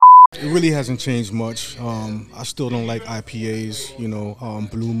It really hasn't changed much. I still don't like IPAs.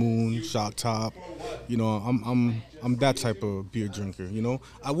 Blue Moon, Shock Top. I'm that type of beer drinker.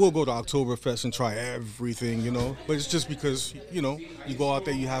 I will go to Oktoberfest and try everything. But it's just because you go out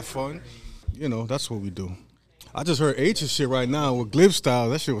there, you have fun. That's what we do. I just heard H's shit right now with Glib Style.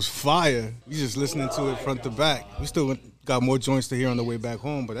 That shit was fire. You just listening to it front to back. We still got more joints to hear on the way back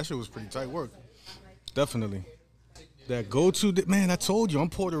home, but that shit was pretty tight work. Definitely. That go-to, man, I told you, I'm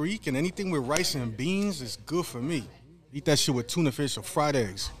Puerto Rican. Anything with rice and beans is good for me. Eat that shit with tuna fish or fried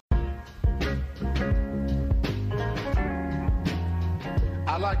eggs.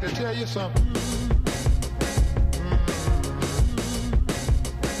 I'd like to tell you something.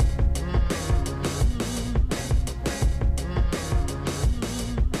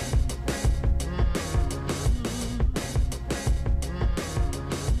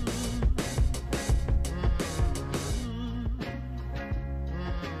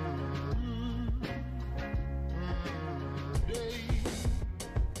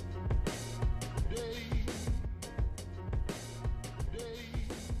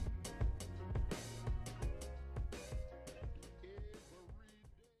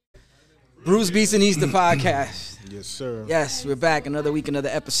 Bruce Beats and East, the podcast. Yes, sir. Yes, we're back. Another week, another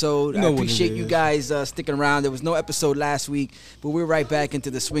episode. I appreciate you guys sticking around. There was no episode last week, but we're right back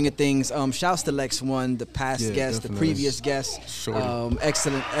into the swing of things. Shouts to Lex One, the past guest, definitely. the previous guest.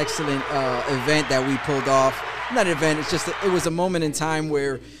 Excellent Event that we pulled off. Not an event, it was a moment in time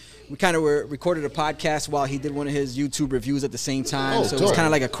where we kind of recorded a podcast while he did one of his YouTube reviews at the same time. So it was kind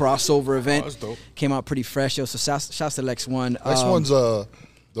of like a crossover event. That's dope. Came out pretty fresh, yo. So shouts to Lex One. Lex One's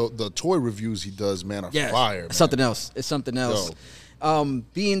the toy reviews he does, man, are fire. Man. Something else. It's something else.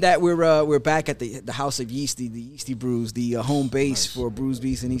 Being that we're back at the House of Yeasty, the Yeasty Brews, the home base for Brews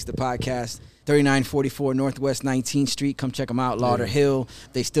Beats and East, the podcast. 3944 Northwest 19th Street. Come check them out, Lauderhill.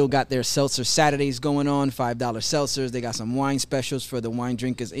 They still got their seltzer Saturdays going on, $5 seltzers. They got some wine specials for the wine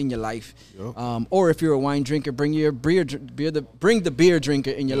drinkers in your life. Yep. Or if you're a wine drinker, bring the beer drinker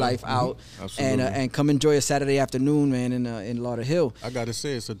in your life out and come enjoy a Saturday afternoon, man, in Lauderhill. I gotta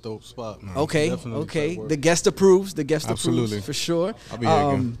say, it's a dope spot, man. Okay. The guest approves. Absolutely. For sure. I'll be here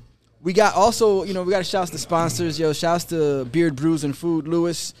again. We got also, we got to shouts to sponsors. Shouts to Beard Brews and Food,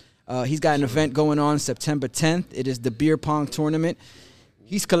 Lewis. He's got an event going on September 10th. It is the Beer Pong Tournament.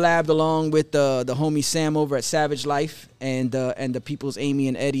 He's collabed along with the homie Sam over at Savage Life and the people's Amy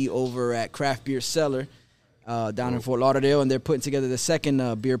and Eddie over at Craft Beer Cellar down in Fort Lauderdale, and they're putting together the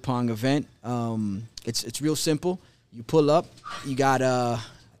second beer pong event. It's real simple. You pull up. You got I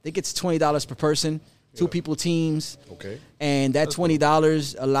think it's $20 per person. Two people teams. Okay. And that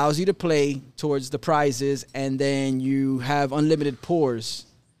 $20 allows you to play towards the prizes, and then you have unlimited pours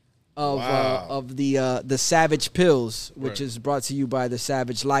of the Savage Pills, which is brought to you by the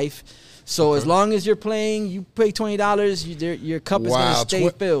Savage Life. So as long as you're playing, you pay $20. Your cup is going to stay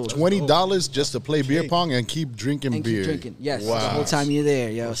filled. $20 just to play beer pong and keep drinking beer. Keep drinking. Yes, the whole time you're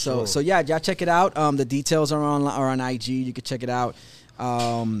there, yo. So yeah, y'all check it out. The details are on IG. You can check it out.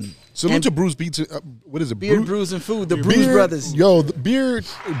 Salute to Bruce Beats. What is it? Beer, Brews, and Food. The Brews Brothers. Yo, the Beer,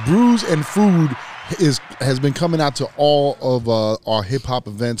 Brews, and Food has been coming out to all of our hip hop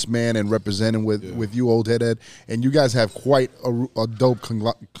events, man, and representing with you, Old Head Ed. And you guys have quite a dope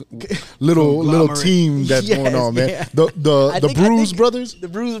little team that's going on, man. Yeah. The Brews Brothers. The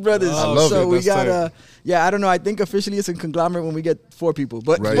Brews Brothers. I love it. So we got I don't know. I think officially it's a conglomerate when we get 4 people,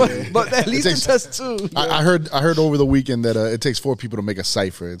 but at least it's just 2. I heard over the weekend that it takes 4 people to make a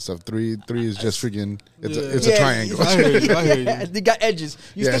cipher and stuff. Three is just freaking. It's a triangle. I hear you. They got edges.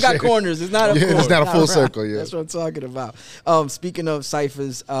 You still got corners. It's not a it's not a full circle. Yeah, that's what I'm talking about. Speaking of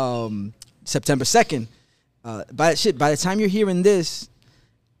ciphers, September 2nd. By the time you're hearing this,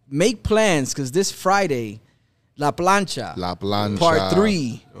 make plans because this Friday, La Plancha Part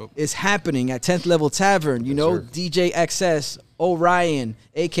 3 is happening at 10th Level Tavern. DJ XS, Orion,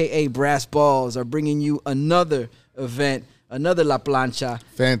 a.k.a. Brass Balls, are bringing you another event, another La Plancha.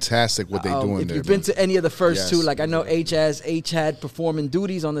 Fantastic what they doing if there. If you've been to any of the first two, like I know H had performing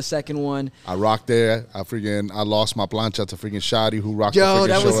duties on the second one. I rocked there. I lost my plancha to freaking Shadi, who rocked the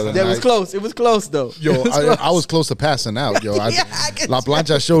freaking show. That was close. It was close though. Yo, I was close to passing out. Yo, La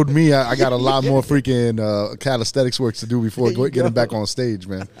Plancha showed me I got a lot more freaking calisthenics work to do before getting back on stage,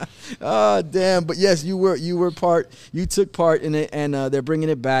 man. Oh damn! But yes, you took part in it, and they're bringing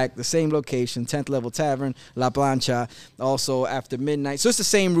it back. The same location, 10th Level Tavern, La Plancha. Also after midnight, so it's the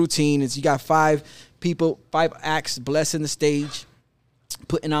same routine. You got 5 acts blessing the stage,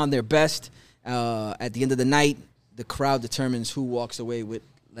 putting on their best. At the end of the night, the crowd determines who walks away with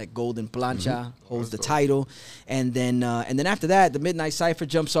like Golden Plancha holds the title, and then after that, the Midnight Cypher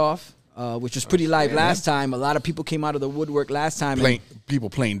jumps off. Which was pretty live last time. A lot of people came out of the woodwork last time. People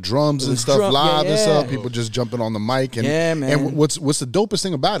playing drums and stuff live and stuff. People just jumping on the mic. And, man. And what's the dopest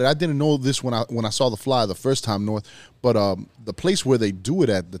thing about it? I didn't know this when I saw the flyer the first time north, but the place where they do it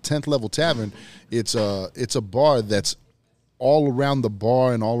at, the 10th Level Tavern, it's a bar that's all around the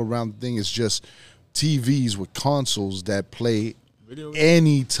bar and all around the thing is just TVs with consoles that play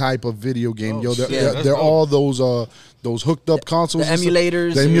any type of video game. They're all those hooked up consoles, the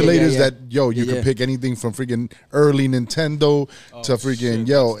emulators, that you can pick anything from freaking early Nintendo to freaking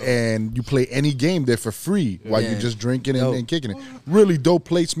and you play any game there for free while you're just drinking and kicking it. Really dope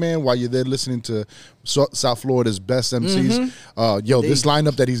place, man. While you're there listening to South Florida's best MCs, this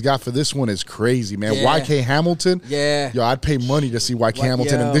lineup that he's got for this one is crazy, man. YK Hamilton, I'd pay money to see YK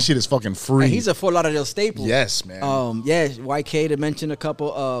Hamilton, and this shit is fucking free. And he's a Fort Lauderdale staple. Yes, man. YK, to mention a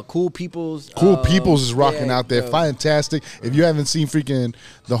couple, Cool Peoples. Cool Peoples is rocking out there. Fantastic. If you haven't seen freaking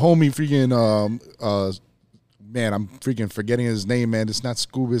the homie freaking man, I'm freaking forgetting his name, man. It's not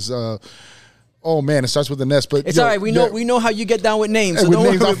Scuba's oh man, it starts with an S, but it's all right. We know how you get down with names. Hey, so with don't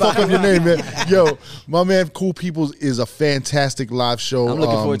names, worry I'll fuck about up your name, man. Yo, my man, Cool Peoples is a fantastic live show. I'm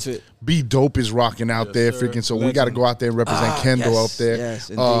looking forward to it. Be Dope is rocking out there, freaking. So we got to go out there and represent Kendall up there. Yes,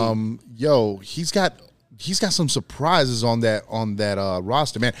 indeed. He's got some surprises on that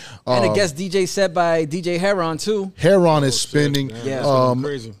roster, man. And a guest DJ set by DJ Heron too. Heron is spinning.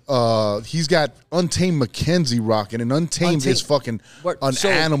 Crazy. He's got Untamed Mackenzie rocking, and Untamed is fucking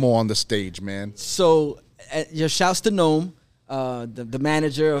animal on the stage, man. So your shouts to Gnome, the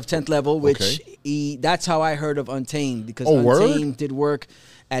manager of 10th Level, which that's how I heard of Untamed, because Untamed did work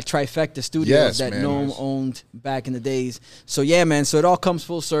at Trifecta Studios that Gnome owned back in the days. So yeah, man. So it all comes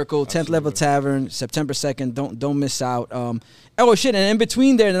full circle. 10th Level Tavern, September 2nd. Don't miss out. Oh shit! And in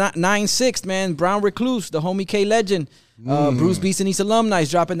between there, 9/6, man. Brown Recluse, the homie K Legend, Bruce Beast and East alumni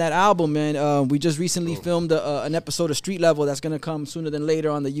is dropping that album, man. We just recently filmed an episode of Street Level that's gonna come sooner than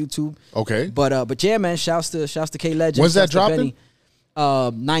later on the YouTube. Okay. But yeah, man. Shouts to K Legend. When's that dropping?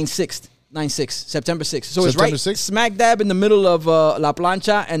 9/6. 9/6, September 6th. So it's September right 6th? smack dab in the middle of La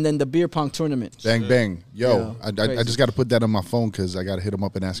Plancha and then the beer pong tournament. Bang, bang. Yo, I just got to put that on my phone because I got to hit him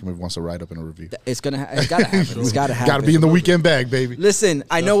up and ask him if he wants to write up in a review. It's got to happen. It's got to happen. Got to be in the weekend bag, baby. Listen,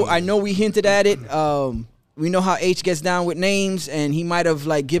 I know we hinted at it. We know how H gets down with names, and he might have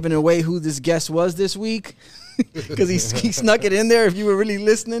like given away who this guest was this week because he snuck it in there if you were really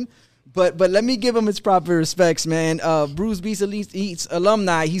listening. But let me give him his proper respects, man. Bruce Beast Elite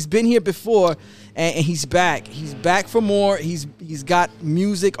alumni. He's been here before, and he's back. He's back for more. He's got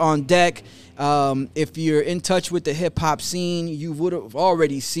music on deck. If you're in touch with the hip hop scene, you would have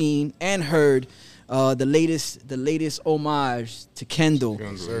already seen and heard the latest homage to Kendall,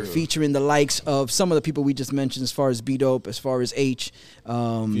 featuring the likes of some of the people we just mentioned, as far as B-Dope, as far as H,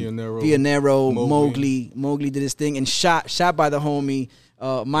 Villanero, Mowgli. Mowgli did his thing, and shot by the homie.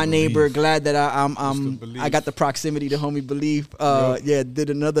 My neighbor, glad that I got the proximity to homie Belief.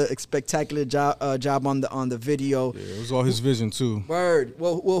 Did another spectacular job on the video. Yeah, it was all his vision too. Word.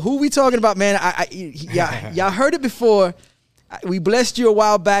 Well, who we talking about, man? Y'all heard it before. We blessed you a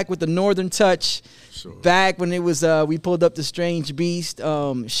while back with the Northern Touch. Sure. Back when it was we pulled up the Strange Beast.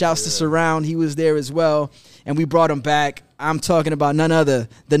 Shouts to Surround, he was there as well, and we brought him back. I'm talking about none other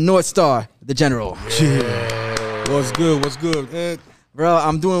than North Star, the General. Yeah. What's good, Ed? Bro,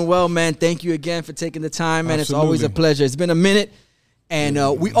 I'm doing well, man. Thank you again for taking the time, man. Absolutely. It's always a pleasure. It's been a minute, and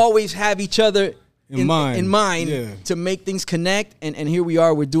we always have each other in mind to make things connect, and here we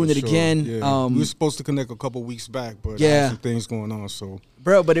are. We're doing it again. Yeah. We were supposed to connect a couple weeks back, but had some things going on. So,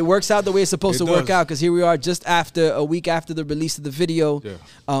 bro, but it works out the way it's supposed to work out, because here we are just a week after the release of the video.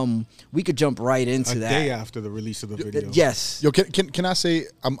 Yeah. We could jump right into that. A day after the release of the video. Yes. Yo, can I say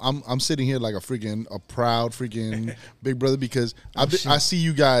I'm sitting here like a proud freaking big brother, because I see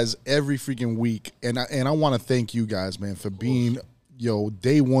you guys every freaking week, and I want to thank you guys, man, for being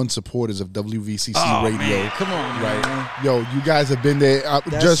day one supporters of WVCC Radio. Man. Come on, right? Man. Yo, you guys have been there.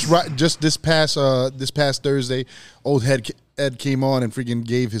 Just this past Thursday, old Ed came on and freaking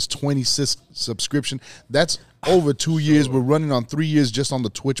gave his 26th subscription. That's over 2 years. We're running on 3 years just on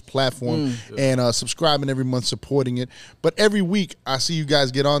the Twitch platform and subscribing every month, supporting it. But every week I see you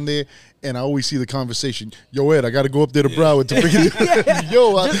guys get on there and I always see the conversation. Yo, Ed, I got to go up there to Broward to bring it.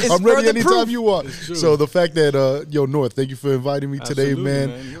 Yo, I'm ready anytime you want. So the fact that yo, North, thank you for inviting me today, man.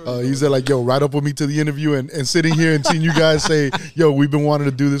 He said like, yo, right up with me to the interview and sitting here and seeing you guys say, yo, we've been wanting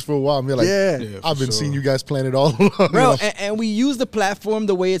to do this for a while. I'm like, I've been seeing you guys plan it all along, bro. And we use the platform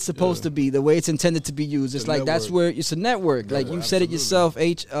the way it's supposed to be, the way it's intended to be used. It's like network. that's where it's a network. Like you've said it yourself,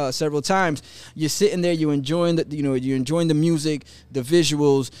 H, several times. You're sitting there, you're enjoying you're enjoying the music, the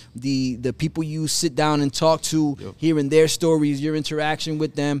visuals, the people you sit down and talk to, hearing their stories, your interaction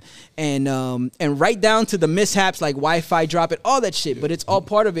with them, and right down to the mishaps like Wi-Fi dropping, all that shit. But it's all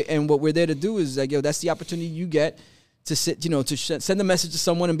part of it. And what we're there to do is like, yo, that's the opportunity you get to sit, to send a message to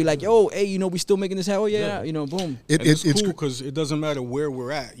someone and be like, yo, hey, we still making this happen. Oh yeah, boom. It's cool because it doesn't matter where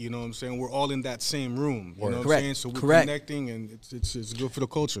we're at. You know what I'm saying? We're all in that same room. You know what I'm saying? So we're connecting, and it's good for the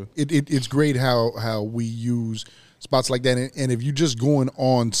culture. It's great how we use spots like that, and if you just going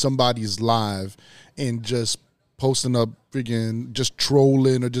on somebody's live and just posting up freaking just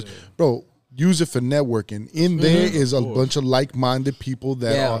trolling or just bro, use it for networking. In there is a bunch of like-minded people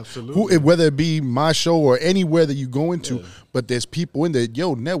that are who, whether it be my show or anywhere that you go into, but there's people in there.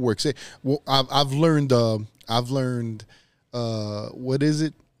 Yo, network. Say, well, I've learned what is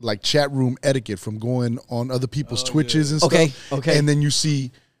it, like chat room etiquette from going on other people's Twitches and stuff. Okay. And then you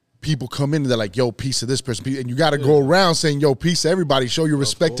see people come in and they're like, yo, peace to this person. And you got to go around saying, yo, peace to everybody. Show your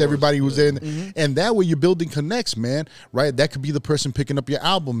respect to everybody who's there. And that way you're building connects, man, right? That could be the person picking up your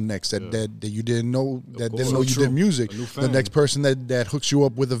album next that you didn't know, that didn't know you did music. The next person that hooks you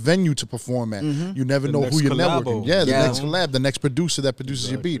up with a venue to perform at. You never know who you're networking. Yeah, the next collab, the next producer that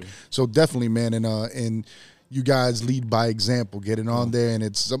produces your beat. So definitely, man, and you guys lead by example, getting on there. And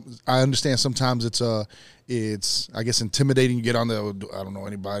I understand sometimes it's I guess intimidating. You get on there, I don't know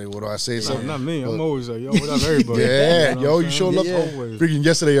anybody. What do I say? No, not me. I'm always like, yo, what up, everybody? You show love. Freaking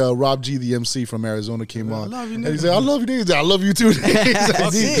yesterday, Rob G, the MC from Arizona, came on. And he said, I love you, niggas. I love you too.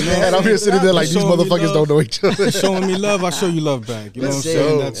 And I'm here sitting there like, these motherfuckers don't know each other. Showing me love, I show you love back. You know what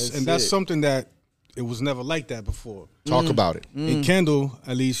I'm saying? That's something that it was never like that before. Talk about it. In Kendall,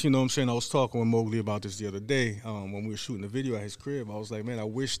 at least, you know what I'm saying? I was talking with Mowgli about this the other day when we were shooting the video at his crib. I was like, man, I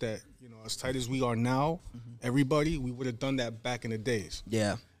wish that, as tight as we are now, everybody, we would have done that back in the days.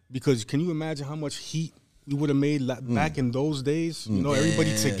 Yeah. Because can you imagine how much heat we would have made back in those days?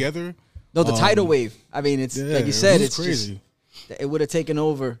 Everybody together. No, the tidal wave. I mean, it's like you said, it's crazy. It would have taken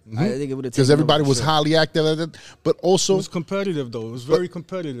over. I think it would have taken over. Because everybody was highly active, but also it was competitive though. It was very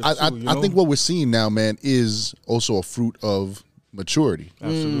competitive. I think what we're seeing now, man, is also a fruit of maturity.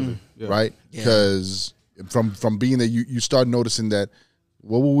 Absolutely. Right? Because from being that you start noticing that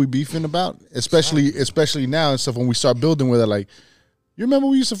what were we beefing about? Especially now and stuff when we start building with it, like, you remember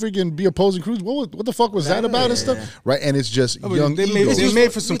we used to freaking be opposing crews? What the fuck was that about and stuff? Right? And it's just young. They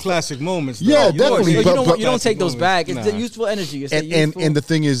made for some classic moments. Yeah, definitely. You don't take those back. It's the useful energy. And the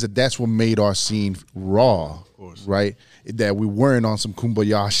thing is that's what made our scene raw, right? That we weren't on some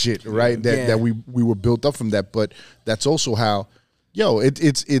kumbaya shit, right? That we were built up from that. But that's also how,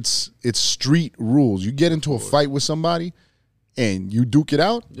 it's street rules. You get into a fight with somebody, and you duke it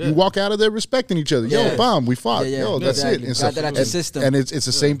out, you walk out of there respecting each other. Yo, bomb, we fought. Yo, that's it. And got that out your system. And it's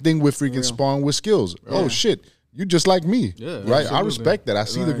the same thing with freaking sparring with skills. Oh, shit. You just like me, right? Absolutely. I respect that. I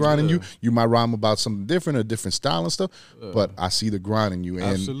see the grind in you. You might rhyme about something different, a different style and stuff, but I see the grind in you. And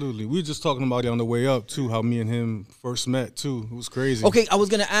absolutely. We were just talking about it on the way up, too, how me and him first met, too. It was crazy. Okay, I was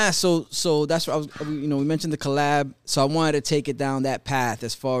going to ask, so that's what I was, we mentioned the collab, so I wanted to take it down that path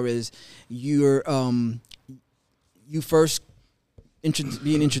as far as you first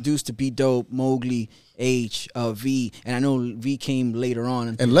being introduced to B Dope, Mowgli, H, V, and I know V came later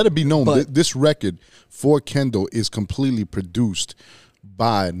on. And let it be known, this record for Kendall is completely produced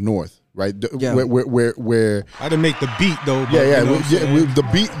by North, right? Where I didn't make the beat though. But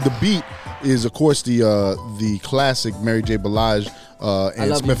the beat is of course the classic Mary J. Blige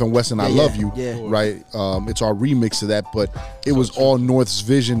and Smith and Wesson. I Love You, right? It's our remix to that, but it was all North's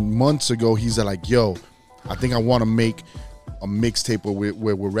vision months ago. He's like, yo, I think I want to make a mixtape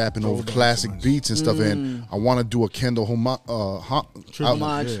where we're rapping over classic beats and stuff, and I want to do a Kendall homage.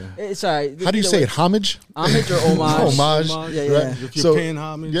 It's all right. How do you say it? Homage? Homage or homage? Homage. Yeah. If you're paying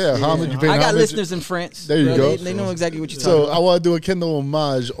homage. Yeah, homage. I got listeners in France. There you go. They know exactly what you're talking about. So I want to do a Kendall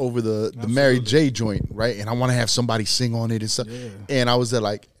homage over the Mary J joint, right? And I want to have somebody sing on it and stuff. Yeah. And I was there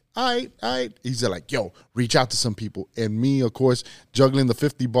like, all right. He's like, yo, reach out to some people. And me, of course, juggling the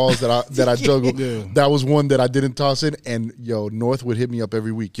 50 balls that I juggled. That was one that I didn't toss in. And yo, North would hit me up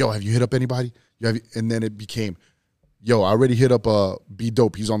every week. Yo, have you hit up anybody? And then it became, yo, I already hit up B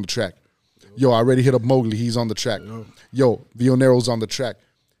Dope. He's on the track. Yo, I already hit up Mowgli. He's on the track. Yo, Vionero's on the track.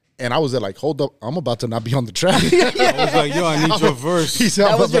 And I was there like, hold up, I'm about to not be on the track. I was like, yo, I need your verse. He said,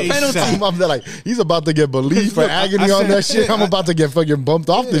 That was your penalty. I'm there like, he's about to get believed for Look, agony I on said- that shit. I'm about to get fucking bumped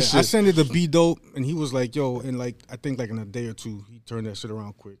off this I shit. sent it to B Dope, and he was like, yo, and like I think like in a day or two, he turned that shit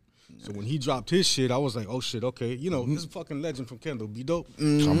around quick. So when he dropped his shit, I was like, oh shit, okay, you know, this is a fucking legend from Kendall, B Dope.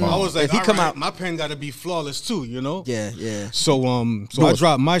 Come on. I was like, If he all come right, out- my pen got to be flawless too, you know. Yeah. So I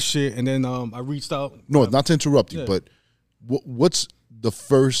dropped my shit, and then I reached out. No, not to interrupt you, Yeah. but what's the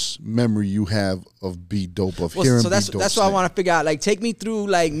first memory you have of B Dope, of Well, hearing so that's B Dope? that's what I want to figure out. Like, take me through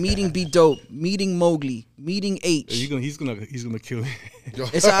like meeting B Dope, meeting Mowgli, meeting H. He's gonna kill me.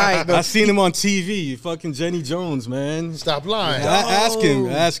 It's all right, I but seen him on TV, fucking Jenny Jones, man. Stop lying.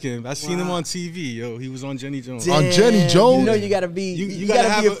 Ask him. I seen him on TV, yo. He was on Jenny Jones. On Jenny Damn, Jones? You know you gotta be. You gotta,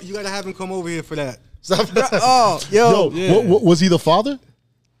 gotta be. you gotta have him come over here for that. Oh, yo. Yo, Yeah. what, was he the father?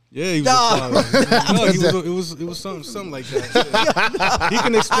 Yeah, he was. Nah. No, it was something like that. Yeah. He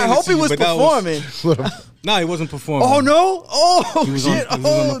can explain. I it hope to he you, was but that performing. Nah, he wasn't performing. Oh no! Oh He was on- shit! he was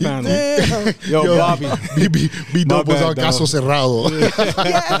on the Oh panel. damn! Yo, Bobby. B Dope was bad, on Caso dog.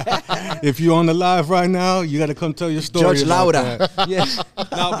 Cerrado. If you're on the live right now, you got to come tell your story. Judge about Lauda. that. Yeah.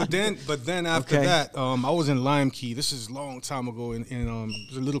 No, but then after Okay. that, I was in Lime Key. This is a long time ago in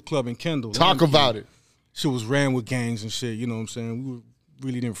there's a little club in Kendall. Talk about it. Shit was ran with gangs and shit. You know what I'm saying? We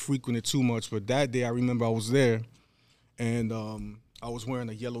really didn't frequent it too much, but that day I remember I was there, and I was wearing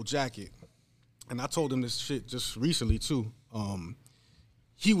a yellow jacket, and I told him this shit just recently too.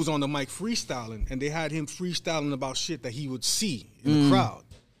 He was on the mic freestyling, and they had him freestyling about shit that he would see in the crowd,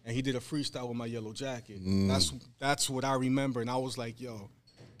 and he did a freestyle with my yellow jacket. That's what I remember, and I was like, yo,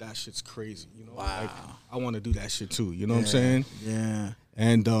 that shit's crazy. You know, like, I want to do that shit too. You know what I'm saying? Yeah.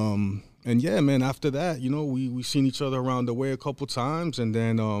 And yeah, man, after that, you know, we seen each other around the way a couple times, and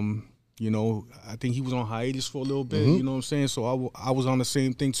then, you know, I think he was on hiatus for a little bit, you know what I'm saying? So I was on the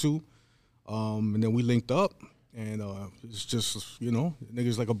same thing too. And then we linked up, and it's just, you know,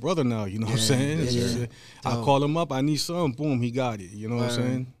 nigga's like a brother now, you know what I'm saying? It's just, I call him up, I need something, boom, he got it, you know what I'm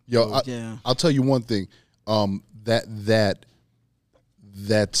saying? Yo, Yeah. I'll tell you one thing.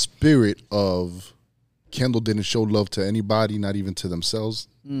 That spirit of Kendall didn't show love to anybody, not even to themselves,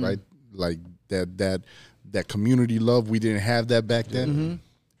 right? Like that community love. We didn't have that back then.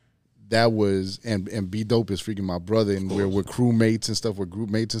 That was and B Dope is freaking my brother, and we're crewmates and stuff, we're group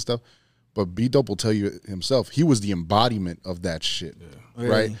mates and stuff. But B Dope will tell you himself, he was the embodiment of that shit, right?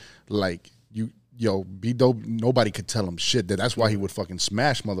 Really? Like B Dope, nobody could tell him shit. That's why he would fucking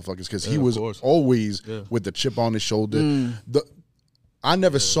smash motherfuckers, because he of was course. always with the chip on his shoulder. I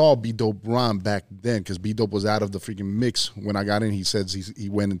never saw B Dope rhyme back then, because B Dope was out of the freaking mix when I got in. He says he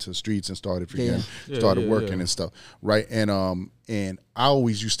went into the streets and started freaking working and stuff, right? And I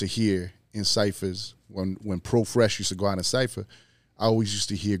always used to hear in ciphers when Pro Fresh used to go out in cipher, I always used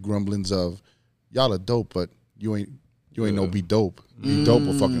to hear grumblings of, y'all are dope, but you ain't no B Dope. B Dope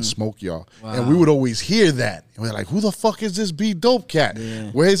will fucking smoke y'all. Wow. And we would always hear that. And we're like, who the fuck is this B Dope cat? Yeah.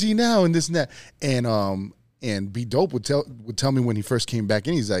 Where is he now? And this and that. And B Dope would tell me when he first came back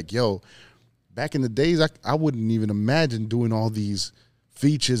in, he's like, yo, back in the days, I wouldn't even imagine doing all these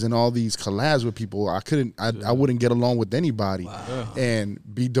features and all these collabs with people. I wouldn't get along with anybody. Wow. And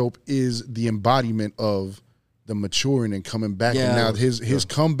B Dope is the embodiment of the maturing and coming back. Yeah. And now his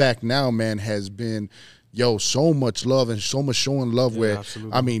comeback now, man, has been, so much love and so much showing love where,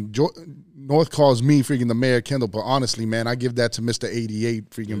 absolutely. I mean, North calls me freaking the mayor of Kendall, but honestly, man, I give that to Mr. 88,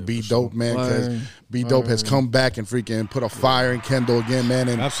 freaking B Dope, man, because B Dope has come back and freaking put a fire in Kendall again, man,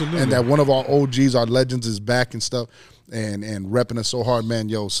 and Absolutely. and that one of our OGs, our legends, is back and stuff, and repping us so hard, man.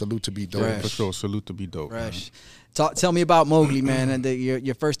 Yo, salute to B Dope. For sure, salute to be dope. Fresh. Tell me about Mowgli, man, and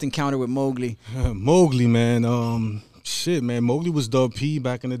your first encounter with Mowgli. Mowgli, man. Shit, man. Mowgli was Dub P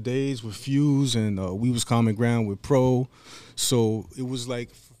back in the days with Fuse, and we was Common Ground with Pro. So it was like,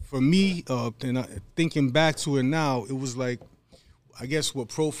 for me, and thinking back to it now, it was like, I guess what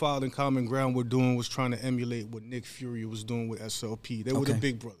Profile and Common Ground were doing was trying to emulate what Nick Fury was doing with SLP. They were the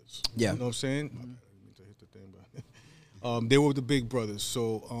big brothers. Yeah. You know what I'm saying? They were the big brothers.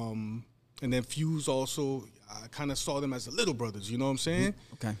 So, and then Fuse also, I kind of saw them as the little brothers, you know what I'm saying?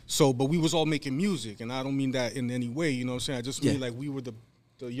 Okay. So, but we was all making music, and I don't mean that in any way, you know what I'm saying? I just mean Yeah. like we were the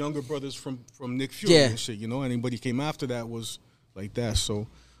younger brothers from Nick Fury Yeah. and shit, you know? Anybody came after that was like that. So,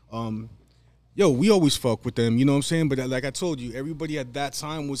 we always fuck with them, you know what I'm saying? But like I told you, everybody at that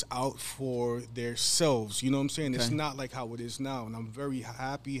time was out for their selves, you know what I'm saying? It's not like how it is now, and I'm very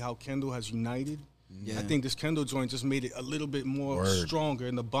happy how Kendall has united. Yeah. I think this Kendall joint just made it a little bit more stronger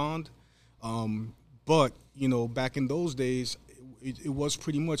in the bond. But, you know, back in those days, it was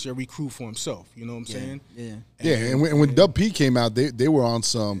pretty much every crew for himself. You know what I'm saying? Yeah. Yeah, and when Dub P came out, they were on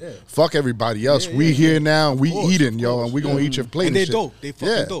some fuck everybody else. We here now, and we eating, yo, and we gonna eat your plate. And they shit. dope. They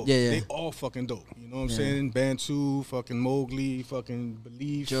fucking dope. Yeah. They all fucking dope. You know what I'm saying? Bantu, fucking Mowgli, fucking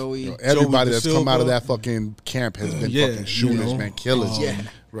Belief. Joey. Yo, everybody Joey that's Da come out of Silva. that fucking camp has been Yeah, fucking shooters, you know, man, killers. Yeah.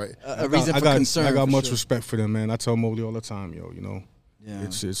 Right. A reason for concern. I got for much sure. respect for them, man. I tell Mowgli all the time, yo. You know, Yeah.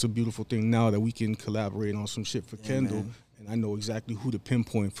 it's a beautiful thing now that we can collaborate on some shit for Kendall, man. and I know exactly who to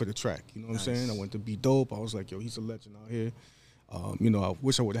pinpoint for the track. You know what I'm saying? I went to Be Dope. I was like, yo, he's a legend out here. You know, I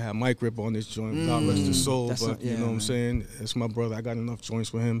wish I would have had Mike Rip on this joint. God rest his soul. That's But you yeah, know what I'm man. saying? It's my brother. I got enough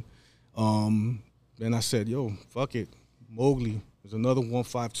joints with him. Then I said, yo, fuck it. Mowgli. There's another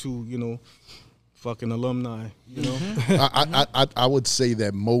 152, you know, fucking alumni, you know? I would say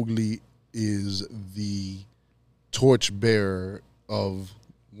that Mowgli is the torchbearer of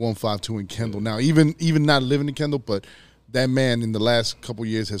 152 in Kendall. Now, even not living in Kendall, but that man in the last couple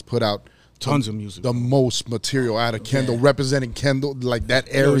years has put out Tons of music. the most material out of Kendall, representing Kendall, like that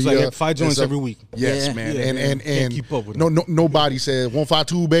area. Yo, it's like 5 joints and stuff. every week. Yes, Yeah. man, Yeah, and man. and Can't and keep up with nobody says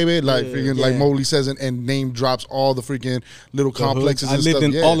 152, baby, like freaking like Yeah. Mowgli says, and name drops all the freaking little complexes. I and lived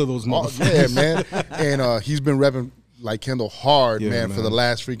stuff. in all of those Yeah, motherfuckers. man, and he's been repping like Kendall hard, Yeah, man, for man. the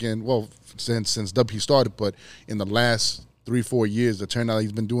last freaking since WP started, but in the last 3-4 years, the turnout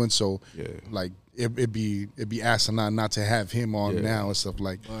he's been doing. So, like. It'd be asinine not to have him on now and stuff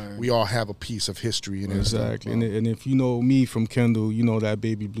like. We all have a piece of history in it. Exactly. And if you know me from Kendall, you know that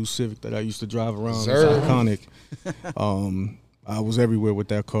baby blue Civic that I used to drive around. Sir. It's iconic. I was everywhere with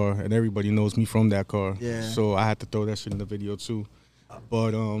that car, and everybody knows me from that car. Yeah. So I had to throw that shit in the video too.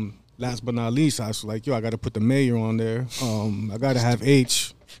 But last but not least, I was like, yo, I got to put the mayor on there. I got to have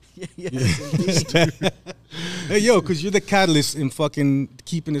H. Hey, yo, because you're the catalyst in fucking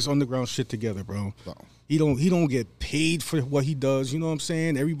keeping this underground shit together, bro. He don't get paid for what he does. You know what I'm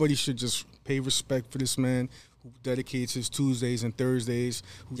saying? Everybody should just pay respect for this man who dedicates his Tuesdays and Thursdays,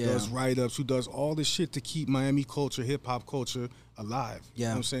 who does write-ups, who does all this shit to keep Miami culture, hip-hop culture alive. You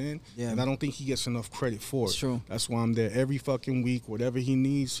know what I'm saying? Yeah. And I don't think he gets enough credit for it. It's true. That's why I'm there every fucking week. Whatever he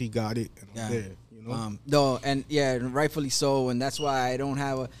needs, he got it, and I'm there. You know? No, and and rightfully so, and that's why I don't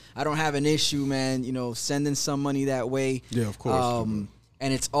have an issue, man. You know, sending some money that way. Yeah, of course.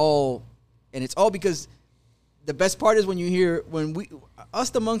 And it's all because the best part is when you hear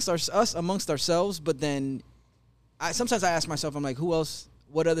us amongst ourselves, but then sometimes I ask myself, I'm like, who else?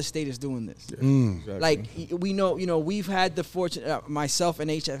 What other state is doing this? Exactly. Like we know, you know, we've had the fortune. Myself and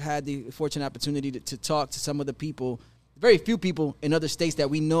H have had the fortunate opportunity to talk to some of the people. Very few people in other states that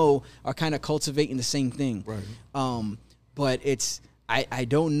we know are kind of cultivating the same thing. Right. But I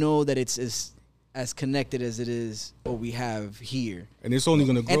don't know that it's as connected as it is what we have here. And it's only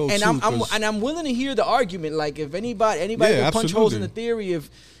gonna grow And too. I'm willing to hear the argument. Like if anybody will punch holes in the theory of,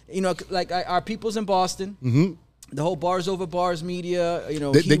 you know, like our people's in Boston. The whole Bars Over Bars media, you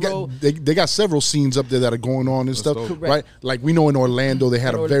know, They got several scenes up there that are going on and stuff, dope. right? Like we know in Orlando they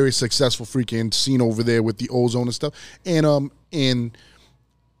had a very successful freaking scene over there with the Ozone and stuff. And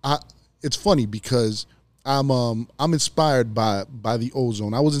it's funny because I'm inspired by the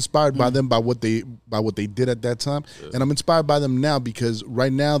Ozone. I was inspired by them by what they did at that time, and I'm inspired by them now because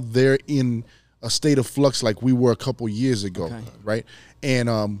right now they're in a state of flux like we were a couple years ago, right? And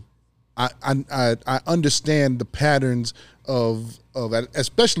I understand the patterns of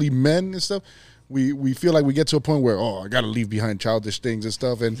especially men and stuff. We feel like we get to a point where I gotta leave behind childish things and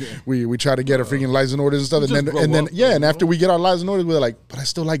stuff, and we try to get our freaking lives in order and stuff, and then after we get our lives in order, we're like, but I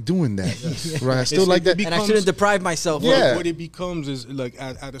still like doing that, right? I still like that, and I shouldn't deprive myself. Yeah. What it becomes is like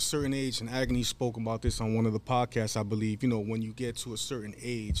at a certain age, and Agony spoke about this on one of the podcasts, I believe. You know, when you get to a certain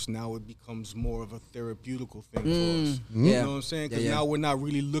age, now it becomes more of a therapeutical thing for us. You know what I'm saying? Because now we're not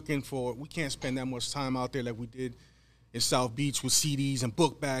really looking for. We can't spend that much time out there like we did in South Beach with CDs and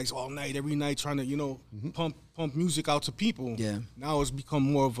book bags all night, every night, trying to, pump music out to people. Yeah. Now it's become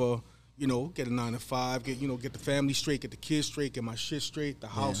more of a, get a 9 to 5, get the family straight, get the kids straight, get my shit straight, the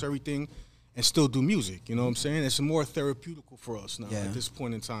house, everything, and still do music. You know what I'm saying? It's more therapeutical for us now at this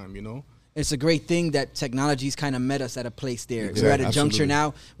point in time, It's a great thing that technology's kind of met us at a place there. Exactly. We're at a juncture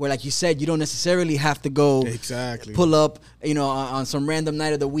now where, like you said, you don't necessarily have to go pull up, on some random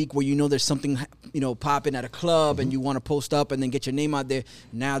night of the week where there's something, popping at a club and you want to post up and then get your name out there.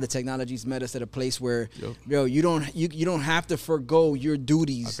 Now the technology's met us at a place where, you don't have to forgo your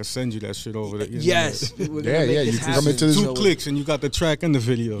duties. I can send you that shit over there. Yes. You can come into this 2 clicks and you got the track and the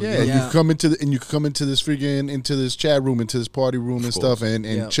video. Yeah, you come into this freaking into this chat room, into this party room and stuff,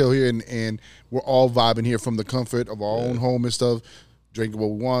 and chill here and we're all vibing here from the comfort of our own home and stuff, drinking what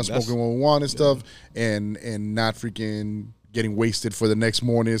we want, smoking what we want and stuff, and not freaking getting wasted for the next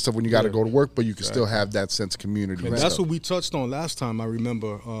morning and stuff when you got to go to work, but you can still have that sense of community. And and that's stuff. what we touched on last time. I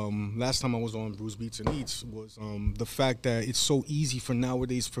remember last time I was on Bruce Beats and Eats was the fact that it's so easy for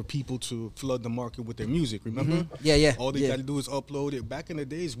nowadays for people to flood the market with their music. Remember? Yeah. All they got to do is upload it. Back in the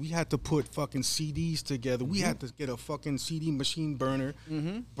days, we had to put fucking CDs together. We had to get a fucking CD machine burner,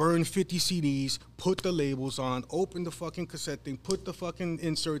 burn 50 CDs, put the labels on, open the fucking cassette thing, put the fucking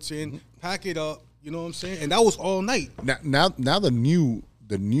inserts in, pack it up. You know what I'm saying? And that was all night. Now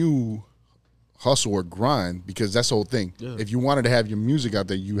the new hustle or grind, because that's the whole thing. Yeah. If you wanted to have your music out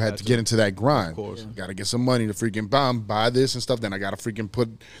there, you had to get into that grind. Of course. Got to get some money to freaking buy this and stuff. Then I got to freaking put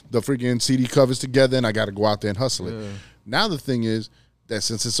the freaking CD covers together, and I got to go out there and hustle it. Now the thing is that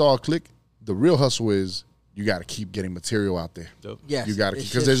since it's all click, the real hustle is you got to keep getting material out there. Yes, You got to, it's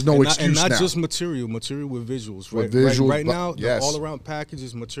because just- there's no and excuse not now. just material with visuals. Right, With visuals, right but- now, yes. the all-around package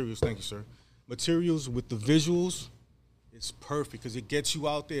is materials. Thank you, sir. Materials with the visuals, it's perfect because it gets you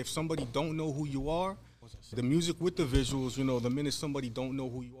out there. If somebody don't know who you are, the music with the visuals, you know, the minute somebody don't know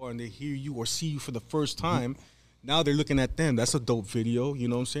who you are and they hear you or see you for the first time, now they're looking at them. That's a dope video. You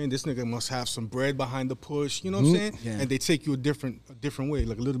know what I'm saying? This nigga must have some bread behind the push. You know what I'm saying? Yeah. And they take you a different way,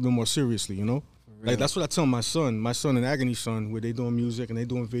 like a little bit more seriously. You know? Like that's what I tell my son and Agony's son, where they doing music and they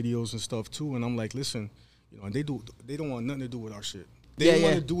doing videos and stuff too. And I'm like, listen, you know, and they don't want nothing to do with our shit. They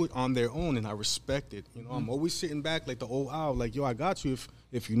want to do it on their own, and I respect it. You know, I'm always sitting back like the old owl, like, yo, I got you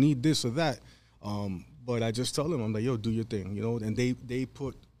if you need this or that. But I just tell them, I'm like, yo, do your thing, you know. And they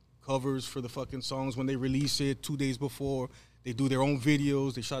put covers for the fucking songs when they release it 2 days before. They do their own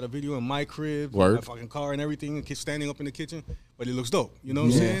videos. They shot a video in my crib, Word. my fucking car and everything, and standing up in the kitchen. But it looks dope. You know what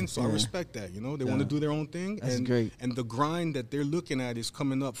I'm saying? So I respect that. You know, they want to do their own thing. That's and, great. And the grind that they're looking at is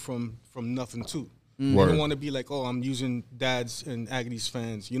coming up from nothing too. Mm. They Word. don't want to be like, oh, I'm using Dad's and Agony's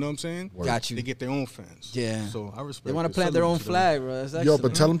fans. You know what I'm saying? Got you. They get their own fans. Yeah. So I respect They want to it. plant their Salute own to them. flag, bro. That's Yo, excellent.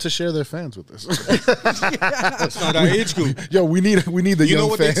 but tell them to share their fans with us. That's not our age group. Yo, we need the You young know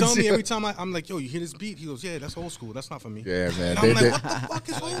what fans. they tell me every time I'm like, yo, you hear this beat? He goes, yeah, that's old school. That's not for me. Yeah, man. And I'm like, what the fuck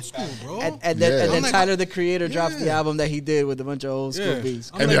is old school, bro? And then, Yeah. and then I'm like, Tyler the Creator drops the yeah. album that he did with a bunch of old school Yeah.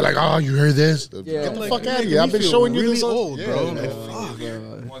 beats. I'm And they're like, oh, you heard this? Yeah. Get I'm the like, fuck you're out of making here. I've me been feel showing you really this. old, Yeah, bro. yeah. Like, fuck.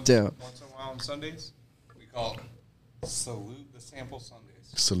 Once Damn. a while on Sundays, we call it Salute the Sample Sundays.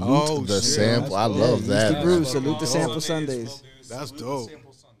 Salute Oh, the shit. sample. I That's love dope. that. Easty Brews, So salute the on Sample Sundays, Sundays. we'll do That's Salute dope. the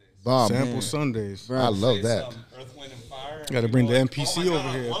Sample Sundays. Bomb. Sample man. Sundays. I love Play that. some Earth, Wind, and Fire. Gotta and bring people the are MPC oh my over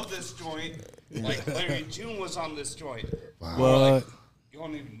God, here. I love this joint. Like Larry June was on this joint. What? You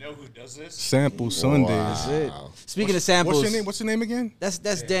don't even know who does this. Sample Sundays. That's it. Speaking of samples, What's your name? What's your name again? That's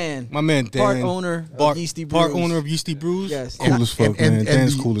Dan. My man Dan. Part owner of Yeasty Brews. Part owner of Yeasty Brews. Yes. Cool as fuck, man.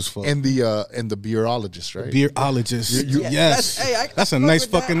 Dan's cool as fuck. And the beerologist, right? Beerologist. Yeah, Yes. That's a fuck nice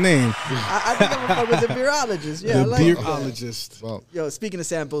with that. fucking name. I think I'm gonna fuck with the beerologist. Yeah, I The like that. beerologist. Well, Yo, speaking of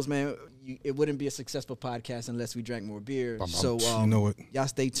samples, man, it wouldn't be a successful podcast unless we drank more beer. So You know it. y'all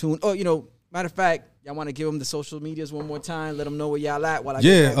stay tuned. Oh, matter of fact, y'all want to give them the social medias one more time? Let them know where y'all at while I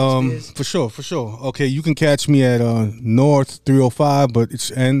Yeah, get back to this. for sure. Okay, you can catch me at North 305, but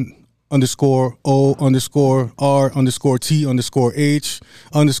it's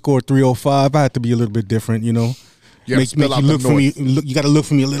N_O_R_T_H_305. I have to be a little bit different, you know. You gotta spell out the look for me. North. You got to look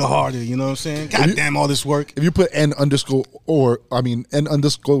for me a little harder. You know what I'm saying? God damn, all this work. if you put N_,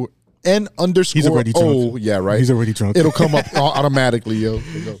 He's already drunk. O, yeah, right. He's already drunk. It'll come up automatically, yo.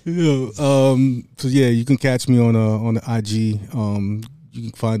 So yeah, you can catch me on the IG. You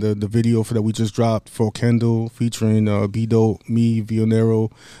can find the video that we just dropped for Kendall featuring B-Dope, me,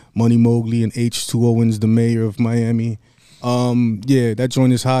 Vionero, Money Mowgli, and H2 Owens, the mayor of Miami. Yeah, that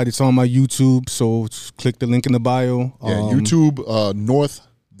joint is hot. It's on my YouTube, so just click the link in the bio. Yeah, YouTube, North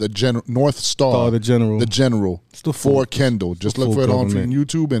Star, The General. The General, the full- for Kendall. Just the look full for it on government.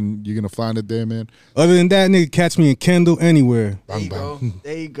 YouTube, and you're gonna find it there, man. Other than that, nigga, catch me in Kendall anywhere. There you go.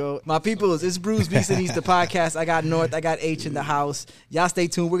 There you go. My peoples, it's Brews, Beats, and East, the podcast. I got North, I got H in the house. Y'all stay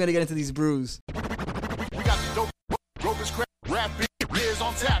tuned. We're going to get into these brews. We got the dopest rap beers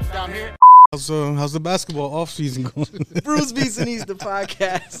on tap down here. How's the basketball off season going? Brews, Beats, and East, the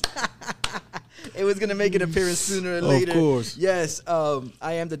podcast. It was going to make an appearance sooner or Of later. course. Yes,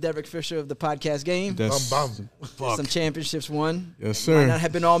 I am the Derek Fisher of the podcast game. That's fuck. Some championships won. Yes, Might sir. not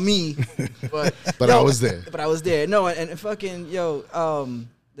have been all me, but But I was there. But I was there. No, and fucking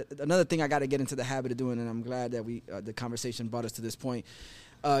another thing I got to get into the habit of doing, and I'm glad that we the conversation brought us to this point.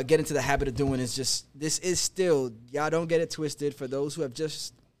 Get into the habit of doing is just this is still y'all don't get it twisted. For those who have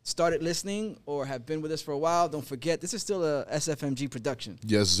just started listening or have been with us for a while, don't forget this is still a SFMG production.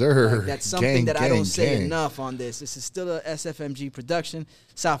 Yes, sir. Like, that's something that I don't say enough on this. This is still a SFMG production,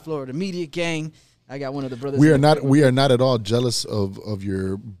 South Florida Media Gang. I got one of the brothers. We in are the not. crib. We are not at all jealous of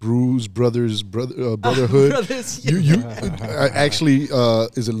your Bruise Brothers brotherhood. Brothers, You actually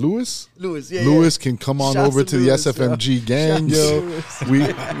is it Lewis? Lewis, yeah, Lewis yeah. can come on Shouts over to to the Lewis, SFMG gang, Shouts to yo.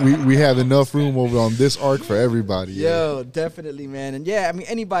 Lewis. We have enough room over on this arc for everybody. yo. Yo, definitely, man. And yeah, I mean,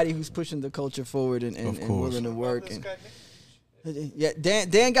 anybody who's pushing the culture forward and Of course. willing to work. And, yeah,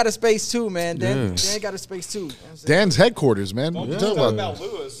 Dan got a space too, man. Dan got a space too. Dan's headquarters, man. Well, What you talking talking about?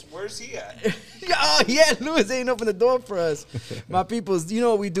 about Lewis, where's he at? Oh, yeah, Lewis ain't open the door for us. My peoples, you know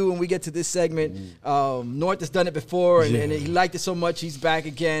what we do when we get to this segment. North has done it before, and he liked it so much, he's back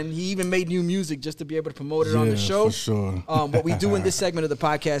again. He even made new music just to be able to promote it on the show. for sure. What we do in this segment of the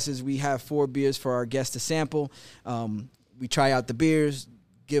podcast is we have 4 beers for our guests to sample. We try out the beers,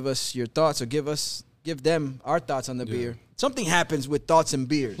 give us your thoughts, or give them our thoughts on the beer. Something happens with thoughts and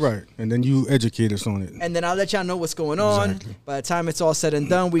beers. Right, and then you educate us on it. And then I'll let y'all know what's going on. Exactly. By the time it's all said and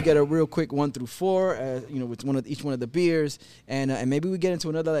done, we get a real quick 1 through 4, with each one of the beers, and maybe we get into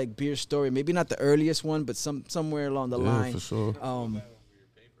another like beer story. Maybe not the earliest one, but somewhere along the line. For sure.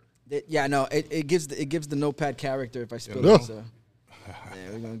 It gives the notepad character if I spill Yeah. it. So, yeah,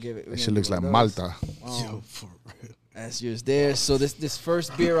 we're gonna give it. That shit looks like Malta. Yo, for real. That's yours there. So this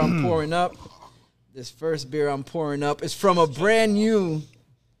first beer I'm pouring up. This first beer I'm pouring up is from the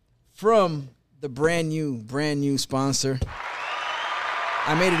brand new sponsor.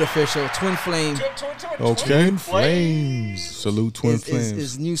 I made it official. Twin Flame Okay. Flames. Salute Twin Flames.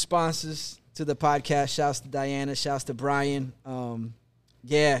 is new sponsors to the podcast. Shouts to Diana. Shouts to Brian.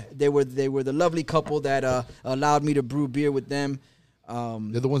 They were the lovely couple that allowed me to brew beer with them.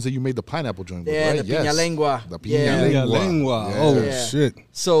 They're the ones that you made the pineapple joint with, Yeah, right? the piña lengua. The piña Yeah. Yeah, lengua. lengua. Yeah. Oh Yeah. shit.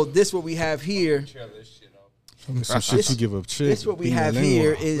 So this what we have here. Some shit you give up. Shit. This what we Piña have lengua.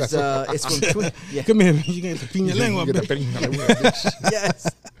 here is it's from Twin. Yeah. Come here, you get the piña lengua. You get the piña lengua, bitch. Yes.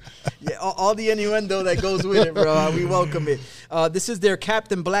 Yeah, all the innuendo that goes with it, bro. We welcome it. This is their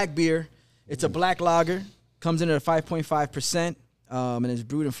Captain Black beer. It's a black lager. Comes in at 5.5%. And it's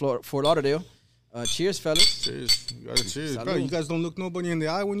brewed in Fort Lauderdale. Cheers, fellas. Cheers. You gotta cheers. Bro, Salute. you guys don't look nobody in the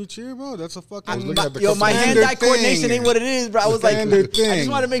eye when you cheer, bro? That's a fucking... looking at the Yo, my Standard hand-eye coordination thing. ain't what it is, bro. I was like, I Standard just thing.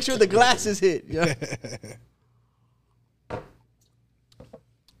 want to make sure the glasses hit. Yeah.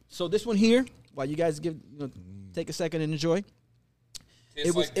 So this one here, while you guys take a second and enjoy.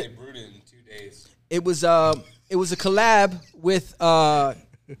 Tastes was- like they brewed it in 2 days. It was a collab with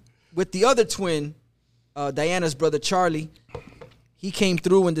the other twin, Diana's brother Charlie. He came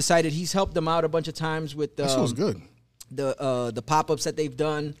through and decided he's helped them out a bunch of times with That shit was good. the pop-ups that they've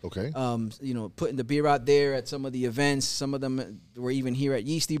done. Okay. Putting the beer out there at some of the events. Some of them were even here at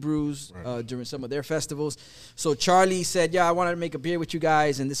Yeasty Brews during some of their festivals. So Charlie said, yeah, I wanted to make a beer with you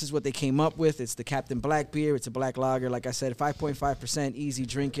guys, and this is what they came up with. It's the Captain Black beer. It's a black lager. Like I said, 5.5%, easy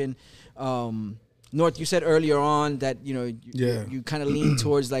drinking. North, you said earlier on that, you kind of lean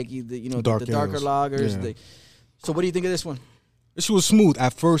towards like the Dark darker ales. lagers. Yeah. So what do you think of this one? This shit was smooth.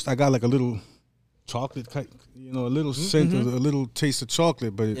 At first, I got like a little chocolate, a little scent, a little taste of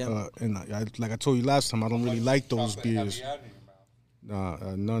chocolate. But Yeah. like I told you last time, I don't really like those Chocolate, have beers. you had it in your mouth?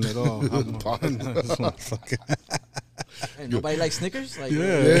 Nah, none at all. This motherfucker. Hey, nobody likes Snickers? Like,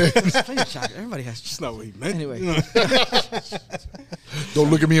 Yeah. chocolate. Everybody has. That's not what he meant. Anyway. Don't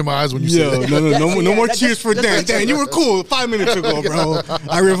look at me in my eyes when you say Yo, that. no Yeah, more that's- cheers for that's- Dan. Dan, you were cool 5 minutes ago, bro.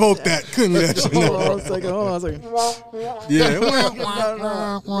 I revoked that. Couldn't do that shit. Hold on a second. Yeah.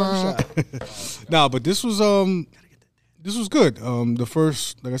 Nah, but this was good. The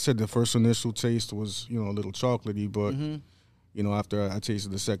first, like I said, the first initial taste was a little chocolatey, but after I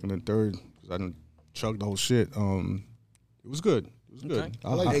tasted the second and third, because I didn't chug the whole shit. It was good. It was good. Okay. I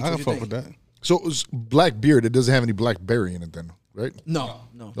Hey, can what'd you fuck think? with that. So it's black beer that doesn't have any blackberry in it then, right? No.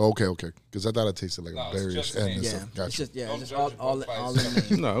 Oh, okay. Because I thought it tasted like No, a it's berryish just the and name. stuff. Yeah, Gotcha. it's just Don't it's judge all, a book all, by all its in cover.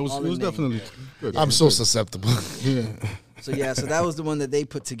 there. No, it All in was name. definitely good. I'm so susceptible. Yeah. So that was the one that they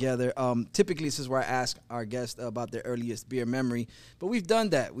put together. Typically, this is where I ask our guests about their earliest beer memory, but we've done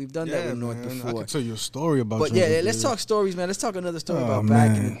that. We've done that with North man, I before. can tell you a story about. But drinking let's beer. talk stories, man. Let's talk another story Oh, about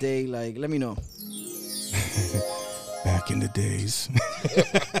back in man. the day. Like, let me know. Back in the days.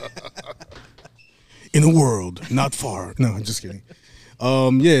 In a world not far. No, I'm just kidding.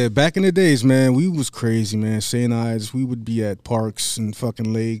 Back in the days, man, we was crazy, man. St. Ides, we would be at parks and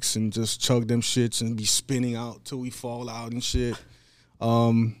fucking lakes and just chug them shits and be spinning out till we fall out and shit.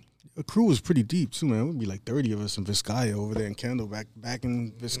 The crew was pretty deep too, man. We'd be like 30 of us in Vizcaya over there in Kendall, back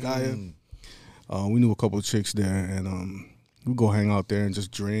in Vizcaya. We knew a couple of chicks there, and we'd go hang out there and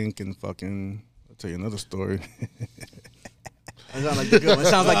just drink and fucking. I'll tell you another story. That sounds like the good one. It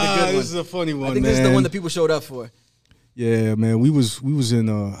sounds like the good one. This is a funny one, I think man. this is the one that people showed up for. Yeah, man, we was in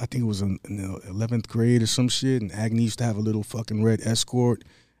I think it was in the 11th grade or some shit, and Agnew used to have a little fucking red Escort,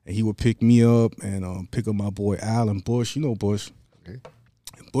 and he would pick me up and pick up my boy Alan Bush. You know Bush. Okay.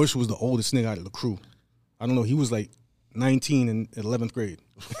 And Bush was the oldest nigga out of the crew. I don't know. He was like 19 in 11th grade.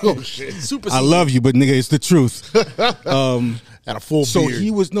 Oh shit! Super. I love you, but nigga, it's the truth. Had a full So beard. he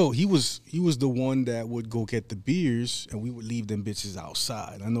was the one that would go get the beers, and we would leave them bitches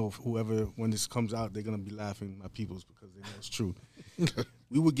outside. I know if whoever, when this comes out, they're gonna be laughing, my peoples, because they know it's true.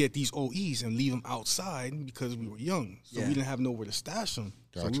 We would get these OEs and leave them outside because we were young, so Yeah. we didn't have nowhere to stash them.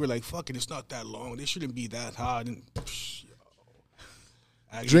 So Gotcha. we were like, "Fuck it, it's not that long. They shouldn't be that hot." And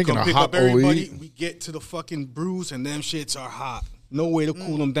Drinking come a pick hot up everybody. OE. We get to the fucking brews, and them shits are hot. No way to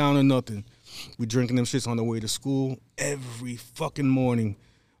cool them down or nothing. We drinking them shits on the way to school every fucking morning.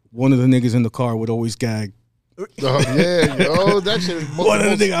 One of the niggas in the car would always gag. Oh, yeah, yo, that shit is One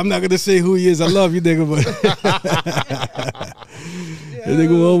of the niggas, I'm not gonna say who he is. I love you, nigga, but the nigga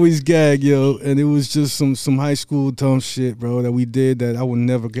would always gag, yo. And it was just some high school dumb shit, bro, that we did that I would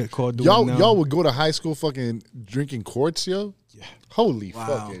never get caught doing. now. Y'all would go to high school fucking drinking quarts, yo? Yeah. Holy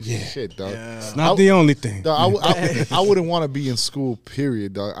fucking shit, dog. It's not the only thing. Dog, I wouldn't want to be in school,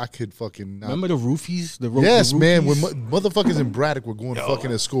 period, dog. I could fucking not. Remember the roofies? Yes, the man. When roofies? motherfuckers in Braddock were going fucking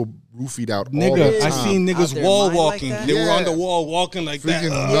to school roofied out all the Nigga, I time. seen Out niggas there wall mine like walking. that? They were on the Yeah. wall walking like that, Freaking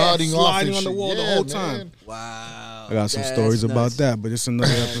nodding off sliding and on the shit. wall the Yeah, whole man. time. Wow. I got some That's stories about nuts. that, but it's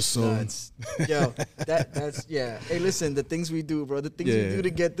another episode. Nuts. Yo, that's yeah. Hey, listen, the things we do, bro. The things we Yeah. do to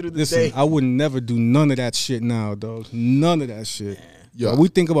get through the Listen, day. I would never do none of that shit now, dog. None of that shit. Yeah. When we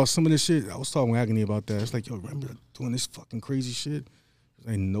think about some of this shit, I was talking with Agony about that. It's like, yo, remember doing this fucking crazy shit?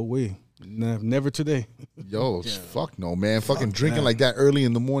 Ain't no way. Never today. Yo, fuck no, man. Fucking drinking like that early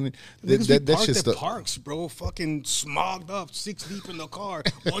in the morning. Niggas That be parked shit's at the. parks, bro. Fucking smogged up, 6 deep in the car.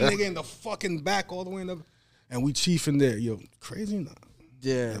 One nigga in the fucking back all the way in the... And we chiefing there. Yo, crazy? Nah.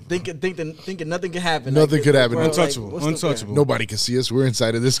 Yeah, thinking nothing can happen. Nothing Like, could happen. bro, like, Untouchable. what's the- Untouchable. Nobody can see us. We're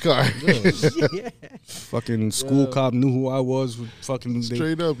inside of this car. Fucking school cop knew who I was. Fucking they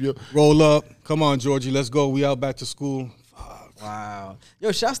Straight up, yo. roll up. Come on, Georgie, let's go. We out back to school. Wow.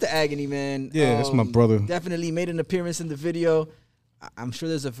 Yo, shouts to Agony, man. Yeah, that's my brother. Definitely made an appearance in the video. I'm sure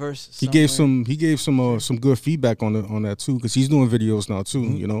there's a verse. He somewhere. gave some good feedback on that too, because he's doing videos now too.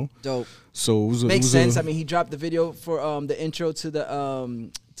 You know, Dope. so it was Makes it was sense. A, I mean, he dropped the video for the intro to the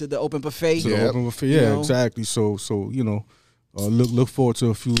open buffet. to the Yeah. open buffet. You Yeah, know? exactly. So you know, look forward to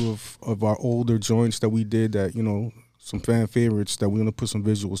a few of our older joints that we did that, you know, some fan favorites that we're gonna put some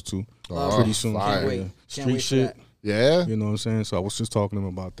visuals to pretty soon. fire. Can't wait. Yeah. Can't Street wait for shit. that. Yeah. You know what I'm saying? So I was just talking to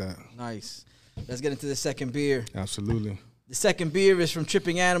him about that. Nice. Let's get into the second beer. Absolutely. The second beer is from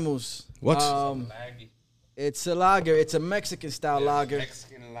Tripping Animals. What? Laggy. It's a lager. It's a Mexican style lager.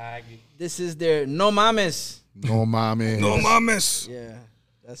 Mexican laggy. This is their No Mames. No, mommy. No mames. Yeah,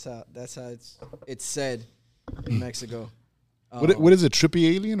 that's how it's said in Mexico. What is it?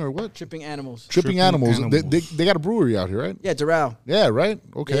 Trippy Alien or what? Tripping Animals. Tripping Animals. They got a brewery out here, right? Yeah, Doral. Yeah, right.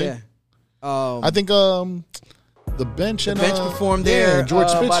 Okay. Yeah. I think the bench and Bench performed there, Yeah, George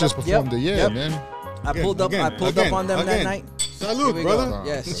Spitz about just yep, performed it. Yeah, yep. man. I pulled up on them that night. Here Salute, we brother. go.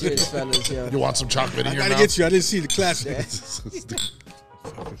 Yes, cheers, fellas. Yo. You want some chocolate in I your gotta mouth? get you. I didn't see the classic.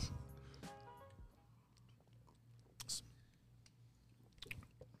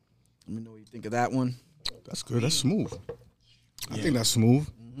 Let me know what you think of that one. That's good. That's smooth. I think that's smooth.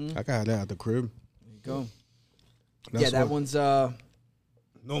 I got that at the crib. There you go. That's Yeah, that what- one's No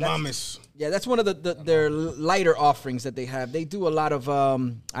mames. yeah, that's one of their lighter offerings that they have. They do a lot of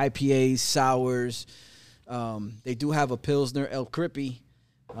IPAs, sours. They do have a Pilsner, El Crippy.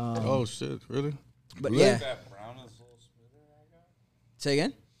 Oh shit! Really? But yeah, That brown is a little smoother, I got. say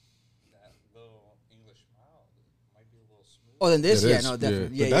again. That little English mild might be a little smoother. Oh, then this, It yeah, is. no, definitely,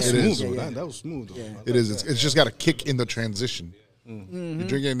 But yeah, that's yeah, smooth yeah, though. yeah. That was smooth though. Yeah. It is. It's just got a kick in the transition. You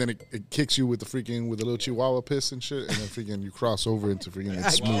drink it and then it kicks you with the freaking with a little Chihuahua piss and shit, and then freaking you cross over into freaking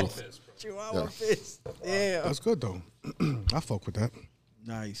it's smooth. Chihuahua fist. Yeah, That's good though. I fuck with that.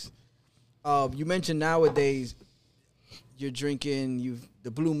 nice. You mentioned nowadays you're drinking the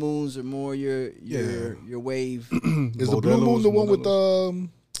Blue Moons are more your wave. Is the Blue Moon Modelo's, the one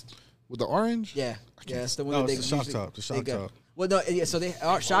with the orange? Yeah, yeah, it's the one No, that they it's the Shock usually- Top, the they Shock got. Top. Well, no, yeah. So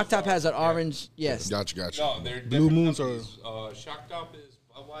Shock Top has an orange. Yes, Gotcha. No, they're Blue different Moons companies. Shock Top is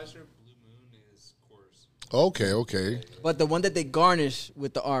Budweiser. Blue Moon is Coors. Okay. but the one that they garnish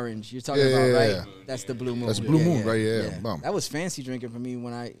with the orange, you're talking Yeah, about, yeah, right? yeah. That's the Blue Moon. That's Blue Moon, right? Yeah. Bum. That was fancy drinking for me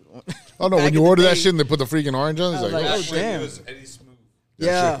when I. Oh no, back when in you the order that day. shit and they put the freaking orange on, it's I was like, like, oh, oh, shit. damn. It was Eddie Smooth.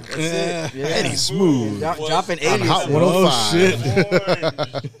 Yeah, that's it. Yeah. Eddie Smooth. Dropping On 80s. Hot Oh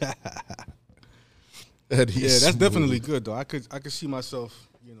 105. shit! And Yeah, he's that's smooth. definitely good though. I could see myself,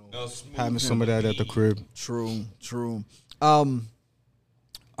 having some of that at the crib. True.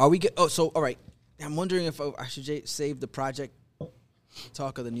 Are we get? Oh, so all right. I'm wondering if I should save the project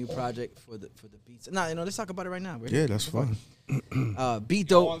talk of the new project for the beats. Nah, let's talk about it right now. Yeah, that's fine. Be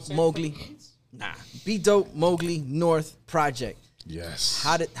Dope Mowgli. Nah, Be Dope Mowgli North project. Yes.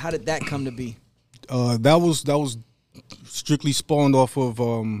 How did that come to be? That was strictly spawned off of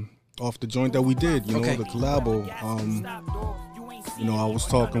off the joint that we did, Okay. the collabo. I was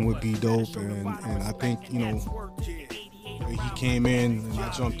talking with B Dope and I think, he came in and I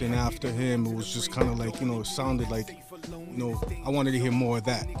jumped in after him. It was just kind of like, it sounded like, I wanted to hear more of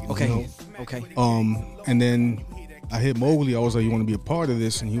that. Okay. And then I hit Mowgli. I was like, you want to be a part of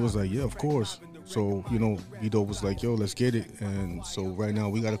this? And he was like, yeah, of course. So, B Dope was like, yo, let's get it. And so right now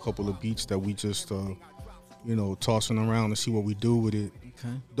we got a couple of beats that we just, tossing around to see what we do with it.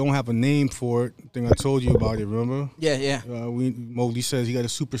 Okay. Don't have a name for it. I think I told you about it, remember? Yeah. Mowgli says he got a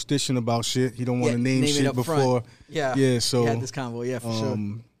superstition about shit. He don't want to name name it shit up before. front. Yeah. So we had this convo. Yeah, for sure.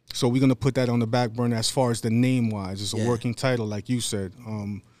 So we're gonna put that on the back burner as far as the name wise. It's a Yeah. working title, like you said.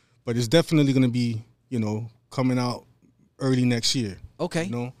 But it's definitely gonna be, coming out early next year. Okay.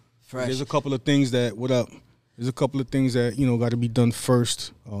 Fresh. There's a couple of things that There's a couple of things that got to be done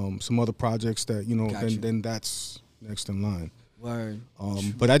first. Some other projects that Gotcha. then that's next in line. Word.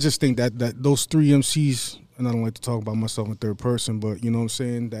 But I just think that those three MCs, and I don't like to talk about myself in third person, but you know what I'm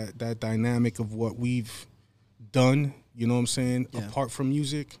saying, that dynamic of what we've done, you know what I'm saying, Yeah. apart from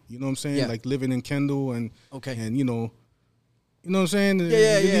music, you know what I'm saying, Yeah. like living in Kendall and Okay. and you know what I'm saying, the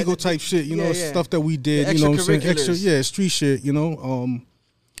yeah. illegal type shit, Yeah. stuff that we did, The you know what I'm saying, extracurriculars. street shit,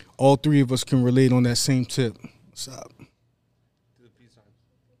 all three of us can relate on that same tip. What's up?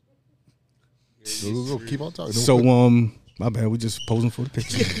 Go, keep on talking. So my bad, we just posing for the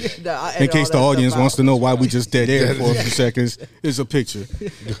picture. Nah, I In edit case all the that audience stuff wants out. to know why we just dead air for a few seconds, here's a picture.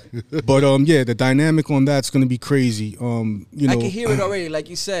 But the dynamic on that's gonna be crazy. I can hear it already. Like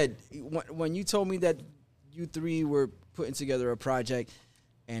you said, when you told me that you three were putting together a project,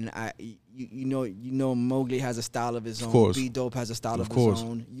 and you know Mowgli has a style of his own. course. B Dope has a style of course. his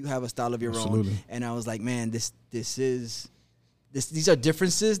own. You have a style of your Absolutely. own. And I was like, man, these are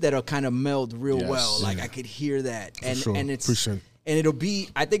differences that'll kind of meld real Yes. well. Like I could hear that, and sure. it's Appreciate it. and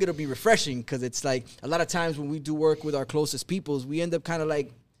I think it'll be refreshing because it's like a lot of times when we do work with our closest peoples, we end up kind of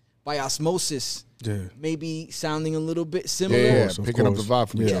like by osmosis, maybe sounding a little bit similar. Yeah, Of picking up the course. vibe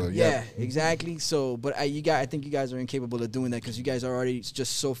from each other. Yeah, exactly. So, but I think you guys are incapable of doing that because you guys are already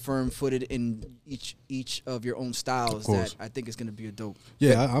just so firm-footed in each of your own styles course. that I think it's gonna be a dope.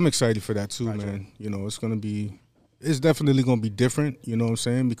 Yeah, I'm excited for that too, Project. man. It's definitely gonna be different, you know what I'm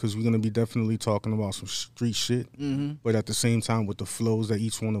saying? Because we're gonna be definitely talking about some street shit, but at the same time with the flows that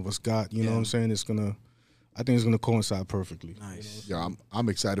each one of us got, you know what I'm saying? I think it's gonna coincide perfectly. Nice. Yeah, I'm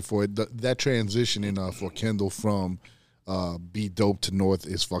excited for it. That transition for Kendall from Be Dope to North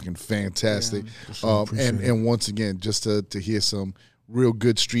is fucking fantastic. And once again, just to hear some real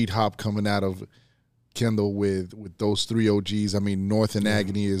good street hop coming out of Kendall with those three OGs. I mean, North and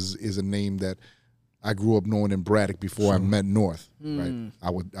Agony is a name that I grew up knowing in Braddock before I met North. Right,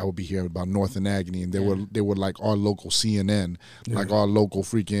 I would be hearing about North and Agony, and they were like our local CNN, like our local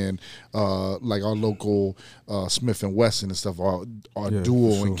freaking, like our local Smith and Wesson and stuff. Our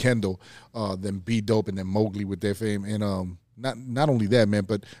duo and Kendall, then B Dope and then Mowgli with their fame, and not only that, man,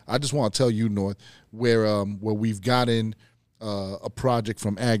 but I just want to tell you, North, where we've gotten a project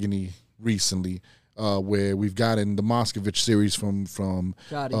from Agony recently. Where we've gotten the Moskovich series from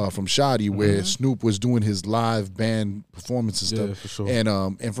Shadi, where Snoop was doing his live band performance and stuff. Yeah, for sure.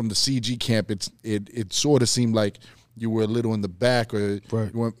 And from the CG camp, it sort of seemed like you were a little in the back, or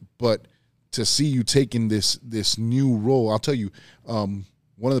Right. you weren't, but to see you taking this new role, I'll tell you, one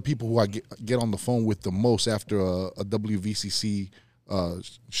of the people who I get on the phone with the most after a WVCC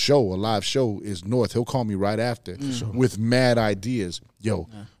show, a live show, is North. He'll call me right after with mad ideas. Yo,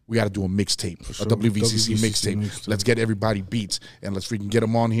 we got to do a mixtape, sure. a WVCC mixtape. Let's get everybody beats and let's freaking get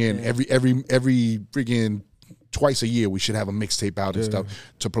them on here. And every freaking twice a year we should have a mixtape out and stuff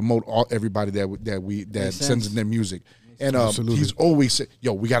to promote everybody that sends in their music. And he's always said,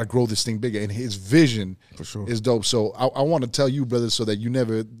 yo, we got to grow this thing bigger. And his vision For sure. is dope. So I want to tell you, brother, so that you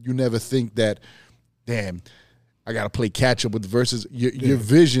never think that, damn, I gotta play catch up with the verses. Your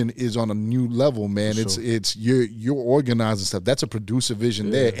vision is on a new level, man. For sure. It's you're organizing stuff. That's a producer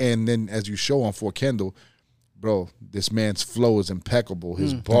vision there. And then as you show on For Kendall, bro, this man's flow is impeccable.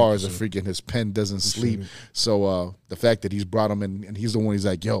 His bars are freaking. His pen doesn't sleep. So the fact that he's brought him in and he's the one. He's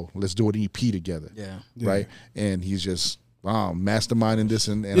like, yo, let's do an EP together. Yeah. Right. And he's just Wow, masterminding this,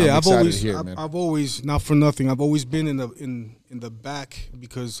 and I'm Yeah, excited to hear it, man. I've always, not for nothing, I've always been in the back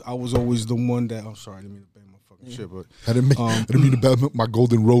because I was always the one that. I'm sorry, I didn't mean to bang my fucking shit, but I didn't mean to bad my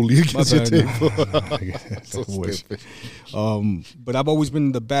golden rollie against your bad, table. I wish. But I've always been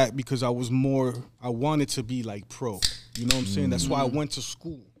in the back because I wanted to be like pro. You know what I'm saying? That's why I went to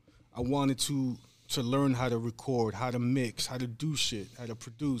school. I wanted to learn how to record, how to mix, how to do shit, how to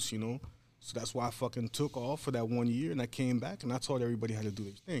produce, you know? So that's why I fucking took off for that 1 year, and I came back, and I taught everybody how to do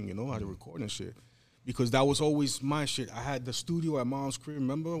their thing, you know, how to record and shit. Because that was always my shit. I had the studio at Mom's crib,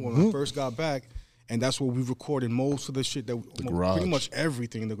 remember, when I first got back, and that's where we recorded most of the shit, garage. Pretty much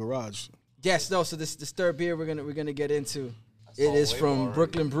everything in the garage. Yes, no. So this third beer we're gonna get into. It is from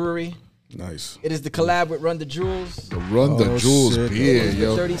Brooklyn Brewery. Nice. It is the collab with Run the Jewels. The Run the Oh, Jewels shit. beer, The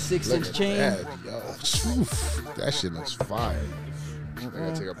yo. 36-inch chain. That, yo. Oof, that shit looks fire. I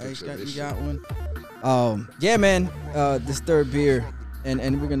gotta take a picture of this You shit. got one. Yeah, man. This third beer,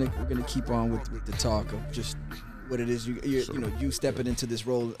 and we're gonna keep on with the talk of just what it is you stepping into this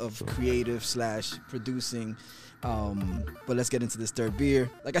role of creative / producing. But let's get into this third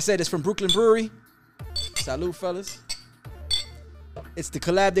beer. Like I said, it's from Brooklyn Brewery. Salute, fellas. It's the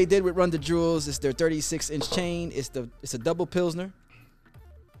collab they did with Run the Jewels. It's their 36-inch chain. It's a double pilsner.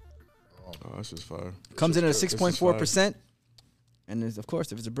 Oh, this is fire. Comes in at a This is 6.4%. And of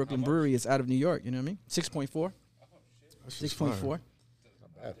course, if it's a Brooklyn brewery, it's out of New York. You know what I mean? 6.4. This is fire. 6.4.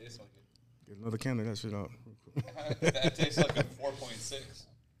 Get another can of that shit out. That tastes like a 4.6.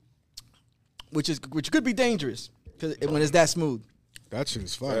 Which could be dangerous because when it's that smooth. That shit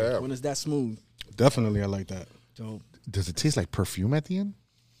is fire. Yeah. When it's that smooth. Definitely, I like that. So Does it taste like perfume at the end?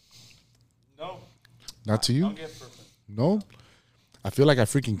 No, Not to you? don't get perfect. No? I feel like I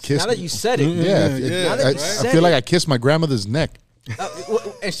freaking kissed. now that you said it, Yeah. Now that I you said feel like it. I kissed my grandmother's neck.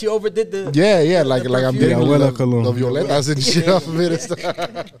 And she overdid the Yeah, like I'm perfume. getting Abuela the cologne. violetas and shit off of it and stuff.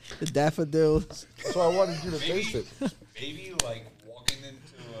 the daffodils. So I wanted you to taste it. Maybe like walking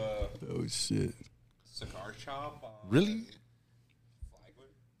into a Oh shit. cigar shop. Really?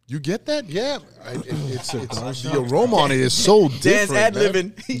 You get that? Yeah. It's the aroma on it is so Dan's different. ad man.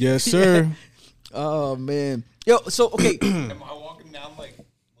 libbing. Yes, sir. Oh man. Yo, so okay. Am I walking down like a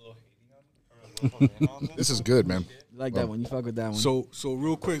little hating on or a little hating on this? This is good, man. Like that one. You fuck with that one. So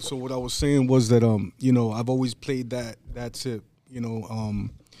real quick. So what I was saying was that you know, I've always played that tip, you know,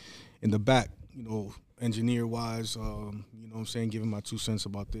 in the back, you know, engineer wise, you know what I'm saying, giving my 2 cents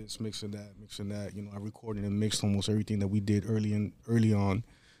about this, mixing that. You know, I recorded and mixed almost everything that we did early on.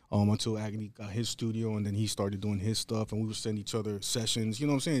 Until Agony got his studio, and then he started doing his stuff, and we would send each other sessions. You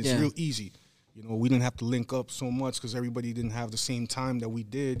know what I'm saying? It's Yeah. real easy. You know, we didn't have to link up so much because everybody didn't have the same time that we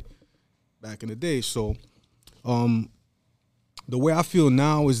did back in the day. So, the way I feel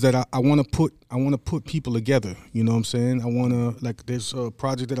now is that I want to put people together. You know what I'm saying? I want to, like, there's a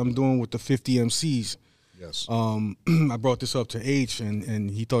project that I'm doing with the 50 MCs. Yes. I brought this up to H, and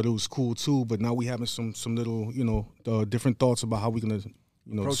he thought it was cool too. But now we having some little, you know, different thoughts about how we're gonna,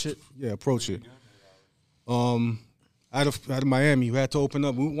 you know, Approach it? Yeah, approach it. Out of Miami, we had to open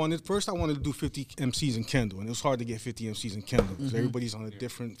up. I wanted to do 50 MCs in Kendall, and it was hard to get 50 MCs in Kendall because everybody's on a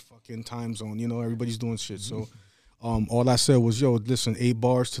different fucking time zone. You know, everybody's doing shit. So, all I said was, yo, listen, 8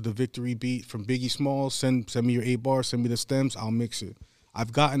 bars to the Victory beat from Biggie Smalls. Send me your 8 bars. Send me the stems. I'll mix it.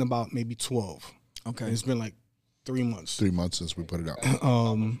 I've gotten about maybe 12. Okay. And it's been like 3 months. 3 months since we put it out.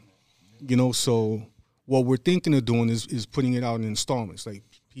 You know, so what we're thinking of doing is putting it out in installments, like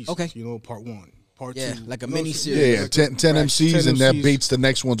pieces. Okay. You know, part 1, part Yeah, 2. like a You know, mini so- series. Yeah, like 10 MCs, 10 and that MCs. baits the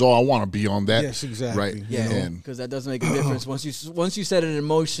next one's. Oh, I want to be on that. Yes, exactly. Right. You Yeah, know? because that does make a difference. Once you set it in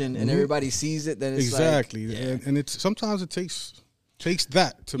motion and everybody sees it, then it's Exactly. like, yeah. And it's sometimes it takes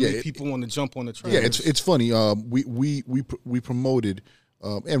that to make it- people want to jump on the train. Yeah, it's funny. We promoted,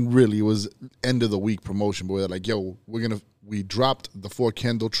 and really it was end of the week promotion. But we're like, yo, we dropped the 4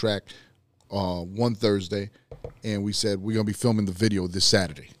 Kendall track one Thursday, and we said we're gonna be filming the video this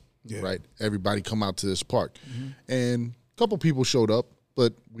Saturday. Yeah. Right, everybody come out to this park, and a couple people showed up,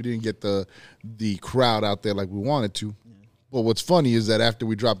 but we didn't get the crowd out there like we wanted to. But what's funny is that after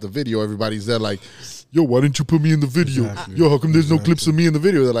we dropped the video, everybody's there like, yo, why didn't you put me in the video? Exactly. Yo, how come there's no clips of me in the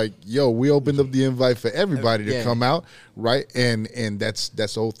video? They're like, yo, we opened up the invite for everybody to Yeah. come out, right? And that's the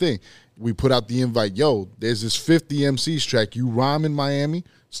whole thing. We put out the invite, yo, there's this 50 MCs track. You rhyme in Miami,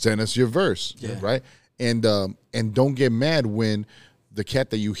 send us your verse, right? And don't get mad when the cat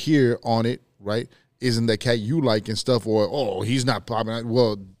that you hear on it, right, isn't that cat you like and stuff, or, oh, he's not popping.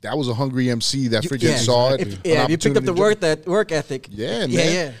 Well, that was a hungry MC that freaking saw it. If an you picked up the opportunity to work ethic. yeah, man.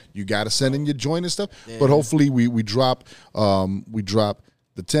 Yeah. You got to send in your joint and stuff. But hopefully we drop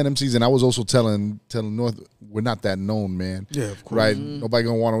the 10 MCs, and I was also telling North, we're not that known, man. Yeah, of course. Right? Nobody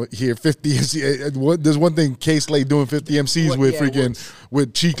gonna want to hear 50 MCs. There's one thing, K-Slay doing 50 MCs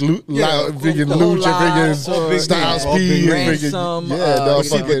with Cheek, freaking Luch, and freaking Styles P, and Ransom, freaking dog,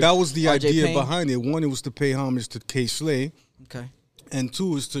 See, but that was the RJ idea Payne. behind it. One, it was to pay homage to K-Slay, Okay. and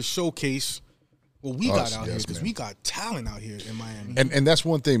two is to showcase what we got out here, yes, because man. we got talent out here in Miami. And that's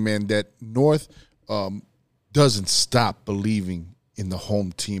one thing, man, that North doesn't stop believing in the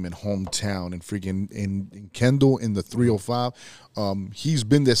home team and hometown and freaking in Kendall in the 305. He's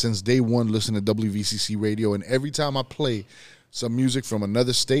been there since day one, listening to WVCC radio, and every time I play some music from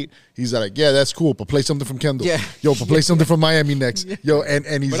another state, he's like, yeah, that's cool, but play something from Kendall. Yeah. Yo, but play something from Miami next. Yo, and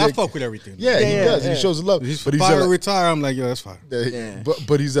he's But like, I fuck with everything. yeah, he does. He shows love. He's But he's fire like, retire. I'm like, yo, that's fine.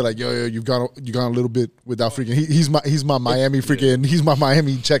 but he's like, yo, you've gone a little bit without freaking. He's my Miami freaking. He's my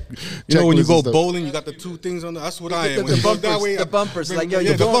Miami check. You know, when you checklist go and stuff. bowling, you got the two things on the. That's what I am. The When you go that bumpers, way, the bumpers. bring- Like, yo, yeah,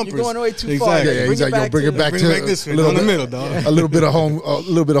 you're the going bumpers. way too far. Exactly. Yeah, he's like, yo, bring it back Bring to it back this way, a little in the bit- middle, dog. a little bit of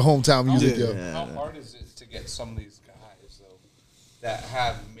hometown music. Yeah. Yo. How hard is it to get some of these guys though that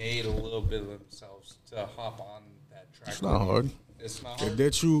have made a little bit of themselves to hop on that track? It's not hard. It's not If hard. they're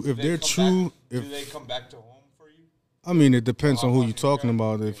true, Do they come back- do they come back to home for you? I mean, it depends on who you're talking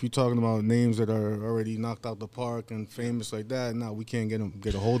about. If you're talking about names that are already knocked out the park and famous like that, no, we can't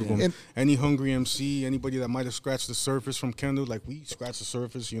get a hold of them. And- Any hungry MC, anybody that might have scratched the surface from Kendall, like we scratched the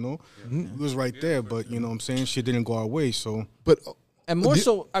surface, you know, we was right there. But you know, what I'm saying, shit didn't go our way. So But And more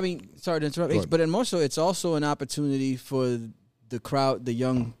so, I mean, sorry to interrupt, Go ahead. but and more so, it's also an opportunity for the crowd, the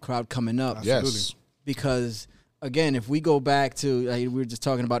young crowd coming up. yes, Because again, if we go back to like we were just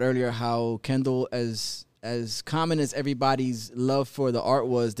talking about earlier, how Kendall, as common as everybody's love for the art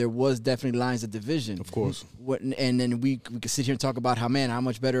was, there was definitely lines of division. of course, And then we could sit here and talk about how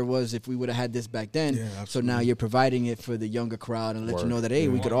much better it was if we would have had this back then. Yeah, so absolutely. now you're providing it for the younger crowd and let you Word. know that hey,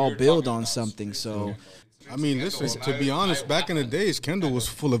 we could all build on something. So I mean, listen. To be honest, back in the days, Kendall was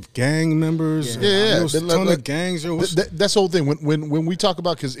full of gang members. Yeah. There was a Like- ton like- of gangs. There was that's the whole thing. When we talk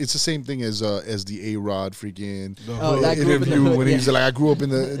about, because it's the same thing as the A-Rod freaking that grew up in the interview hood, when yeah. he's like, I grew up in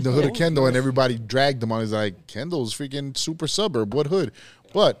the hood of Kendall, and everybody dragged him on. He's like, Kendall's freaking super suburb. What hood?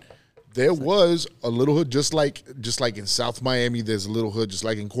 But there was a little hood, just like in South Miami, there's a little hood, just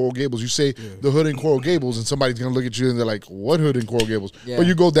like in Coral Gables. You say the hood in Coral Gables, and somebody's gonna look at you and they're like, "What hood in Coral Gables?" Yeah. But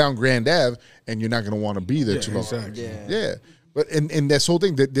you go down Grand Ave, and you're not gonna want to be there too long. exactly. Yeah. But and that's the whole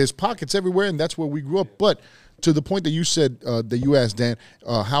thing. That there's pockets everywhere, and that's where we grew up. But to the point that you said, that you asked Dan,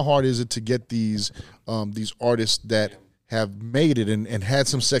 how hard is it to get these artists that have made it and had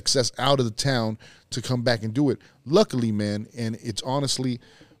some success out of the town to come back and do it? Luckily, man, and it's honestly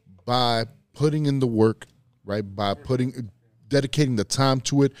by putting in the work, right? By dedicating the time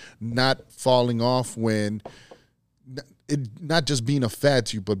to it, not falling off when it not just being a fad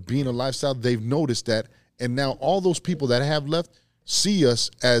to you, but being a lifestyle. They've noticed that, and now all those people that have left see us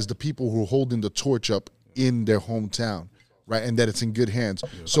as the people who are holding the torch up in their hometown, right? And that it's in good hands.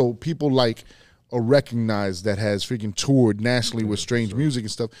 So people like Recognize that has freaking toured nationally with strange music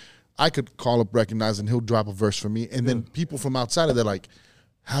and stuff. I could call up Recognize and he'll drop a verse for me, and then people from outside of that like,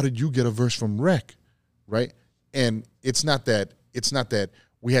 how did you get a verse from Rec, right? And it's not that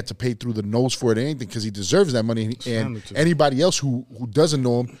we had to pay through the nose for it or anything, because he deserves that money, and anybody else who doesn't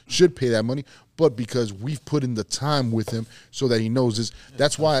know him should pay that money, but because we've put in the time with him so that he knows this.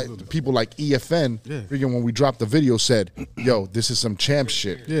 That's why people like EFN, freaking when we dropped the video, said, yo, this is some champ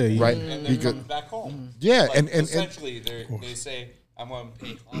shit, right? And then Because comes back home. Yeah, Like, and essentially they say, I'm going to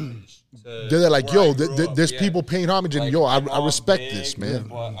pay homage to they're like, where yo, I grew up. there's Yeah. people paying homage, and Like, yo, I I'm respect big, this, man.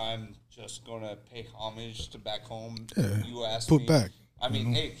 But I'm just going to pay homage to back home. You asked Put me. back. I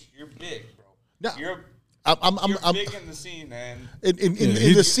mean, hey, you're big, bro. Yeah. You're I'm big in the scene, man. in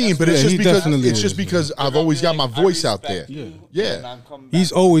he- the scene, but it's yeah, just he because definitely it's just is, because I've always got my voice out there. Yeah.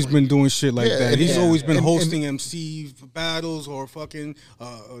 He's always been doing shit like Yeah, that. and- He's yeah. always been And- hosting MC battles or fucking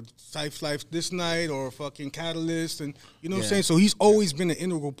Cypher Life this night or fucking Catalyst, and you know what I'm saying. So he's always been an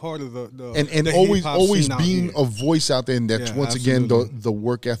integral part of the and the always hip-hop always scene out being here. a voice out there, and that's Yeah, once again absolutely. the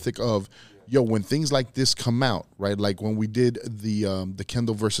work ethic of, yo, when things like this come out, right? Like when we did the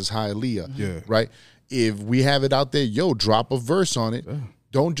Kendall versus Hialeah, Yeah. right? If we have it out there, yo, drop a verse on it.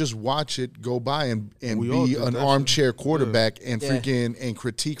 Don't just watch it go by and We all be did an that. armchair quarterback and Yeah. freaking and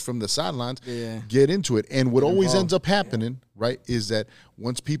critique from the sidelines. Yeah. Get into it. And what always ends up happening, right, is that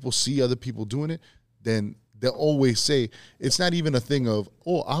once people see other people doing it, then they'll always say, it's not even a thing of,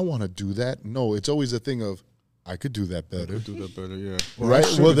 oh, I want to do that. No, it's always a thing of, I could do that better. do that better, yeah. Right? I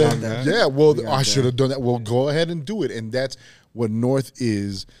Well, should've then, done that. yeah, well, I should have done that. Well, go ahead and do it. And that's what North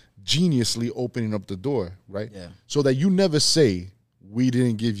is geniusly opening up the door, right? Yeah. So that you never say, we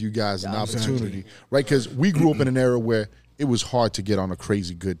didn't give you guys an Exactly. opportunity, right? Because we grew up in an era where it was hard to get on a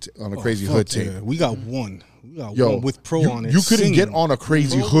crazy hood tape. Yeah. We got one. We got Yo, one with Pro you, on it. You couldn't get singing. on a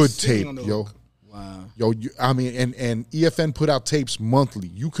crazy Pro was hood singing tape, on the yo. hook. Wow. Yo, I mean, and EFN put out tapes monthly.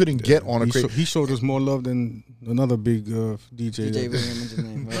 You couldn't get on a He, crazy. he showed us more love than another big DJ. DJ that- Williams'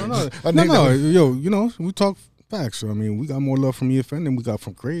 name. Right? no, yo, you know, we talk facts. So, I mean, we got more love from EFN than we got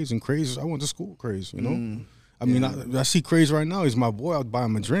from Craze, and Craze, I went to school with Craze, you know. I mean, I see Craze right now. He's my boy. I'd buy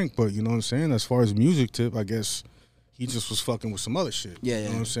him a drink, but you know what I'm saying. As far as music tip, I guess he just was fucking with some other shit. Yeah, you know yeah.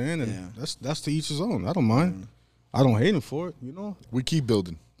 what I'm saying. And Yeah. that's to each his own. I don't mind. I don't hate him for it. You know, We keep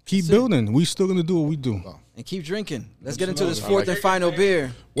building. keep building. We still gonna do what we do. And keep drinking. Let's get into this fourth and final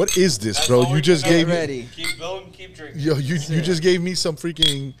beer. What is this, That's bro? all You we just can do. gave me. Ready. Keep building, keep drinking. Yo, you just gave me some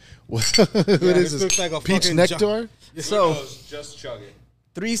freaking. What this is looks this? like a Peach fucking nectar? Who So, knows? Just chug it.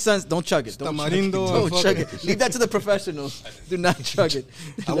 3 Sons. Don't chug it. Don't chug it. Tamarindo or Don't chug fucking- it. Leave that to the professionals. Do not chug it.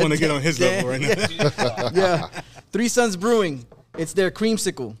 I want to get on his level right now. Yeah. 3 Sons Brewing. It's their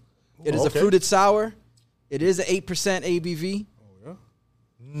creamsicle. It is a Okay. fruited sour. It is an 8% ABV.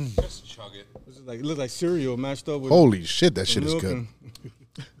 Just chug it. This is like it looks like cereal mashed up with Holy shit, that shit some is milk good. and-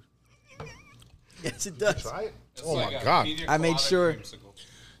 Yes, it does. It's Oh like my a God. pina I made colada sure- creamsicle.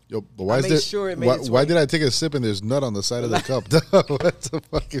 Yo, but why I is made there? sure it made why, its why way. did I take a sip and there's nut on the side of the cup? what the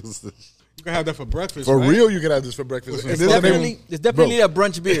fuck is this? You can have that for breakfast. For right? real, you can have this for breakfast. And It's this is the name- definitely a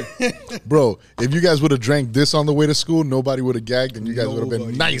brunch beer. Bro, if you guys would have drank this on the way to school, nobody would have gagged, and you guys would have been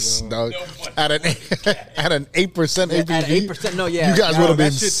Nobody nice, would, dog. Nobody. At an 8% ABV, At 8%, no, yeah. you guys Yo, would have that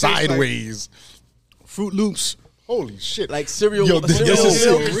been shit tastes like- sideways. Fruit Loops. Holy shit! Like cereal. Yo, this cereal is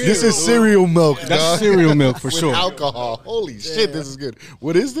milk. this is cereal milk, That's dog. cereal milk for With sure. alcohol. Holy shit, this is good.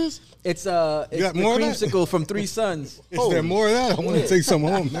 What is this? It's got the more of that? creamsicle from 3 Sons. Is there more of that? I want to take some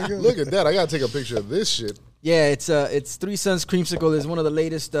home, nigga. Look at that. I gotta take a picture of this shit. Yeah, it's 3 Sons creamsicle. It's one of the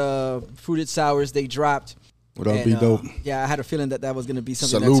latest fruited sours they dropped. What up, And, be dope? Yeah, I had a feeling that was gonna be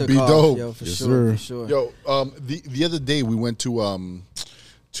something Salute, that took be off. dope. Yo, for Yes, sure, sir. for sure. Yo, the other day we went to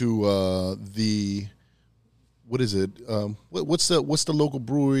the what is it? What's the local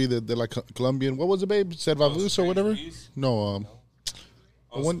brewery that they're like Colombian? What was it, babe? Cervavus or whatever? Spanish No,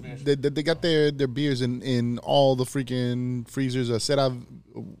 Oh, one Spanish. they got their beers in all the freaking freezers.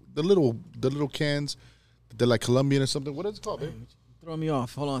 The little cans. They're like Colombian or something. What is it called, babe? Throw me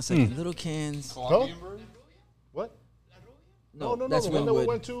off. Hold on a second. Little cans. Colombian brewery? What? No, No, that's the one that we Winwood.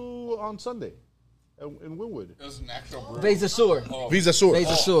 went to on Sunday in Winwood. It was an actual brewery. Vesa Sur. Visa Sur.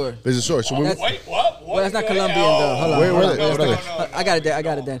 Vesa Sur. Visa Sur. So we That's- Wait, what? Well, that's not Colombian though. Hold on. Where hold are on. they? What are they? I got it. I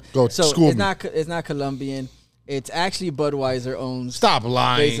got it. Then. Go, So school it's me. not Colombian. It's actually Budweiser owns Stop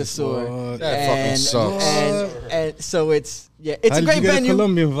lying. Vesa Sur. What? That fucking sucks. And so it's it's How a did great you get a venue.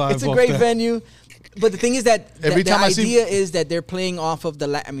 Colombian vibe It's a off great that? venue. But the thing is that Every the time I see- idea is that they're playing off of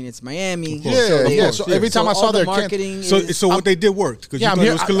I mean, it's Miami. Yeah, they- yeah. So every time I saw all the their can- marketing So, is, so what they did worked because Yeah, you I'm thought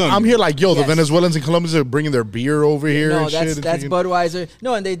here. it was Colombian. I'm here like, yo, the Yes. Venezuelans and Colombians are bringing their beer over here. no, and that's shit. that's Freaking- Budweiser.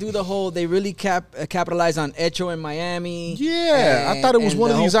 No, and they do the whole. They really capitalize on Echo in Miami. Yeah, I thought it was and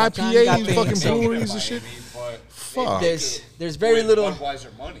one of the these whole IPA Pachanga fucking thing. breweries and shit. Fuck. There's very little.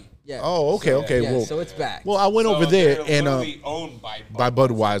 Budweiser money. Yeah. Oh, okay, okay. Yeah, well, so it's back. well, I went So over there they're and literally owned by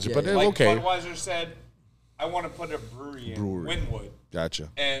Budweiser, but Like okay, Budweiser said, I want to put a brewery in Winwood. gotcha.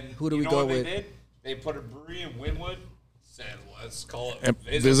 And Who do you we know go what with? They did? They put a brewery in Winwood. Said, let's call it And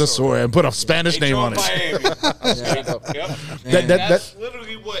there's a store and put a Spanish name on it. Miami. Straight up. Yep. That- That's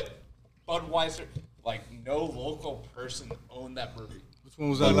literally what Budweiser. Like no local person owned that brewery. Which one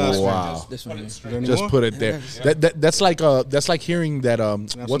was that last one? Wow. Just This put one it here. straight. Any Just more? put it there. That's like hearing that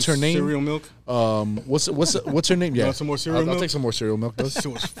Have what's her some name? Cereal milk. What's her name? Yeah, want some more cereal I'll milk? take some more cereal milk. This shit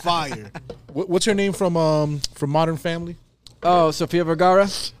was fire. What's her name from Modern Family? Oh, Sofia Vergara.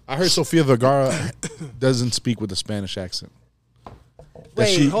 I heard Sofia Vergara doesn't speak with a Spanish accent.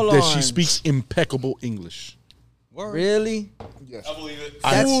 Wait, hold That on. she speaks impeccable English. Really? I believe it.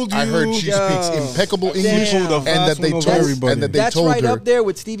 I Fooled heard you. she Yo. speaks impeccable English, Damn. and that they That's told everybody. and that they That's told right her up there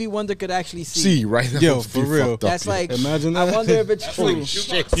with Stevie Wonder could actually see. see right. That Yo, would for be real. fucked up, That's yo. like. Imagine I that. wonder if it's true.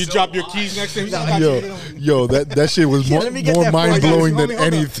 You drop your keys next to him. yo, that shit was Yeah, more, let me get more that for you. mind blowing than Hold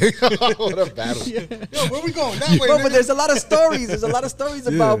on. anything. What a battle! Yo, where we going? That way, Bro, nigga. but there's a lot of stories. There's a lot of stories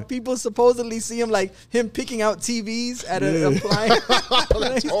about people supposedly see him like him picking out TVs at an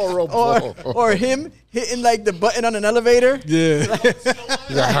appliance, horrible. or him hitting like the button on an elevator. Yeah.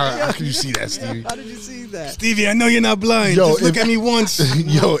 How can you see that, Stevie? How did you see that? Stevie, I know you're not blind. Yo, Just look if- at me once.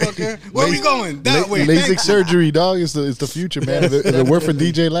 Yo, motherfucker. Where we going? That way. LASIK Thank you. surgery, dog. It's the future, man. If it worked for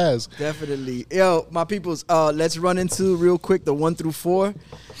DJ Laz. Definitely. Yo, my peoples, let's run into real quick the 1 through 4.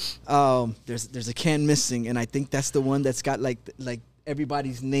 There's a can missing, and I think that's the one that's got like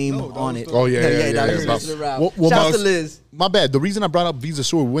everybody's name No, that on was it. the- Oh, yeah. that was yeah. Mr. Ralph. Well, Shout out my- to Liz. My bad. The reason I brought up Visa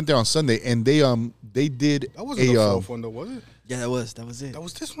Sur, we went there on Sunday, and they did That wasn't the fourth one though, was it? Yeah, that was it. That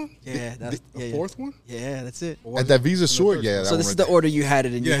was this one. Yeah, that's The fourth one. Yeah, that's it. Or was at that it Visa the Sur. first Yeah, one? that So one this right is the there. order you had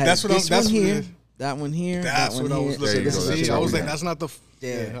it in. You Yeah, had that's what I'm- this that's one what it here, is. that one here, That's that what one I here. was There looking you to go, see. that's I what was we like, got. that's not the.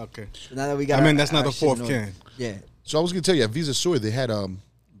 Yeah. Yeah. Okay. So now that we got, I mean, that's not the shit in fourth order. can. Yeah. So I was gonna tell you at Visa Sur they had a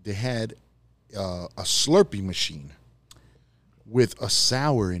Slurpee machine with a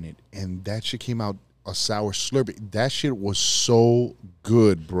sour in it, and that shit came out a sour Slurpee. That shit was so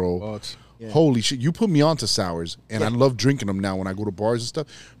good, bro. What? Holy shit! You put me onto sours, and I Yeah. love drinking them now when I go to bars and stuff.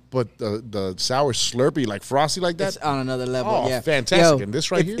 But the sour Slurpee, like frosty like that, It's on another level. Oh, Yeah, fantastic. And this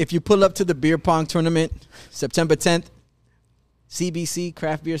right if, here? If you pull up to the beer pong tournament, September 10th, CBC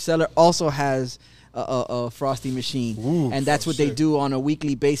Craft Beer Cellar also has a frosty machine, Ooh, and that's what they do on a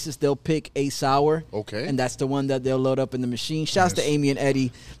weekly basis. They'll pick a sour, Okay. and that's the one that they'll load up in the machine. Shouts to Amy and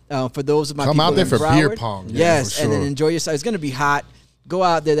Eddie for those of my Come people out there in for beer Broward. pong. Yeah, Yes, for and then sure. enjoy yourself. It's gonna be hot. Go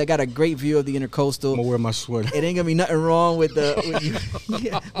out there. They got a great view of the I'm Intercoastal. gonna wear my sweater. It ain't gonna be nothing wrong with the.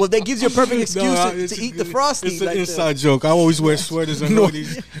 Yeah. Well, that gives you a perfect excuse to eat the frosty. It's an like the- inside joke. I always wear sweaters and North-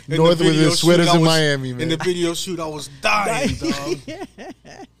 hoodies. In North the with video his sweaters shoot, I in was- Miami, In man. the video shoot, I was dying, dog.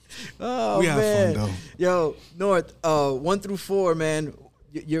 Oh, We have man. fun, though. Yo, North, 1 through 4, man.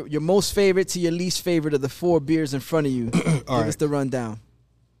 Your most favorite to your least favorite of the 4 beers in front of you. Give us right. the rundown.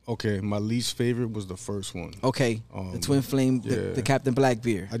 Okay, my least favorite was the first one. Okay, the Twin Flame, yeah. the Captain Black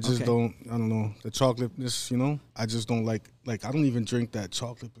beer. I just Okay. I don't know, the chocolateness, I just don't like, I don't even drink that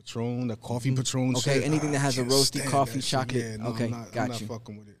chocolate Patron, that coffee Patron Okay, shit. anything that has a can't roasty stand coffee that shit. chocolate. Yeah, no, Okay, I'm not got you.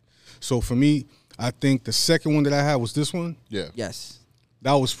 fucking with it. So for me, I think the second one that I had was this one. Yeah. Yes.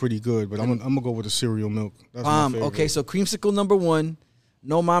 That was pretty good, but I'm gonna go with the cereal milk. That's my favorite. Okay, so Creamsicle number 1,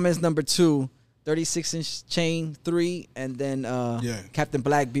 No Mama's number 2, 36-inch chain 3, and then Captain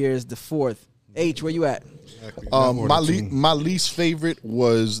Black beer is the 4th. H, where you at? Exactly. My least favorite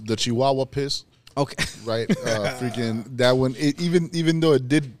was the Chihuahua piss. Okay. Right, freaking that one. Even though it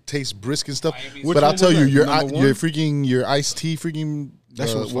did taste brisk and stuff, Which but I'll one tell was you, that? Number one? your iced tea, freaking. That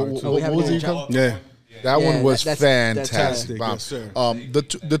shit was fire, too. Oh, we have what was it it in called? Yeah. That Yeah, one was that's fantastic. fantastic. Bomb. Yes,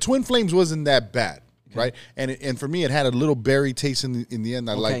 sir. The Twin Flames wasn't that bad, right? And for me, it had a little berry taste in the end.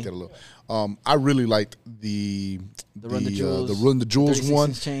 I liked it a little. I really liked the Run the Jewels, the Run the Jewels 36 one.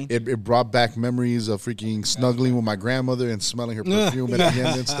 inch chain. It brought back memories of freaking snuggling with my grandmother and smelling her perfume at the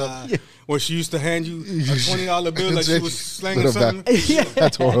end and stuff. Where she used to hand you a $20 bill like she was slanging Put it back. something.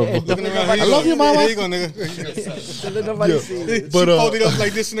 That's horrible. Looking around, I love you, mama. There you go, nigga. Let nobody Yeah. see it. But She pulled it up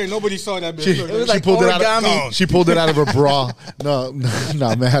like this and there. Nobody saw that bitch. She, Look, was she like pulled it out. origami. She pulled it out of her bra. No,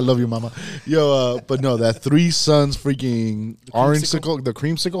 man. I love you, mama. Yo, but no, that Three Sons freaking orange sickle, the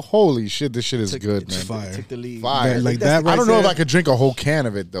creamsicle. Holy shit, this shit is good, man. fire. Took the lead. Fire. Like that I right don't know if there. I could drink a whole can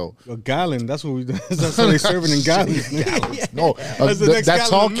of it though. A gallon. That's what we. That's how they serve it in gallons. No, That's the next that gallon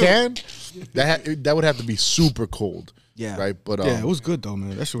tall of milk. can, that would have to be super cold. Yeah. Right. But Yeah, it was good though,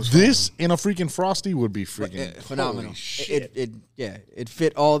 man. That shit was. this in a freaking frosty would be freaking Phenomenal. holy shit. It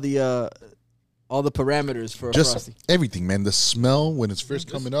fit all the parameters for a Just frosty. everything, man. The smell when it's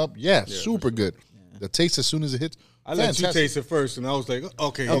first coming up, super good. The taste as soon as it hits. I let you fantastic. taste it first, and I was like,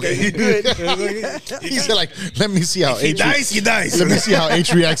 okay, Okay, you good. He said, like, let me see how He H. dies, he dies. Let me see how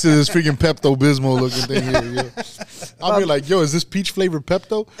H reacts to this freaking Pepto Bismol looking thing here. Yo. I'll be like, yo, is this peach flavored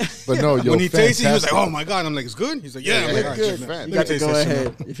Pepto? But no, yo, When he tasted it, he was like, fantastic. oh my God. I'm like, it's good? He's like, yeah. I'm Yeah, like, yeah, all right, good. shit, You man. You Let got me to taste go that shit,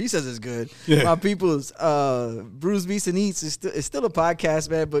 ahead. man. If he says it's good, Yeah. my people's Bruce Beats and Eats is still a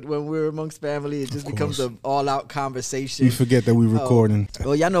podcast, man. But when we're amongst family, it just becomes course. an all-out conversation. We forget that we recording.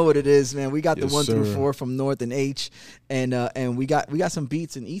 Well, y'all know what it is, man. We got the Yes, 1 through sir. 4 from North and H, and we got some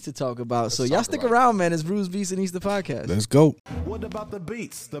beats and eats to talk about. So y'all stick around, man. It's Bruce Beats and Eats the podcast. Let's go. What about the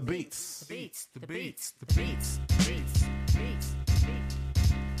beats? The beats. Beats, the beats, the beats, beats, beats, beats.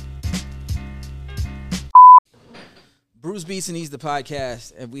 Bruce Beats and Eats the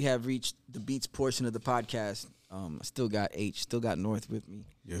podcast, and we have reached the beats portion of the podcast. I still got H, still got North with me.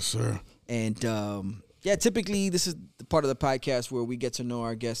 Yes, sir. And typically this is the part of the podcast where we get to know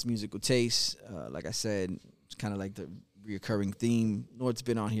our guests' musical tastes. Like I said, it's kind of like the reoccurring theme. North's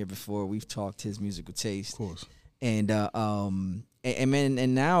been on here before. We've talked his musical taste. Of course. And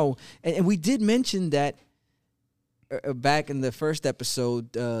now we did mention that back in the first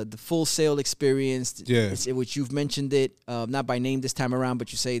episode, the Full Sail experience, Yeah. which you've mentioned it, not by name this time around,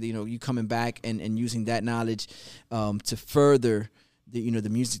 but you say that, you coming back and using that knowledge to further the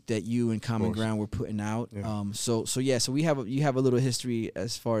music that you and Common course. Ground were putting out. Yeah. So you have a little history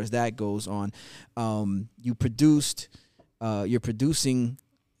as far as that goes on. You're producing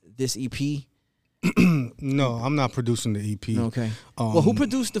this EP. No, I'm not producing the EP. Okay. Well, who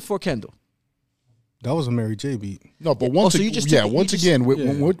produced the For Kendall? That was a Mary J beat. No, but once, so you just took- you once just- again,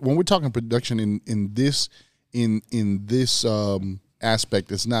 when we're talking production in this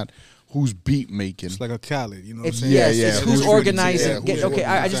aspect, it's not who's beat making. It's like a Khaled, you know what I'm It's saying? it's who's who's organizing. producing, yeah, Okay,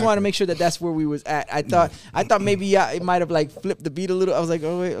 I just want to make sure that that's where we was at. I thought maybe it might have like flipped the beat a little. I was like,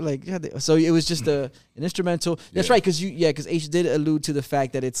 oh wait, like so it was just an instrumental. That's right, because H did allude to the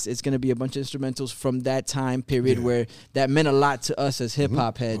fact that it's going to be a bunch of instrumentals from that time period where that meant a lot to us as hip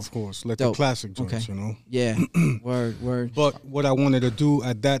hop heads. Of course, like Dope. the classic joints, Okay. you know. Yeah, word. But what I wanted to do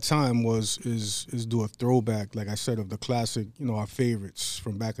at that time is do a throwback, like I said, of the classic, you know, our favorites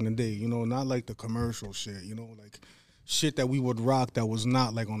from back in the day. You know, not like the commercial shit. You know, like shit that we would rock that was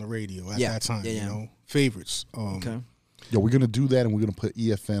not like on the radio at that time. Yeah. You know, favorites. Okay. Yo, we're gonna do that, and we're gonna put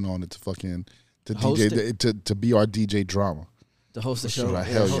EFN on it to fucking to Host DJ to be our DJ drama. The host of the show. sure.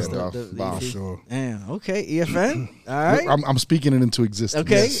 Hell yeah, host dog. the Wow, EP. sure. Damn. Okay. EFN. All right. I'm speaking it into existence.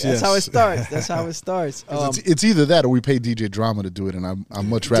 Okay. Yes, That's how it yes. starts. That's how it starts. It's either that or we pay DJ Drama to do it, and I'd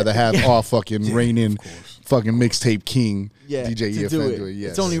much rather have our fucking reigning fucking mixtape king DJ to EFN do it.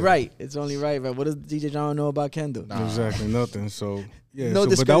 Yes. It's only right. It's only right. But what does DJ John know about Kendall? Exactly, nothing. So yeah, No but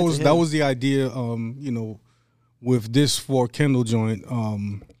discredit that to was him. that was the idea. You know, with this For Kendall joint,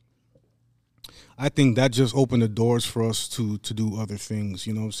 I think that just opened the doors for us to do other things.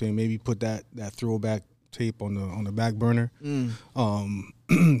 You know what I'm saying? Maybe put that throwback tape on the back burner,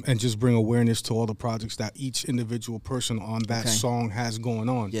 and just bring awareness to all the projects that each individual person on that song has going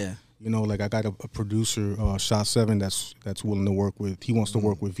on. Yeah. You know, like I got a producer, Shot 7, that's willing to work with. He wants to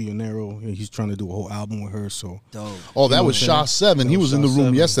work with Vionero, and he's trying to do a whole album with her. So Dope. Oh, that know was what I'm Shaw saying? 7. He That was was in the Shaw room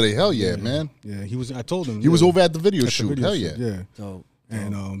 7. yesterday. Hell yeah, man. yeah, he was. I told him He was yeah. over at the video At the shoot. video Hell shoot, yeah. yeah. Dope.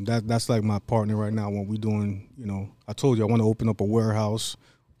 And that's like my partner right now when we doing, you know, I told you I want to open up a warehouse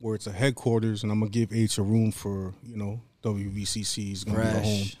where it's a headquarters, and I'm gonna give H a room for, you know, WVCC is gonna be the home.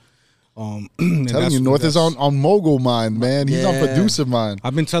 Fresh. And Telling you, North is on mogul mind, man. He's on Yeah. producer mind.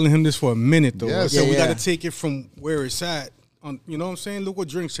 I've been telling him this for a minute though. Yes. So we Yeah. got to take it from where it's at. You know what I'm saying? Look what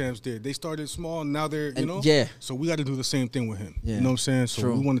Drink Champs did. They started small, and now they're, you And- know. yeah. So we got to do the same thing with him. Yeah. You know what I'm saying? So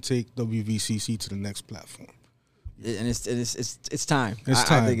True. we want to take WVCC to the next platform. And it's time. It's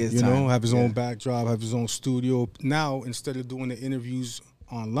time. I think it's you time. know, have his Yeah. own backdrop, have his own studio. Now, instead of doing the interviews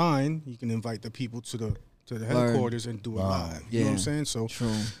online, you can invite the people to the headquarters and do it live. You know what I'm Yeah. saying? So,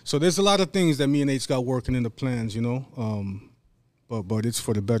 True. so there's a lot of things that me and H got working in the plans. You know, but it's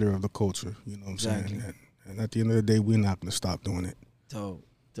for the better of the culture. You know what I'm Exactly. saying? And at the end of the day, we're not going to stop doing it.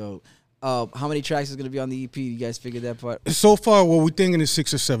 Dope. How many tracks is gonna be on the EP? You guys figured that part? So far, what we're thinking is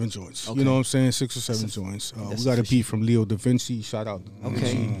 6 or 7 joints. Okay. You know what I'm saying? 6 or 7 joints. We that's got a sufficient. beat from Leo Da Vinci. Shout out.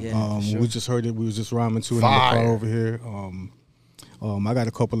 Okay, yeah, for sure. We just heard it. We was just rhyming to it in the Fire. car over here. I got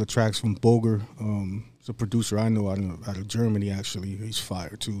a couple of tracks from Boger. It's a producer I know out of Germany. Actually, he's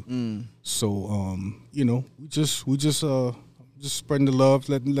fire too. So you know, we just spreading the love.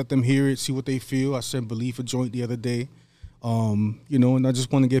 Let them hear it, see what they feel. I sent Belief a joint the other day. You know, and I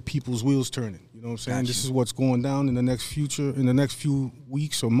just want to get people's wheels turning. You know what I'm saying? Gotcha. This is what's going down in the next few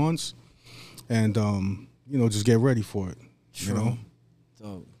weeks or months, and you know, just get ready for it. You know,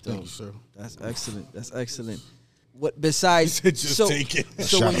 Dope. thank you, sir. That's excellent. That's excellent. What besides? Just so, take it.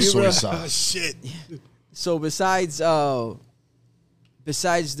 So Shot when of you're soy sauce. Shit. so besides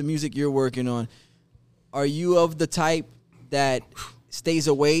the music you're working on, are you of the type that stays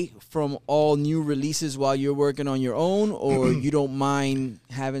away from all new releases while you're working on your own, or you don't mind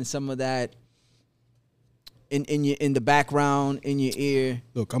having some of that in the background, in your ear?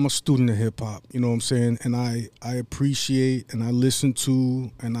 Look, I'm a student of hip hop, you know what I'm saying? And I appreciate and I listen to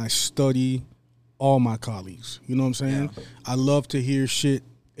and I study all my colleagues. You know what I'm saying? I love to hear shit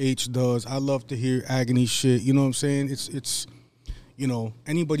H does. I love to hear Agony shit. You know what I'm saying? It's you know,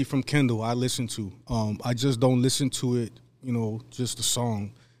 anybody from Kendall I listen to. I just don't listen to it, you know, just the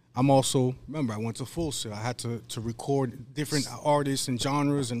song. I'm also, remember, I went to Full Sail. I had to record different artists and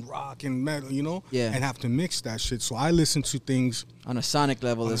genres and rock and metal, you know, Yeah. and have to mix that shit. So I listen to things On a sonic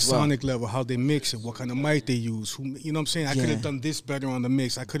level on a as well. sonic level, how they mix it, what kind of mic they use, who, you know what I'm saying? I could Yeah. have done this better on the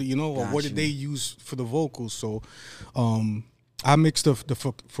mix. I could have, you know, or what Gotcha. did they use for the vocals? So I mixed the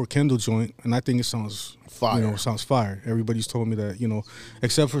for Kendall joint, and I think it sounds Fire. You know, sounds fire. Everybody's told me that, you know,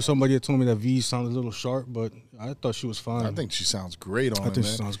 except for somebody that told me that V sounded a little sharp, but I thought she was fine. I think she sounds great on I it, think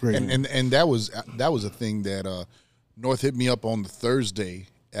she man. sounds great. And that was a thing that North hit me up on the Thursday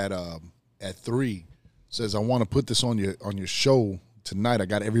at 3. Says, I want to put this on your show tonight. I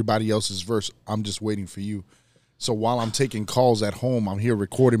got everybody else's verse. I'm just waiting for you. So while I'm taking calls at home, I'm here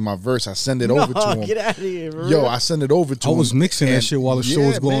recording my verse. I send it over to him. Get out of here, bro. Yo, I send it over to him. I was mixing that and- shit while the show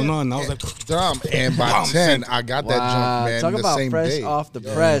was going man. on. And I was And- like, Dumb. And by Bam, 10, I got that Wow. junk, man, Talk the about same fresh day. off the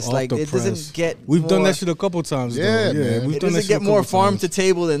press. off Like the it press. doesn't get. We've done more- that shit a couple times. Yeah, though. man. We've It done that doesn't shit get a more couple farm times. to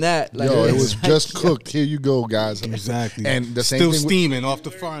table than that. Like, Yo, it it's was like, just yo, cooked. Here you go, guys. Exactly. And the same Still thing with- steaming off the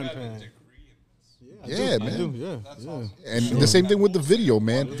frying pan. Yeah, I man. do, yeah. And the same thing with the video,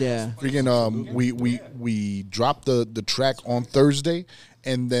 man. Yeah. Freaking we dropped the track on Thursday,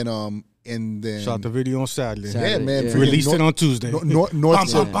 and then Shot the video on Saturday. yeah, Saturday, man. yeah. freaking Released it North- on Tuesday. North Bam,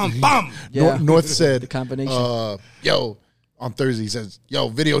 said, bam, bam, bam. Yeah. North said The combination. yo, on Thursday he says, yo,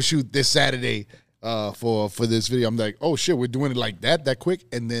 video shoot this Saturday for this video. I'm like, oh shit, we're doing it like that quick.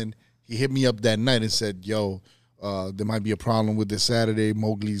 And then he hit me up that night and said, yo, there might be a problem with this Saturday.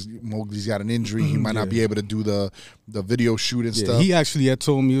 Mowgli's got an injury. He might not be able to do the video shoot and Yeah, stuff. he actually had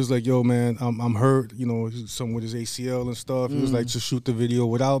told me, he was like, yo, man, I'm hurt, you know, something with his ACL and stuff. He was like, just shoot the video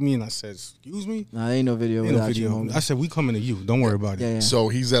without me. And I said, excuse me? Nah, there ain't no video Ain't no without video. you, homie. I said, we coming to you. Don't worry about it. Yeah, yeah. So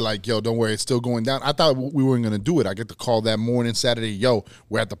he said, like, yo, don't worry, it's still going down. I thought we weren't going to do it. I get the call that morning, Saturday, yo,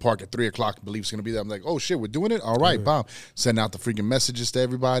 we're at the park at 3 o'clock. Belief's going to be there. I'm like, oh, shit, we're doing it? All right, bomb. Send out the freaking messages to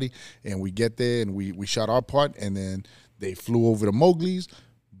everybody. And we get there, and we shot our part, and then they flew over to Mowgli's.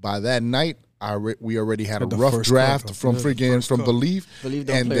 By that night, we already had a The rough first draft cut. from Yeah, freaking first from cut. Belief. Belief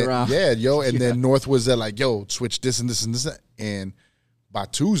don't and play then, around. Yeah, yo, and then North was there like, yo, switch this and this and this. And by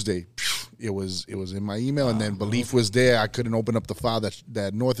Tuesday, it was in my email, and then Belief was there. I couldn't open up the file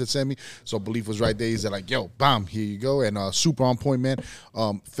that North had sent me, so Belief was right there. He said like, yo, bam, here you go, and super on point, man.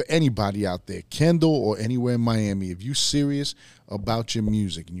 For anybody out there, Kendall or anywhere in Miami, if you serious about your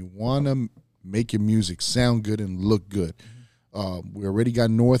music and you want to make your music sound good and look good, we already got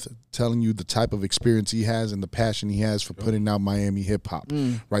North telling you the type of experience he has and the passion he has for putting out Miami hip hop.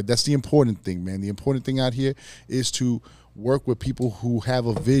 Right, that's the important thing, man. The important thing out here is to work with people who have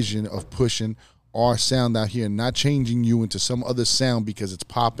a vision of pushing our sound out here and not changing you into some other sound because it's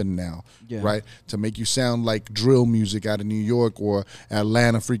popping now, right? To make you sound like drill music out of New York or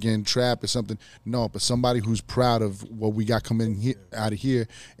Atlanta freaking trap or something. No, but somebody who's proud of what we got coming out of here,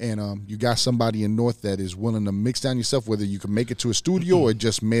 and you got somebody in North that is willing to mix down yourself, whether you can make it to a studio or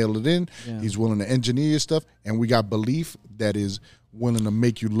just mail it in. He's willing to engineer your stuff, and we got Belief that is willing to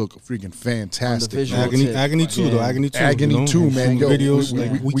make you look freaking fantastic. visual man. tip. Agony too, though. Agony too. Agony you know? too, man. Yo, Videos, we-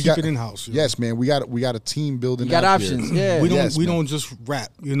 like, we keep got- it in house. Yes, man. We got a team building. You got out here. options, yeah. We don't Yes, we man. don't just rap.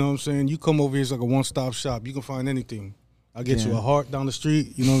 You know what I'm saying? You come over here, it's like a one stop shop. You can find anything. I'll get you Yeah. a heart down the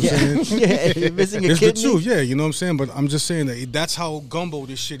street. You know what I'm Yeah, saying? yeah. If you're missing a It's the kidney. truth, yeah. You know what I'm saying? But I'm just saying that that's how gumbo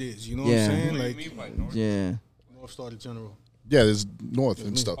this shit is. You know what Yeah. I'm saying? What do you Like mean by North? Yeah. North Star the General. Yeah, there's North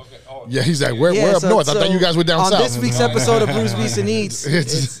and stuff. Okay, oh, Yeah, he's like, we're Yeah, up so- north. I thought so you guys were down on south. this week's episode of Bruce Beats and Eats,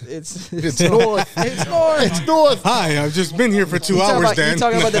 It's- it's North. It's North. It's North. Hi, I've just been here for 2 You talking hours, about, Dan. you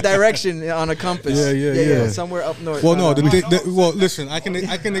talking about the direction on a compass? Yeah. Somewhere up north. Well, no, well, listen, I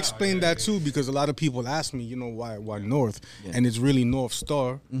can explain that too because a lot of people ask me, you know, why North, and it's really North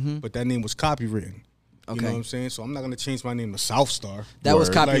Star, but that name was copywritten. You Okay. know what I'm saying? So I'm not gonna change my name to South Star. That was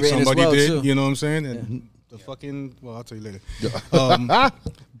Word. copywritten like as somebody well did. too. You know what I'm saying? And the fucking I'll tell you later.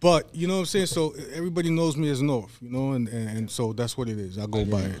 But you know what I'm saying? So everybody knows me as North, you know, and so that's what it is. I go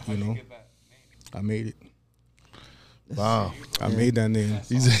by it, you know. I made it. Wow. I made that name.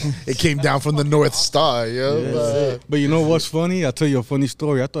 It came down from the North Star, yo. But you know what's funny? I'll tell you a funny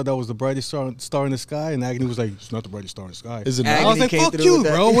story. I thought that was the brightest star in the sky, and Agony was like, it's not the brightest star in the sky. Is it I not? was like, Agony came fuck through you, with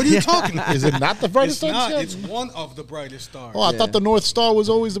that. bro. What are you talking about? Is it not the brightest It's star? not. It's one of the brightest stars. Oh, I thought the North Star was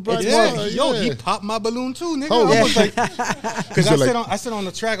always the brightest Yeah, star. yo, Yeah. he popped my balloon too, nigga. Oh, I yeah. was like, because So, like- I said on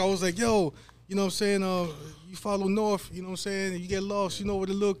the track, I was like, yo, you know what I'm saying? You follow North, you know what I'm saying? You get lost, you know where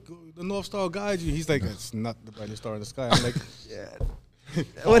to look. The North Star guides you. He's like, it's not the brightest star in the sky. I'm like,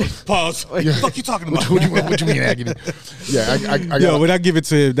 pause. What the fuck you talking about? What you mean, Agony? Yeah, I Yo, got. when I give it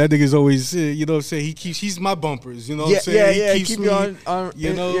to him, that nigga's always, you know what I'm saying? He's my bumpers, you know what I'm saying? He keeps Keep me, you on,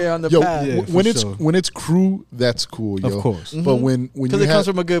 you know? on the Yo, path. Yeah, when for it's sure. when it's crew, that's cool, yo. Of course. But when you Because it have comes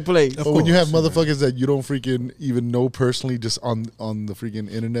from a good place. Of but when you have course, motherfuckers that you don't freaking even know personally, just on the freaking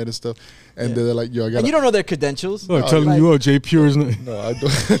internet and stuff, and they're like, yo, I got. And you don't know their credentials. Oh, telling Like- you, oh, J Pure is not. No, I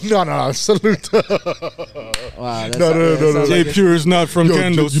don't. No, salute. Wow, that's No. J Pure is not from Yo,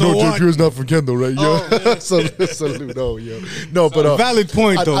 Kendall. you So know J what? Pure's not from Kendall, right? Yo, salute. No, yo. No, but Valid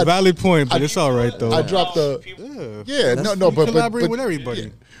point, though. I- Valid point, but it's all right, though. I dropped the. Yeah, no, but collaborate with everybody. yeah.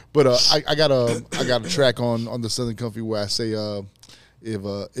 But I got a track on the Southern Comfy where I say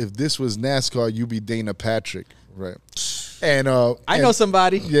if this was NASCAR, you be Dana Patrick, right? And I know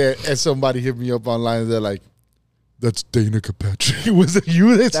somebody. Yeah, and somebody hit me up online. And they're like, "That's Dana Patrick." Was it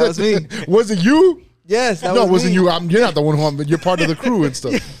you? That was me. Was it you? Yes, that No, was it wasn't me. you. You're not the one who. You're part of the crew and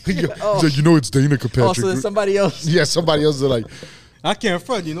stuff. He's like, you know, it's Dana Kirkpatrick. Also, there's somebody else. Yeah, somebody else is like, I can't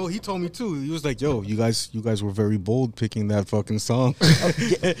front, you know. He told me too. He was like, "Yo, you guys were very bold picking that fucking song."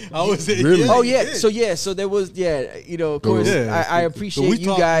 I was Really? Oh he yeah, did. so there was you know, of course Yeah, I so appreciate we you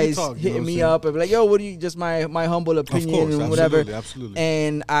talk- we guys talk, you know hitting what me I'm saying? up and be like, yo, what do you just my humble opinion course, and whatever. absolutely, absolutely.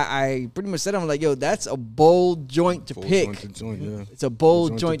 And I pretty much said, I'm like, yo, that's a bold joint to Full pick. joint to joint, yeah. It's a bold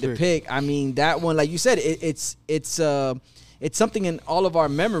Full joint to pick. I mean, that one, like you said, it's something in all of our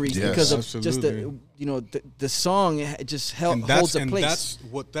memories Yes. because of just the Absolutely. you know the song. It just And holds a and place. that's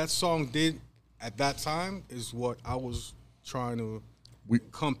what that song did at that time is what I was trying to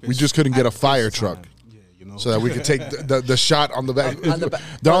compass. we just couldn't get at a fire this truck. time. Yeah, you know. so that we could take the shot on the back. On the ba-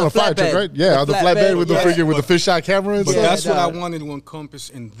 They're on on the a fire truck, flatbed. right? Yeah, The on the flatbed, flatbed with the yeah. freaking with the fisheye camera and But stuff. that's what I dog. wanted to encompass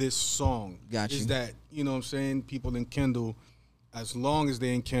in this song. Got Is you. that, you know what I'm saying, people in Kendall, as long as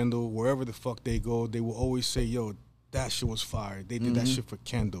they in Kendall, wherever the fuck they go, they will always say, yo, that shit was fire. They did that shit for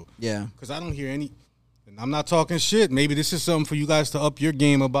Kendall. Yeah. Because I don't hear any, and I'm not talking shit. Maybe this is something for you guys to up your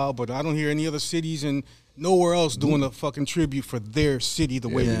game about, but I don't hear any other cities and nowhere else doing a fucking tribute for their city the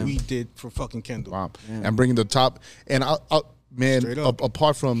way Yeah. we did for fucking Kendall. Wow. And bringing the top. And man, Straight up.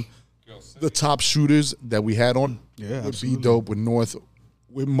 apart from the top shooters that we had on, Yeah, with absolutely. B-Dope, with North,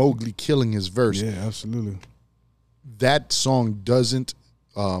 with Mowgli killing his verse, Yeah, absolutely. that song doesn't.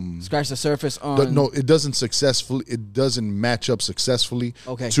 Scratch the surface on. No, it doesn't successfully. It doesn't match up successfully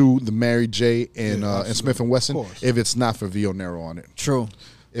Okay. to the Mary J and Yeah, and Smith and Wesson Of course. if it's not for Vio Nero on it. True.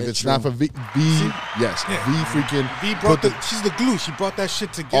 If it's true. not for V, yes, V freaking V put brought she's the glue. She brought that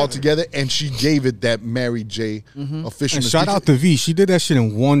shit together. all together, and she gave it that Mary J official. And shout out to V. She did that shit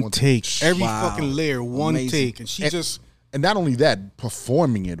in one take. Every Wow. fucking layer, one Amazing. take. And she just and not only that,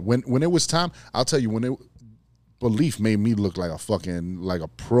 performing it when it was time. I'll tell you when it. Belief made me look like a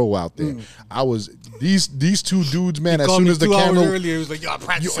pro out there. I was these two dudes, man. As called soon me as the 2 hours camera, earlier, he was like, yo, I'm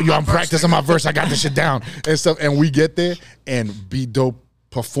practicing. yo, I'm practicing my verse. I got this shit down and stuff. And we get there, and B-Dope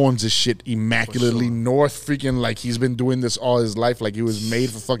performs this shit immaculately. North freaking like he's been doing this all his life, like he was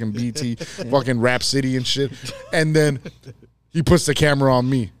made for fucking BT, fucking Rap City and shit. And then he puts the camera on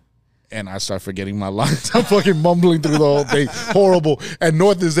me. And I start forgetting my lines. I'm fucking mumbling through the whole thing. Horrible. And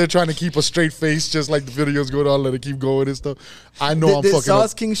North is there trying to keep a straight face, just like the video's going on, let it keep going and stuff. I know I'm Did fucking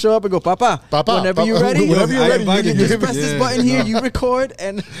Sauce up. King show up and go, Papa, Papa, whenever you're Papa, ready, whenever you're I ready, invited you him. just can press this Yeah, button here, you record,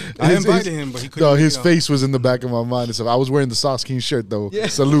 and I his- invited him, but he couldn't. No, you his know. face was in the back of my mind and stuff. I was wearing the Sauce King shirt though. Yeah.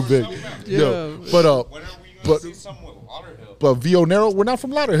 Salute big. Yo, but When are we But- going to see someone with Lauderhill? but Vio Nero, we're not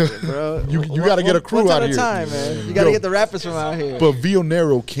from Lauderhill. bro, you got to get a crew one out at here. a time, man. You got to Yo. get the rappers from out here. But Vio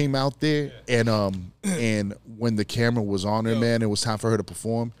Nero came out there and when the camera was on her, man, it was time for her to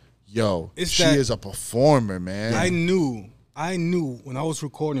perform. Yo, It's she that- is a performer, man. I knew when I was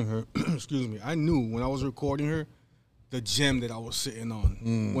recording her, excuse me, I knew when I was recording her, the gem that I was sitting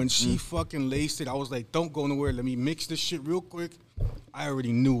on. When she fucking laced it, I was like, don't go nowhere. Let me mix this shit real quick. I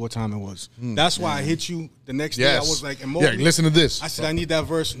already knew what time it was. That's why I hit you the next day. I Yes. was like, and Yeah, Mobley, listen to this. I said, I need that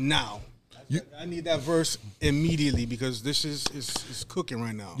verse now. I need that verse immediately because this is cooking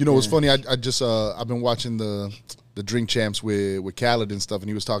right now. You know what's funny? I just I've been watching the Drink Champs with Khaled and stuff, and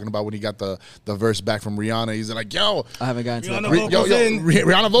he was talking about when he got the verse back from Rihanna. He's like, "Yo, I haven't gotten to that. Rihanna part. vocals in.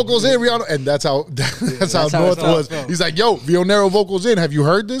 Rihanna vocals in, Rihanna," and that's how how North it felt. was. He's like, "Yo, Vio Nero vocals in. Have you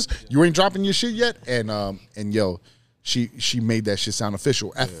heard this? You ain't dropping your shit yet?" And yo, she made that shit sound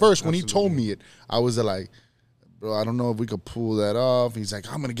official. At first, when he told me it, I was like, bro, I don't know if we could pull that off. He's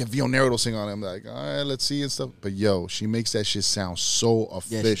like, I'm gonna get Vio Nero to sing on it. I'm like, all right, let's see and stuff. But yo, she makes that shit sound so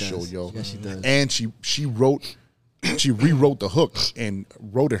official, does. yo. Yes, she does. And she rewrote the hook and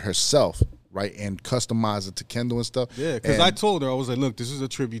wrote it herself, right? And customized it to Kendall and stuff. Yeah, because And- I told her, I was like, look, this is a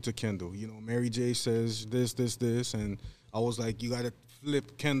tribute to Kendall. You know, Mary J says this, and I was like, you got to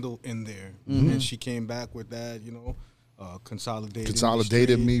flip Kendall in there. And she came back with that, you know, consolidated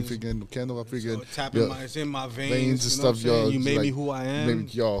me, straight, freaking Kendall. I freaking so tapping yo, it's in my veins, veins and you know what I'm stuff, yo. saying? You It's made me like, who I am.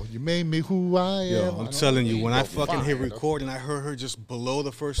 you made me who I am. Yo, I'm telling you, when I fucking hit fire, record and I heard her just below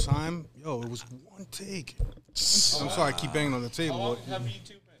the first time, yo, it was one take. I'm sorry, I keep banging on the How table. long have you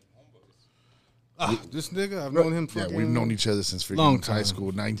two been homeboys? This nigga, I've known him for Yeah, we've known each other since Long freaking high time.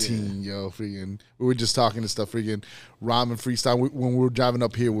 school, 19, yo, freaking. We were just talking and stuff, freaking rhyming freestyle. When we were driving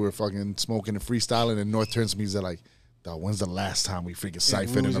up here, we were fucking smoking and freestyling, and North turns to me, he's like, dog, when's the last time we freaking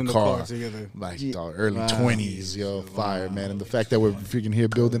ciphered was in in a the car? car together. Like, Yeah. dog, early Wow. 20s, yo, fire, man. And the fact that we're freaking here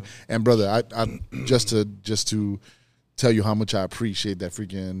building, and brother, I just to tell you how much I appreciate that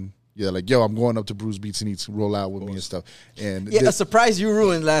freaking Yeah, like, yo, I'm going up to Bruce Beats and he needs to roll out with me and stuff. And Yeah, a surprise you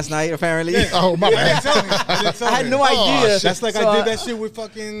ruined last night, apparently. oh, my bad. I had no idea. That's like So, I did that shit with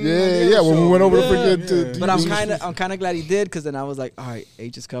fucking. Yeah, when we went over to freaking. But I'm kind of glad he did, because then I was like, all right,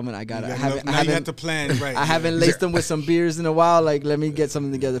 H is coming. I got. I haven't. Now you have to plan right. I haven't laced him with some beers in a while. Like, let me get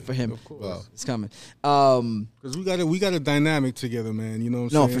something together for him. Of course. It's coming. Because we got a dynamic together, man. You know what I'm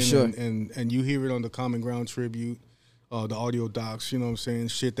saying? No, for sure. And you hear it on the Common Ground tribute, the audio docs. You know what I'm saying?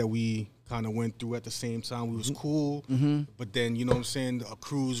 Shit that we kind of went through at the same time. We was cool, but then you know what I'm saying. The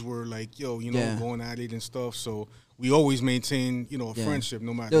crews were like, yo, you know, going at it and stuff. So we always maintain, you know, a friendship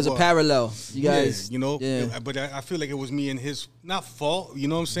no matter. There was what. a parallel. You guys, you know. Yeah. But I feel like it was me and his not fault. You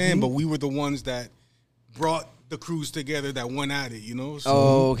know what I'm saying? But we were the ones that brought the crews together that went at it. You know.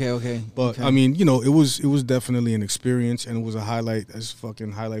 So, okay. But I mean, you know, it was definitely an experience, and it was a highlight. It's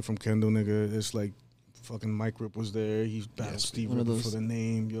fucking highlight from Kendall, nigga. It's like fucking Mike Rip was there. He battled Steve Ripper for the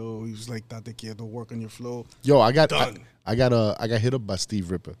name, yo. He was like, "Thought that kid to work on your flow." Yo, I got Done. I got hit up by Steve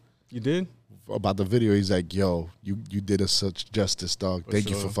Ripper You did? about the video. He's like, "Yo, you did us such justice, dog. Thank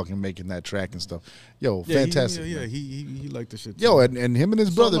you sure. for fucking making that track and stuff." Yo, Yeah, fantastic. He man. he liked the shit. Yo, too. and him and his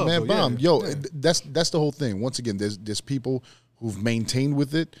all brother, love, man, though, bomb. yeah, Yo, yeah. that's the whole thing. Once again, there's people who've maintained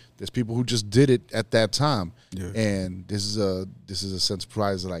with it. There's people who just did it at that time. Yeah. And this is a sense of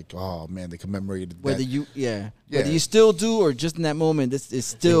pride. Like, oh man, they commemorated whether that. you, Yeah. whether you still do or just in that moment, this is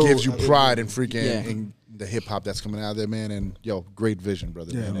still It gives you pride and freaking Yeah. in the hip hop that's coming out of there, man. And yo, great vision,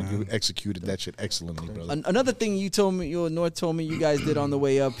 brother. Yeah, man. And you man. executed that shit excellently, brother. Another thing you told me, North told me you guys did on the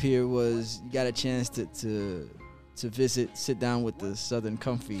way up here was you got a chance to sit down with the Southern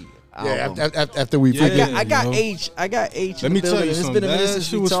Comfy album. Yeah, after we Yeah. freaking I got you know? H. I got H. Let in me the tell building. you It's something. been a minute That since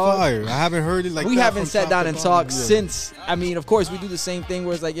shit we was talked. fire. I haven't heard it like We that haven't from sat top down to and bottom. talked Yeah. since. I mean, of course, we do the same thing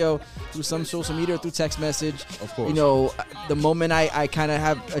where it's like, yo, through some social media or through text message. Of course. You know, the moment I kind of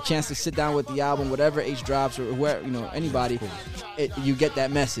have a chance to sit down with the album, whatever H drops or whoever, you know, anybody, you get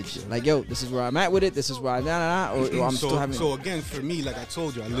that message. Like, yo, this is where I'm at with it. This is where I'm or I'm still having. So again, for me, like I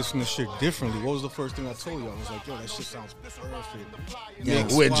told you, I listen to shit differently. What was the first thing I told you? I was like, yo, that shit sounds perfect. Yeah.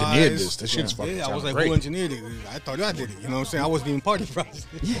 Who engineered Mix-wise. this? This shit's fucking Yeah, I was sounding like, great. who engineered it? I thought I did it. You know what I'm saying? I wasn't even part of the process.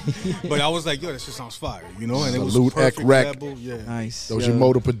 But I was like, yo, that shit sounds fire. You know, and it was Salute, perfect Ek Rec. level. Yeah. nice. Those yo.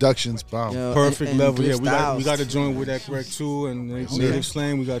 Yamato Productions, bomb. Yo, Perfect and level. Yeah, Glyph we got Styles. to join with that Rec too, and Native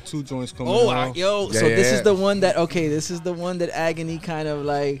Slang. We got 2 joints coming Oh, out. yo. Yeah, So this yeah. is the one that this is the one that Agony kind of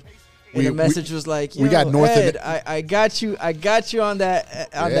like. And We- the message was like, yo, we got North and- Ed, I got you on that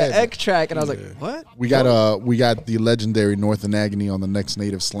that Ek track, and I was like, what? We got the legendary North and Agony on the next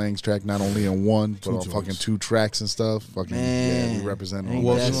Native Slangs track, not only in one, but on fucking 2 tracks and stuff. Fucking Man. yeah, we represent Ain't Who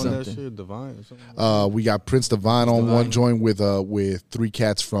all else That's is on that something. shit? Divine or something? we got Prince Divine on one joint with 3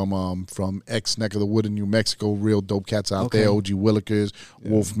 cats from X neck of the wood in New Mexico. Real dope cats out there. OG Willikers,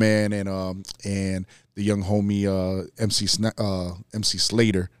 Wolfman, and the young homie MC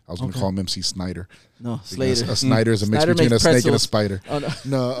Slater. I was gonna call him MC Snyder. No, Because Slater. A Snyder is a mix Snyder between a makes snake and a pretzels. spider. Oh,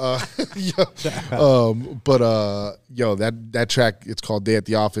 no. Yo, that track, it's called Day at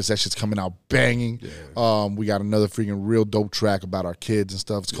the Office. That shit's coming out banging. We got another freaking real dope track about our kids and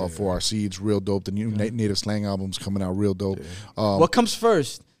stuff. It's called For Our Seeds, real dope. The new Native Slang album's coming out real dope. What comes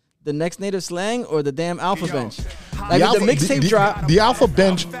first? The next Native Slang or the damn Alpha Bench? Like The if the Alpha- mixtape drop. The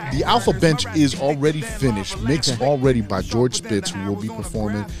Alpha Bench is already finished, mixed already by George Spitz, who will be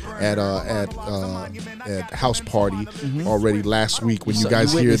performing at House Party already last week. When you So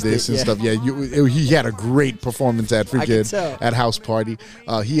guys you hear witnessed this it, and yeah. stuff, yeah, he had a great performance at I can tell. freaking at House Party.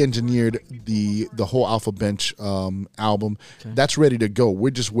 He engineered the whole Alpha Bench album. That's ready to go. We're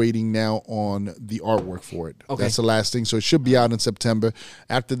just waiting now on the artwork for it. Okay. That's the last thing. So it should be out in September.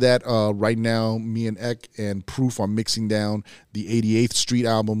 After that, right now, me and Ek and Proof are mixing down the 88th Street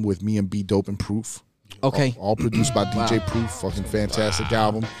album with me and B Dope and Proof. Okay. All produced by DJ Proof. Fucking fantastic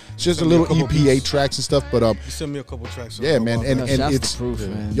album. It's just a Send me a little couple EPA beats. tracks and stuff, but You sent me a couple tracks. yeah, man, and Shouts it's to Proof,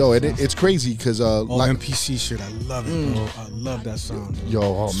 man. yo, it's crazy because all like MPC shit. I love it, bro. I love that sound. Bro. yo,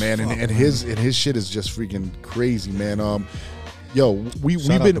 oh man, and his shit is just freaking crazy, man. Yo, we've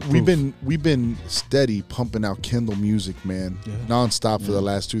Shout out to been steady pumping out Kendall music, man, nonstop for the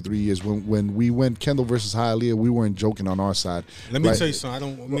last 2-3 years. When we went Kendall versus Hialeah, we weren't joking on our side. Let me Right? tell you something.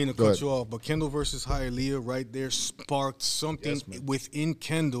 I don't mean to Go cut ahead. you off, but Kendall versus Hialeah right there sparked something within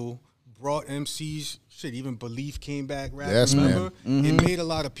Kendall, brought MCs. Shit, even Belief came back rapping. Yes, man. remember? It made a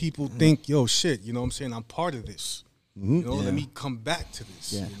lot of people think, yo, shit, you know what I'm saying? I'm part of this. You know, let me come back to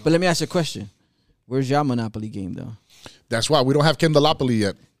this. Yeah. You know? But let me ask you a question. Where's your Monopoly game though? That's why we don't have Kendallopoly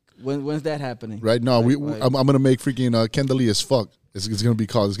yet. When's that happening? Right? No, I'm gonna make freaking Kendall as fuck. It's gonna be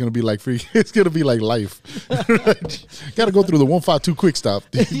called. It's gonna be like free. It's gonna be like life. Got to go through the 152 quick stop.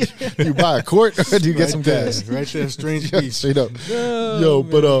 You buy a quart, or do you get some gas? Right there, strange Yeah, beast. straight up. Yo,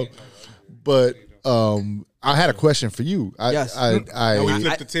 but I had a question for you. Yes. Now we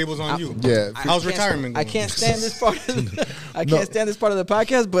flip the tables on you. Yeah. How's retirement going? I can't stand this part. Can't stand this part of the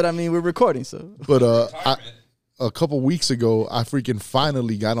podcast. But I mean, we're recording, so. But a couple weeks ago, I freaking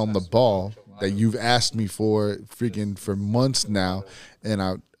finally got on the ball that you've asked me for freaking for months now, and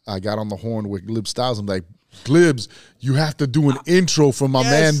I got on the horn with Glib Styles. I'm like, Glibs, you have to do an intro for my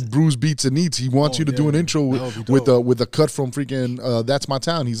man Bruce Beats and Eats. He wants you to do an intro with a cut from freaking That's My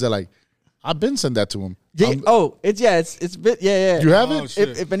Town. He's like, I've been sent that to him. Yeah, it's been You have it?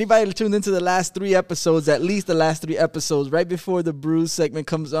 If anybody tuned into the last 3 episodes, at least the last 3 episodes, right before the Bruise segment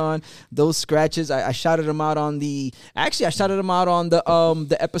comes on, those scratches, I shouted them out on the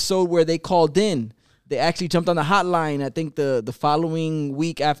episode where they called in. They actually jumped on the hotline. I think the following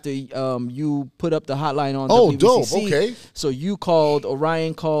week after you put up the hotline on. Oh, WVCC. dope. Okay. So you called,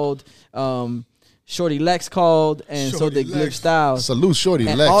 Orion called, Shorty Lex called, and so did Glib Styles. Salute Shorty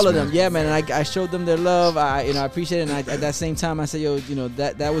And Lex, all of man. them, yeah, man. And I showed them their love. I appreciate it. And at that same time, I said,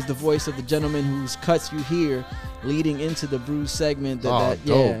 that was the voice of the gentleman whose cuts you hear leading into the Bruise segment.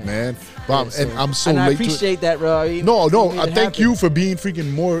 Dope, man. Bob, Yeah, and I'm so and late I appreciate that, bro. I thank you for being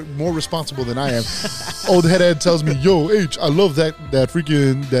freaking more responsible than I am. Old Headhead tells me, "Yo, H, I love that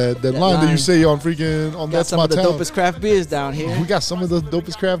freaking that line that you say on freaking on Got That's some My of the Town." dopest craft beers down here. We got some of the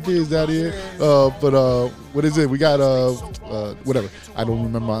dopest craft beers down here. But what is it? We got whatever. I don't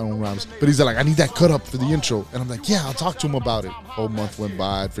remember my own rhymes. But he's like, I need that cut up for the intro, and I'm like, yeah, I'll talk to him about it. Whole month went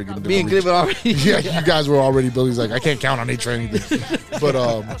by. Freaking Me and Glib already. yeah, you guys were already building. He's like, I can't count on H or anything. But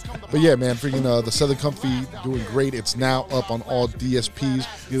yeah, man, freaking the Southern Comfy doing great. It's now up on all DSPs.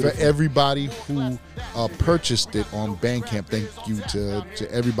 For everybody who purchased it on Bandcamp, thank you to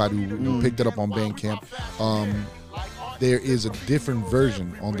everybody who picked it up on Bandcamp. There is a different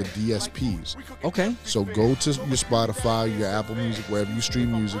version on the DSPs. Okay. So go to your Spotify, your Apple Music, wherever you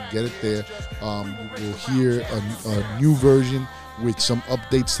stream music, get it there. You will hear a new version with some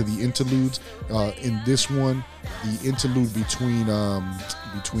updates to the interludes. In this one, the interlude between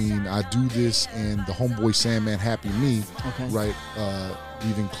I Do This and the Homeboy Sandman Happy Me, Okay. right?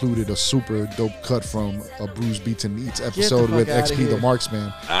 We've included a super dope cut from a Bruise Beats and Eats episode with fuck outta XP here. the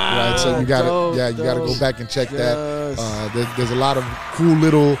Marksman. Right, so you gotta you gotta go back and check Yes. that. There's a lot of cool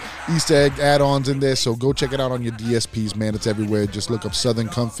little Easter egg add-ons in there, so go check it out on your DSPs, man. It's everywhere. Just look up Southern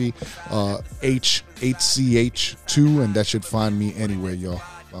Comfy, H8CH2, and that should find me anywhere, y'all.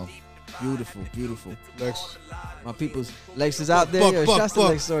 Wow. Beautiful. Lex. My people's Lex is out there. Fuck, Yo, fuck, shouts to fuck.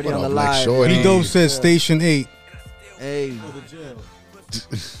 Lex Shorty What on the up, Lex live. Shorty? B-Dope says Station 8. Hey.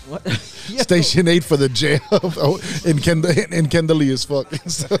 What? Yo. Station 8 for the jail in Kendall as fuck.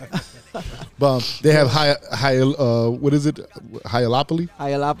 They have what is it? Hyalopoly?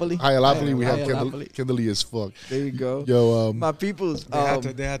 Hyalopoly? Hyalopoly. We have Hyalopoly. Kendall as fuck. There you go. Yo, My people's.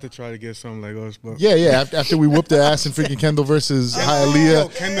 They had to try to get something like us, but yeah. After we whooped their ass in freaking Kendall versus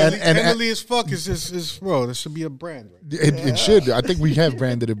Hialeah, Kendall as fuck is bro. This should be a brand. Right? it should. I think we have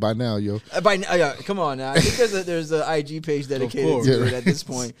branded it by now, yo. Come on now. I think there's a IG page dedicated course. to Yeah, it right. at this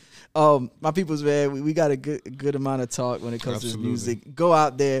point. My people's, man, we got a good amount of talk when it comes Absolutely. to this music. Go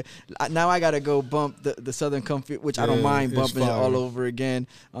out there. Now I gotta go bump the Southern Comfy, which I don't Yeah, mind it's bumping it fire. all over again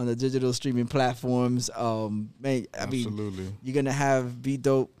on the digital streaming platforms. Man, I Absolutely. mean, you're gonna have B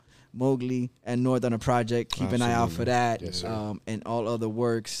Dope, Mowgli, and North on a project. Keep an eye out for that. Yes, sir. And all other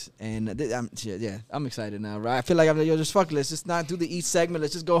works. And I'm excited now, right? I feel like just fuck it. Let's just not do the East segment.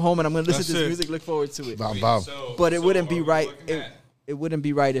 Let's just go home and I'm gonna listen That's to this it. music. Look forward to it. Bob. But it wouldn't be are we right. looking at It wouldn't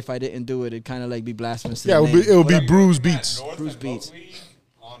be right if I didn't do it. It'd kind of like be blasphemous. To Yeah, the name. it would be What are you Bruise looking at, Beats. North Bruise and Beats. Mowgli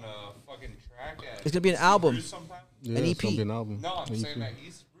on a fucking track at It's gonna be an album. Bruise sometime? Yeah, An it's gonna EP. be an album. No, I'm An saying EP. that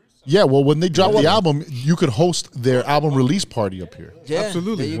East Bruise. Yeah, well, when they drop the album, you could host their album release party up here. Yeah,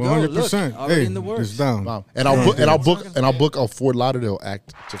 Absolutely, there you go. 100%. Look, already Hey, in the works. it's down. Wow. And I'll book a Fort Lauderdale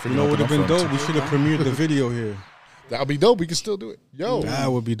act to figure You know out what the would have been upfront. dope? We should have premiered the video here. That'll be dope. We can still do it. Yo. That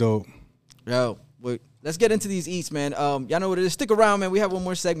would be dope. Yo, wait. Let's get into these eats, man. Y'all know what it is. Stick around, man. We have one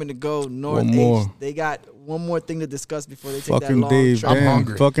more segment to go. North One more. H, they got one more thing to discuss before they take that Fucking long Dave, trip. I'm Dan.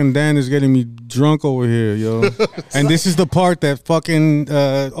 hungry. Fucking Dan is getting me drunk over here, yo. And this is the part that fucking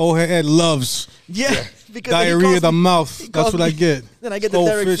old head loves. Yeah, because he Diarrhea calls of the me- mouth. he That's calls what I me- get. Then I get the Old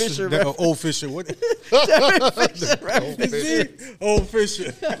Derek Fisher reference. Old Fisher. What? Derek Fisher reference. Old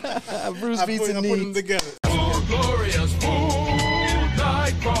Fisher. Bruce I Beats put and them Needs. together. Glorious food,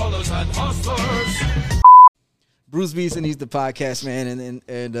 night crawlers and hustlers. Bruce Beeson, he's the podcast man,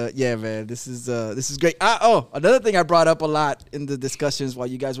 and yeah, man, this is great. Another thing I brought up a lot in the discussions while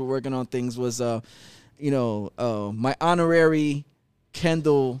you guys were working on things was, my honorary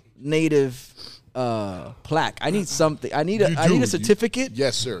Kendall native plaque. I need something. I need a certificate.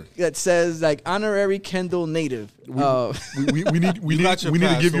 Yes, sir. That says like honorary Kendall native. We need your to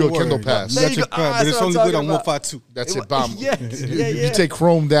pass, give you a don't Kendall worry. pass. There That's you your go. pass, but That's it's what I'm only good talking on about. 152. That's it, bomb. Yeah, You take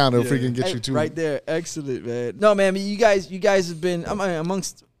Chrome down, it'll freaking get you too. Right there. Excellent, man. No, man, you guys have been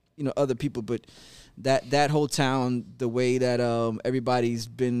amongst other people, but that whole town, the way that everybody's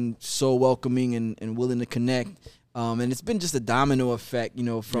been so welcoming and willing to connect. And it's been just a domino effect,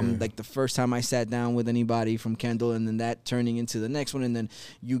 from like the first time I sat down with anybody from Kendall, and then that turning into the next one, and then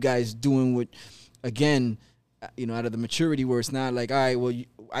you guys doing what, again, out of the maturity where it's not like, all right, well,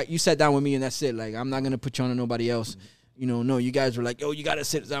 you sat down with me and that's it. Like, I'm not gonna put you on to nobody else. No, you guys were like, oh, you gotta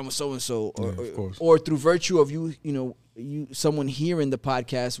sit down with so and so, or through virtue of someone hearing the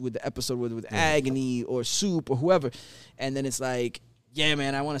podcast with the episode with Agony or Soup or whoever, and then it's like, yeah,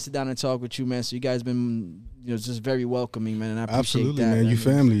 man, I want to sit down and talk with you, man. So you guys been, just very welcoming, man, and I appreciate Absolutely, that. man. You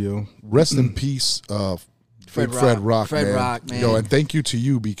family, yo. Rest in peace, Fred Rock, man. man. Yo, and thank you to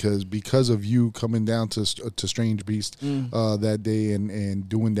you because of you coming down to Strange Beast that day and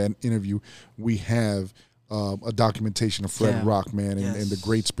doing that interview, we have a documentation of Fred Rock, man, and the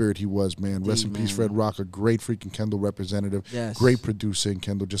great spirit he was, man. Rest in peace, Fred Rock, a great freaking Kendall representative, great producer in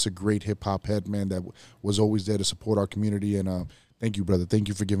Kendall, just a great hip hop head, man, that was always there to support our community. And thank you, brother. Thank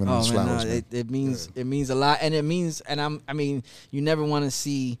you for giving us flowers. Man. It means a lot, and it means, you never want to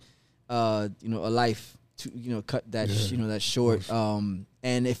see, a life to cut that that short. And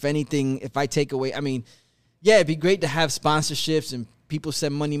if anything, if I take away, it'd be great to have sponsorships and people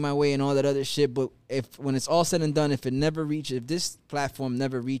send money my way and all that other shit. But when it's all said and done, if this platform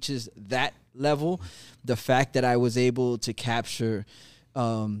never reaches that level, the fact that I was able to capture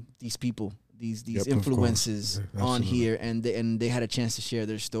these people, these influences on here, and they had a chance to share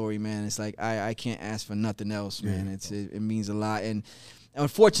their story, man. It's like I can't ask for nothing else, man. It means a lot. And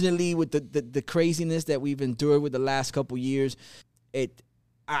unfortunately, with the craziness that we've endured with the last couple years,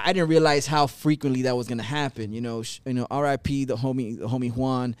 I didn't realize how frequently that was gonna happen. R.I.P. the homie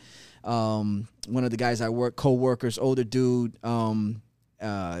Juan, one of the guys I co-workers, older dude.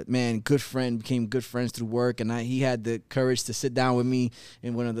 Man, good friend, became good friends through work, and he had the courage to sit down with me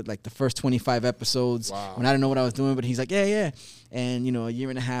in one of the first 25 episodes when I didn't know what I was doing, but he's like, yeah. And, a year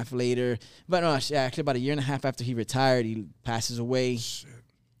and a half later, but no, actually about a year and a half after he retired, he passes away. Shit.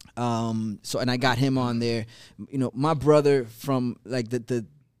 And I got him on there. My brother from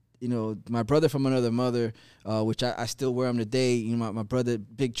my brother from another mother, which I still wear him today. My brother,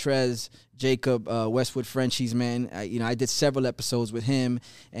 Big Trez, Jacob, Westwood Frenchies, man. I did several episodes with him,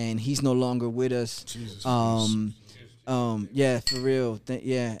 and he's no longer with us. Jesus. Yeah, for real.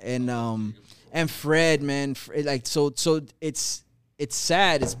 And Fred, man, so it's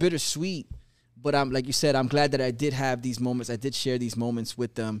sad. It's bittersweet. But like you said, I'm glad that I did have these moments. I did share these moments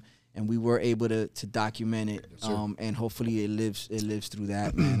with them, and we were able to document it. And hopefully it lives through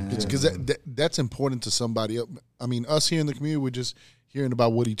that, man. Because that's important to somebody else. Us here in the community, we're just hearing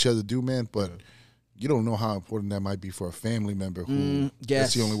about what each other do, man. But you don't know how important that might be for a family member who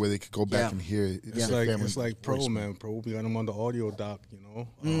that's the only way they could go back and hear it. It's like Pro, man. Pro, we got him on the audio doc,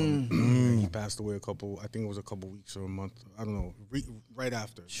 he passed away I think it was a couple weeks or a month, I don't know, right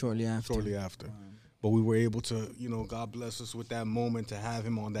after. Shortly after. But we were able to, God bless us with that moment to have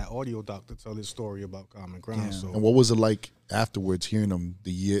him on that audio doc to tell his story about Common Ground. Yeah. So, and what was it like afterwards hearing him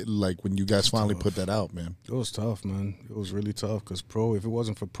when you guys finally put that out, man? It was tough, man. It was really tough because Pro, if it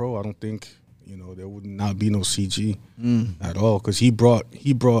wasn't for Pro, I don't think, there would not be no CG at all. Because he brought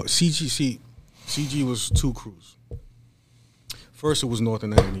CG. CG was two crews. First, it was North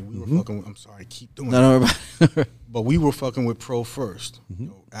and Agony. We were fucking with, I'm sorry, keep doing that. But we were fucking with Pro first.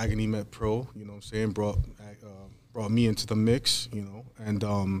 Agony met Pro, you know what I'm saying? Brought me into the mix,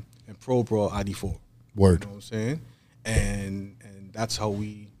 and Pro brought ID4. Word. You know what I'm saying? And that's how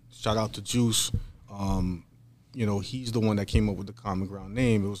we, shout out to Juice, he's the one that came up with the Common Ground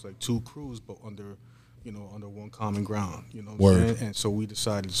name. It was like two crews, but under one common ground, you know what I'm saying? And so we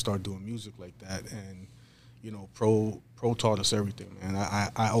decided to start doing music like that. And, Pro taught us everything, man.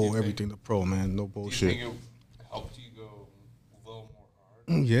 I owe everything to Pro, man. No bullshit. Do you think it helped you go a little more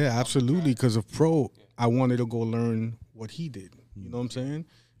hard? Yeah, absolutely. Because of Pro, I wanted to go learn what he did. You know what I'm saying?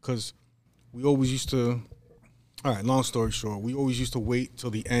 Because we always used to, all right, long story short, we always used to wait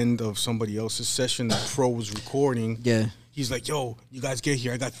till the end of somebody else's session that Pro was recording. Yeah. He's like, yo, you guys get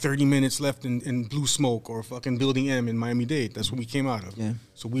here. I got 30 minutes left in Blue Smoke or fucking Building M in Miami-Dade. That's what we came out of. Yeah.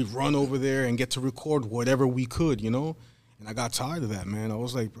 So we'd run over there and get to record whatever we could, you know? And I got tired of that, man. I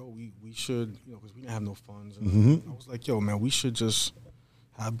was like, bro, we should, you know, because we didn't have no funds. And I was like, yo, man, we should just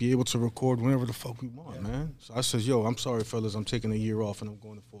be able to record whenever the fuck we want, man. So I said, yo, I'm sorry, fellas. I'm taking a year off and I'm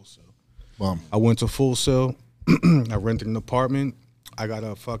going to Full Sail. Wow. I went to Full Sail. I rented an apartment. I got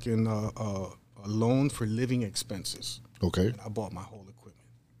a fucking a loan for living expenses. Okay. And I bought my whole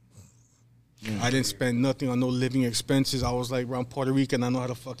equipment. I didn't spend nothing on no living expenses. I was like, around Puerto Rican, I know how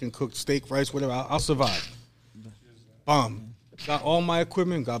to fucking cook steak, rice, whatever. I'll survive. Got all my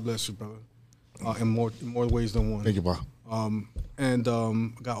equipment. God bless you, brother. In more ways than one. Thank you, Bob.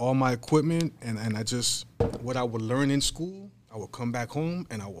 Got all my equipment, and I just, what I would learn in school, I would come back home,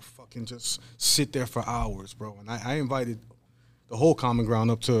 and I would fucking just sit there for hours, bro. And I invited the whole Common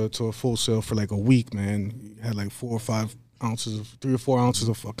Ground up to a Full Sail for like a week, man. Had like 3 or 4 ounces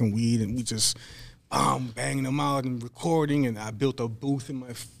of fucking weed, and we just banging them out and recording. And I built a booth in my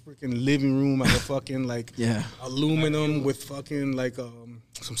freaking living room out of fucking like aluminum with fucking like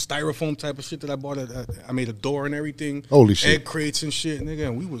some styrofoam type of shit that I bought. I made a door and everything. Holy shit. Egg crates and shit, nigga.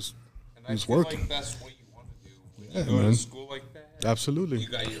 And we was working. Like that's what you want to do. When Yeah, you go man. to school like that. Absolutely. You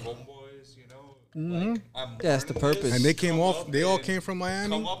got your homeboys, you know. Like, I'm That's the learning purpose. this, And they came come off. up They all and came from Miami.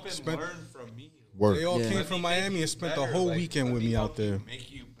 Come up and spent- learn from me. Word. They all Yeah. came Let from me Miami make and spent the better, whole like, weekend let with me help out there. you,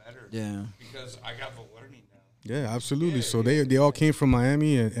 Make you better. Yeah. Because I got the learning now. Yeah, absolutely. So they all came from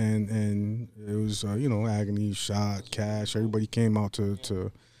Miami, and it was you know, Agony, Shot, Cash. Everybody came out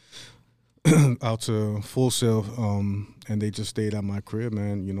to out to Full Sail, and they just stayed at my crib,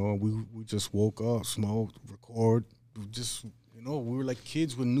 man. You know, we just woke up, smoked, record, just. You know, we were like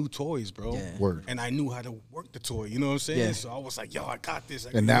kids with new toys, bro. Yeah. Word. And I knew how to work the toy. You know what I'm saying? Yeah. So I was like, yo, I got this.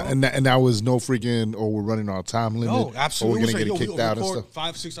 And now, and that was no freaking, or we're running our time limit. no, absolutely. Or we're It going to was get like, kicked out and record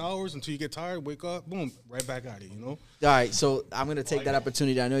stuff. 5-6 hours until you get tired, wake up, boom, right back at it, you know? All right, so I'm gonna take that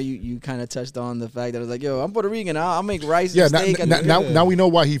opportunity. I know you kind of touched on the fact that I was like, yo, I'm Puerto Rican. I'll make rice Yeah, and steak. now we know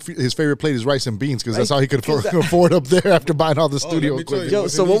why his favorite plate is rice and beans, because that's Right. all he could afford up there after buying all the studio let me tell you. equipment. Yo, It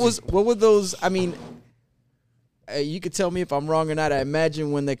so wasn't what were those? I mean, you could tell me if I'm wrong or not. I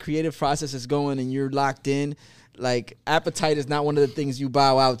imagine when the creative process is going and you're locked in, like appetite is not one of the things you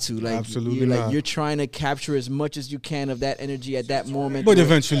bow out to. Like Absolutely not. you're trying to capture as much as you can of that energy at that moment. But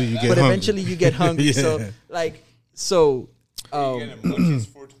eventually you get But hungry. eventually you get hungry. Yeah. So like so. You getting munchies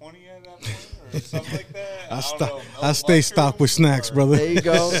 420 at that point or something like that? I don't know. I stay stocked with snacks, brother. There you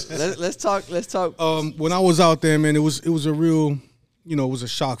go. Let's talk. When I was out there, man, it was a real, you know, it was a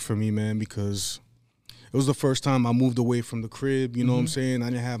shock for me, man, because it was the first time I moved away from the crib. You know what I'm saying? I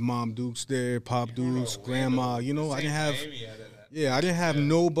didn't have Mom Dukes there, Pop Dukes, Grandma. You know, I didn't have. Yeah, I didn't have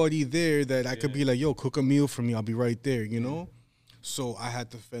nobody there that I could be like, yo, cook a meal for me. I'll be right there. You know. So I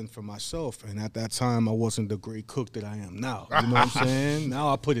had to fend for myself, and at that time, I wasn't the great cook that I am now. You know what I'm saying?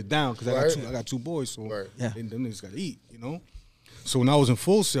 Now I put it down because I got two boys, so them niggas got to eat. You know. So when I was in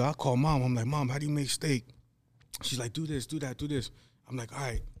Full Sail, I called Mom. I'm like, Mom, how do you make steak? She's like, do this, do that, do this. I'm like, all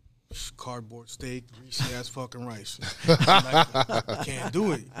right, cardboard steak, greasy ass fucking rice. I'm like, I can't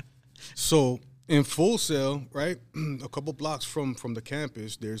do it. So in Full Sail, right, a couple blocks from the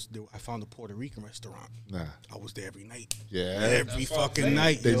campus, I found a Puerto Rican restaurant. Nah. I was there every night. Yeah. Every fucking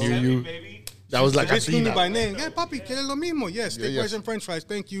night. They yo. knew you. Baby. That was like Bitch knew me Athena. by name. Hey, papi, ¿quieres lo mismo? Yes, steak, Yeah, rice, and french fries.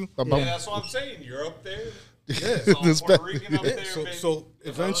 Thank you. Yeah, that's what I'm saying. You're up there. Yeah. It's all Puerto Rican up there, So, baby. so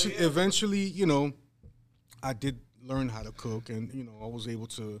Hell yeah. eventually, you know, I did learn how to cook, and you know, I was able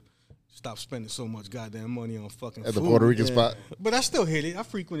to stop spending so much goddamn money on fucking At the food. Puerto Rican spot. But I still hit it. I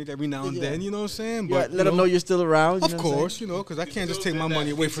frequent it every now and then. You know what I'm saying? Yeah, But let them know you're still around. You Of know what I'm saying? course, you know, because I can't just take my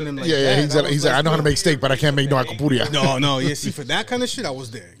money away from them like Yeah, that. he said, was I know how to make steak, but I can't make no acapuria. No, yeah. See, for that kind of shit, I was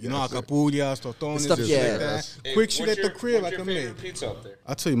there. You know, acapullas, tostones, Stuff, shit yeah. like that. Hey, Quick shit what's at the your- crib, what's I your can favorite make. pizza up there?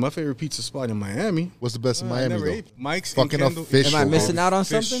 I'll tell you, my favorite pizza spot in Miami. What's the best in I Miami, never though? ate. Mike's Fucking in Kendall. official. Am I missing out on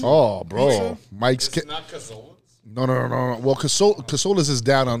Fish. something? Oh, bro. Pizza? Mike's. It's not Cazola's. No. Well, Casola's is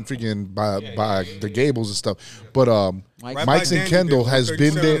down on freaking by the Gables and stuff. But Mike- Right Mike's by in Dandy Kendall Bill, has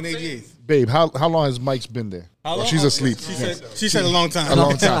been 37 there. and 88th. Babe, how long has Mike's been there? How Oh, long? she's asleep. She said a long time. A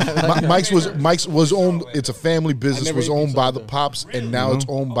long time. Mike's was owned. It's a family business. never Was ate owned pizza by out the there. pops, and now it's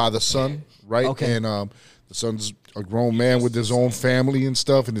owned by the son, right? Okay. And the son's a grown man with his own family and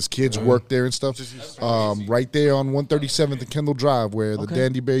stuff, and his kids work there and stuff. Right there on 137th and Kendall Drive, where the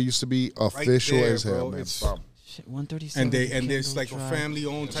Dandy Bear used to be, official there, as hell, bro. man. It's- Shit, 137. And the's like a family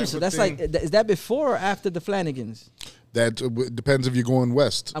owned type So of that's thing. like, is that before or after the Flanagans? That depends if you're going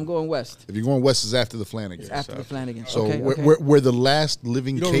west. I'm going west. If you're going west, it's after the Flanagan. It's after the Flanagan. So okay, where the last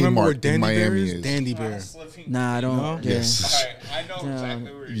living You don't remember where Kmart in Dandy Bear Miami is? is. Dandy Bear. Nah, I don't. No? Yeah. Yes. All right, I know exactly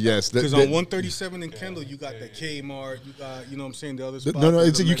where you're Yes. Because on 137 in Kendall, you got the Kmart, you got, you know what I'm saying, the other spot. No,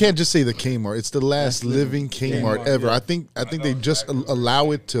 you can't just say the Kmart. It's the last living Kmart ever. yeah. I think they just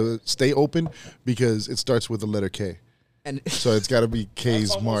allow it to stay open because it starts with the letter K. And So it's got to be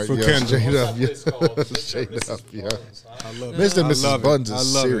K's Mart. For Yeah, Kendall. straight up. Yeah. It's called Mr. Straight and Mrs. up, yeah. Buns, huh? I love it. Mr. and I Mrs. love it. Buns I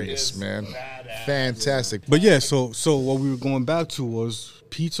is love it. serious, man. Fantastic. But yeah, so what we were going back to was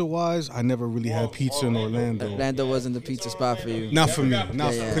pizza wise. I never really had pizza in Orlando. Orlando wasn't the pizza spot for you. Not for me,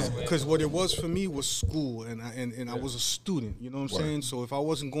 not Yeah, because what it was for me was school, and I was a student. You know what I'm saying? So if I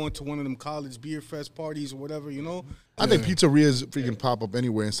wasn't going to one of them college beer fest parties or whatever, you know, I think pizzerias freaking pop up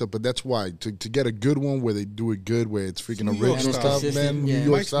anywhere and stuff, but that's why to get a good one where they do it good, where it's freaking New York original style. stuff, man. Yeah. New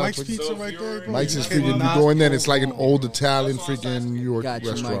York Mike's, style. Mike's freaking- Pizza right there. bro. Mike's is You freaking. cannot You go in there, and go it's like an wrong. old Italian freaking New York Got you,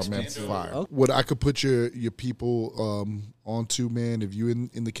 restaurant, Mike's man. Pizza. Fire. Okay. What I could put your people onto, man, if you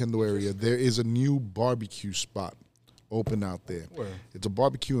in the Kendall area, there is a new barbecue spot open out there. Where? It's a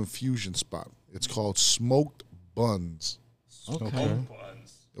barbecue infusion spot. It's called Smoked Buns. Okay.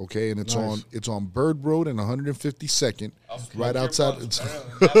 Okay, and it's on Bird Road and 152nd, right outside.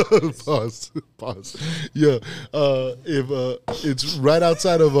 Pause. Yeah, if it's right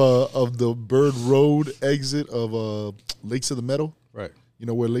outside of the Bird Road exit of Lakes of the Meadow. Right. You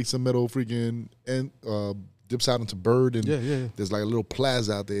know where Lakes of the Meadow freaking dips out into Bird, and Yeah. there's like a little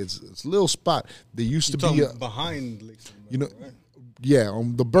plaza out there. It's a little spot. There used You to be talking behind Lakes of you know, Meadow, right? yeah,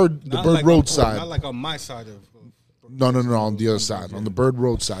 on the Bird Not Bird like Road on- side. Not like on my side of. No, on the other side, on the Bird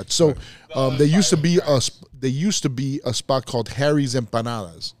Road side. So there used to be a spot called Harry's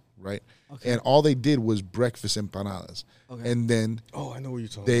Empanadas, right? And all they did was breakfast empanadas, and then Oh, I know what you're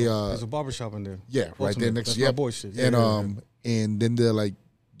talking They, about. There's a barbershop in there. yeah, right there Ultimate. next. That's Yeah, my boy shit. Yeah, and yeah. and then they're like,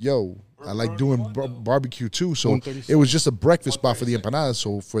 "Yo, I like doing barbecue too." So 136. it was just a breakfast spot for the empanadas.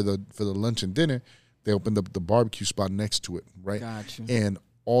 So for the lunch and dinner, they opened up the barbecue spot next to it, right? Gotcha. And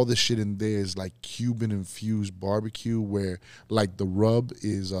all the shit in there is like Cuban infused barbecue, where like the rub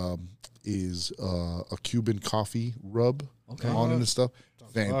is a Cuban coffee rub on it and stuff.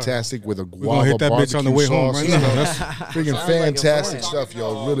 Fantastic with a We're gonna guava hit that barbecue bitch on the way home sauce. right now. That's Freaking fantastic stuff,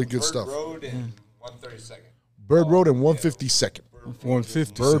 yo. Really good Bird stuff. Road and 132nd. Bird Road and 152nd.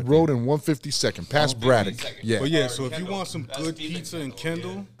 150. Bird Road and 152nd, past Braddock. Yeah. But yeah, so if you want some good pizza in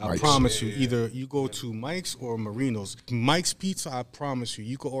Kendall, I Mike's. promise you, either you go to Mike's or Marino's. Mike's Pizza, I promise you,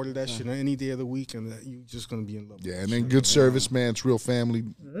 you can order that shit on any day of the week, and you're just gonna be in love. Yeah, with and it. then good service, man. It's real family,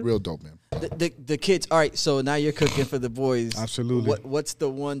 real dope, man. The kids. All right, so now you're cooking for the boys. Absolutely. What's the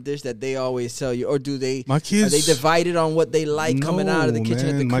one dish that they always tell you, or do they? My kids- are they divided on what they like coming out of the kitchen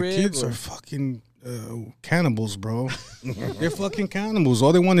at the man, crib? My kids or- are fucking cannibals, bro. They're fucking cannibals.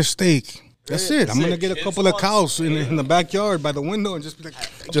 All they want is steak. That's it. I'm gonna get a couple of cows in the backyard by the window and just be like,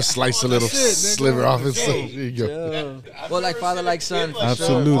 Just slice a little That's it, nigga. sliver off and Let's stuff. go. There you go. Well, like father, like son. for sure.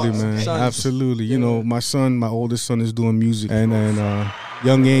 absolutely, man, Sons. absolutely. You know, my oldest son is doing music, and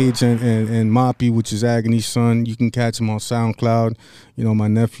young age, and Moppy, which is Agony's son. You can catch him on SoundCloud. You know, my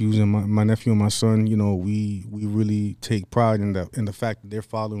nephews and my nephew and my son. You know, we really take pride in the fact that they're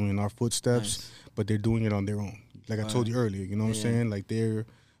following in our footsteps, but they're doing it on their own. Like I told you earlier, you know what I'm saying? Like they're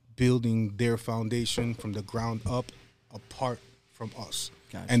building their foundation from the ground up, apart from us.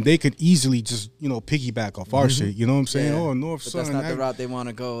 Gotcha. And they could easily just, piggyback off our shit. You know what I'm saying? Yeah. Oh, North But Sun. that's not the route they want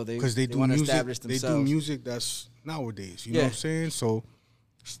to go. Because they do want to music. establish They do themselves. music that's nowadays. You know Yeah. what I'm saying? So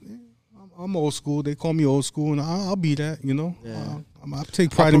I'm old school. They call me old school, and I'll be that. You know. Yeah. I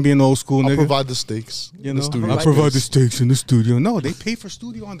take pride in being old school, I'll nigga. provide the steaks You in know, the studio. I provide the stakes in the studio. No, they pay for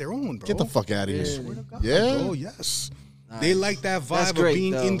studio on their own, bro. Get the fuck out of here. Swear to God, Yeah? bro, yes. They like that That's vibe great, of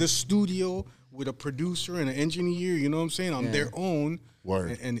being though. in the studio with a producer and an engineer, you know what I'm saying, on their own.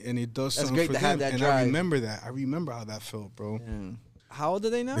 Word. And it does That's something great for to them. have that and drive. I remember that. I remember how that felt, bro. How old are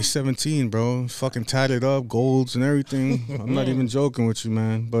they now? They're 17, bro. Fucking tatted up, golds and everything. I'm not even joking with you,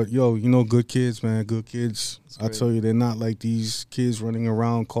 man. But yo, good kids, man. Good kids. I tell you, they're not like these kids running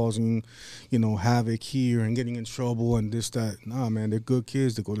around causing, havoc here and getting in trouble and this, that. Nah, man, they're good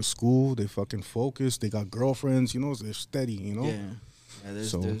kids. They go to school. They fucking focus. They got girlfriends. So they're steady. Yeah,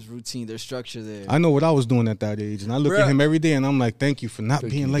 there's routine, there's structure there. I know what I was doing at that age, and I look Bruh. at him every day, and I'm like, "Thank you for not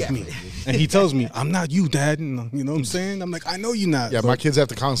being like me." And he tells me, "I'm not you, Dad." And you know what I'm saying? I'm like, "I know you're not." Yeah, but- my kids have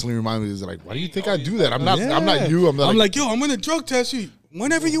to constantly remind me. They're like, "Why do you think I do that? I'm not you. I'm not." I'm like, "Yo, I'm gonna drug test you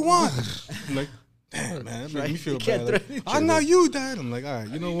whenever you want." I'm like, "Damn, man, that made me feel You can't bad." Like, threaten each I'm not you, Dad. I'm like, "All right,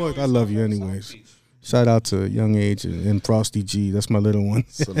 you know what? I love you anyways." Shout out to Young Age and Frosty G. That's my little one.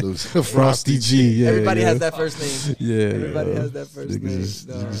 Salute. Frosty G. Yeah, Everybody yeah. has that first name. Yeah, Everybody yo. has that first Niggas name. is-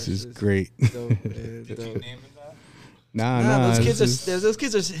 No, niggas it's is just great. dope, man, it's dope. Name it that? Nah, Those it's kids just- those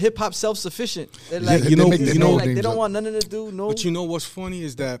kids are hip hop self sufficient. They're like, you know- they you know- like, they names don't up. want nothing to do. No, But you know what's funny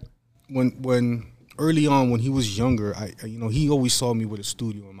is that when early on when he was younger, I you know he always saw me with a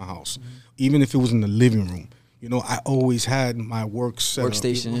studio in my house, even if it was in the living room. You know, I always had my work set up.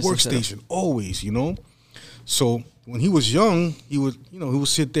 Workstation, workstation, always. You know, so when he was young, he would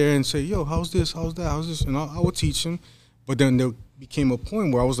sit there and say, "Yo, how's this? How's that? How's this?" And I would teach him. But then there became a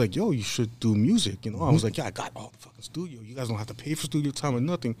point where I was like, "Yo, you should do music." You know, I was like, "Yeah, I got all the fucking studio. You guys don't have to pay for studio time or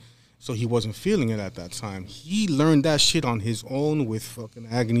nothing." So he wasn't feeling it at that time. He learned that shit on his own with fucking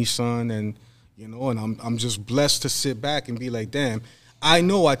Agony Son, and you know, and I'm just blessed to sit back and be like, damn, I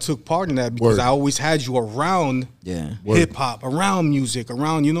know I took part in that because Word. I always had you around yeah. hip hop, around music,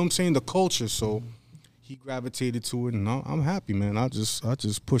 around, you know what I'm saying, the culture. So he gravitated to it, and I'm happy, man. I just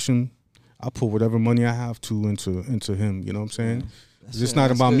push him. I put whatever money I have to into him. You know what I'm saying? It's it, not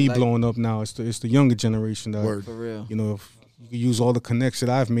that's about good. me Like- blowing up now. It's the younger generation that Word. For real. you know, if you can use all the connects that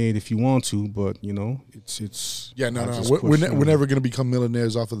I've made if you want to, but you know, it's Yeah, no, I no. just We're, push we're them. never going to become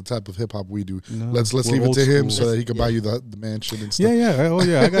millionaires off of the type of hip hop we do. No, Let's we're leave it old to him school. so that he can buy you the mansion and stuff. Yeah. Oh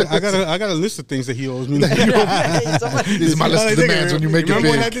yeah. I got a list of things that he owes me. Hey, somebody- This is my list of demands when you make it Remember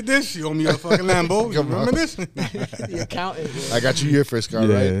when I big. did this? You owe me a fucking Lambo. You Come on. remember this? the accountant. Yeah. I got you your first car,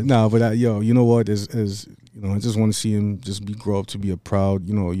 Yeah. right? No, but yo, you know what? As you know, I just want to see him just grow up to be a proud,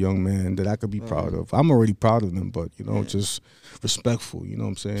 you know, young man that I could be proud of. I'm already proud of him, but you know, just respectful. You know what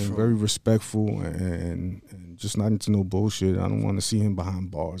I'm saying? Very respectful and just not into no bullshit. I don't want to see him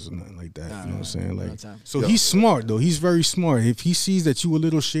behind bars or nothing like that. You know what I'm saying? no Like, time. so he's smart though. He's very smart. If he sees that you a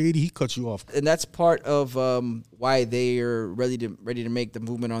little shady, he cuts you off. And that's part of why they are ready to make the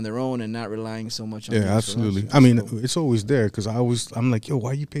movement on their own and not relying so much on Yeah, us for us. absolutely. I mean, it's always there because I'm like, yo,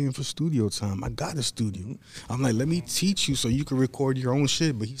 why are you paying for studio time? I got a studio. I'm like, let me teach you so you can record your own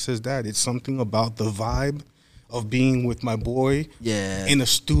shit. But he says that it's something about the vibe of being with my boy Yeah. in a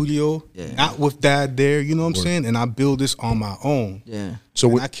studio, Yeah. not with dad there, you know what I'm saying? And I build this on my own. Yeah. So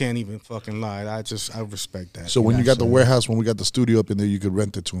And when- I can't even fucking lie. I respect that. So when you got the what I'm saying? warehouse, when we got the studio up in there, you could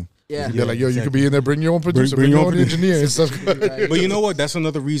rent it to him. Yeah. You'd be like, yo, you could be in there, bring your own producer, bring bring, your your own own engineer and stuff. But you know what? That's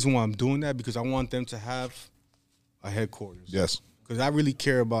another reason why I'm doing that, because I want them to have a headquarters. Yes. Because I really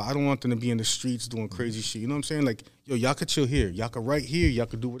care about, I don't want them to be in the streets doing crazy shit. You know what I'm saying? Like, yo, y'all could chill here. Y'all could write here. Y'all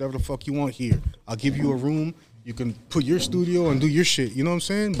could do whatever the fuck you want here. I'll give you a room. You can put your studio and do your shit. You know what I'm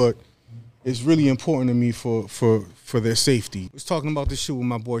saying? But it's really important to me for their safety. I was talking about this shit with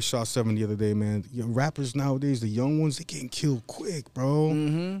my boy Shot 7 the other day, man. Yo, rappers nowadays, the young ones, they getting killed quick, bro.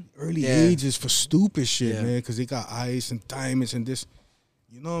 Early Yeah. ages for stupid shit, Yeah. man, because they got ice and diamonds and this.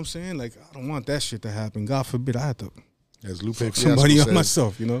 You know what I'm saying? Like, I don't want that shit to happen. God forbid I had to As Lupe fuck Fiasco somebody up says,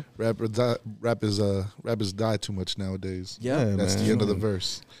 myself, you know? rappers die too much nowadays. Yeah. That's man. the end of the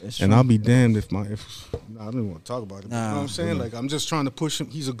verse. That's And true. I'll be damned if I don't want to talk about it. But you know Nah. what I'm saying? Like, I'm just trying to push him.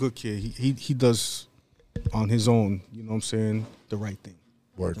 He's a good kid. He does on his own, you know what I'm saying, the right thing.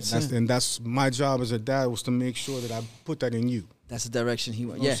 Word. And that's my job as a dad, was to make sure that I put that in you. That's the direction he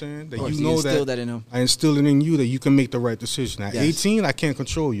went. You know Yeah. what I'm saying? Of That course, you know instilled that, that in him. I instilled it in you that you can make the right decision. At Yes. 18, I can't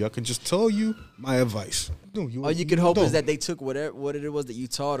control you. I can just tell you my advice. No, All you can hope is don't. that they took what it was that you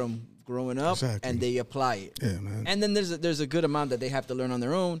taught them growing up, Exactly. and they apply it. Yeah, man. And then there's a good amount that they have to learn on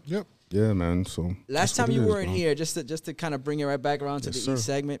their own. Yep. Yeah, man. So Last that's time what you it is, were in bro. here, just to kind of bring it right back around to Yes, the sir. East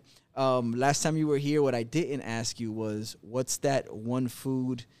segment. Last time you were here, what I didn't ask you was, what's that one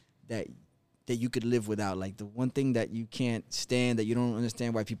food that you could live without? Like the one thing that you can't stand, that you don't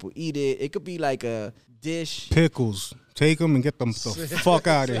understand why people eat it. It could be like a dish. Pickles. Take them and get them the fuck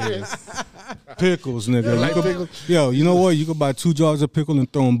out of here. Pickles, nigga. like You could- pickles? Yo, you know what? You could buy 2 jars of pickle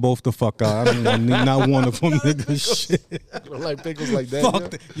and throw them both the fuck out. I don't want not one of them, nigga. Shit. You don't like pickles like that. Fuck yo?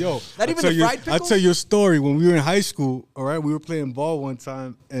 that. Yo, Not I'll even tell the you- fried I'll pickles? tell you a story. When we were in high school, all right, we were playing ball one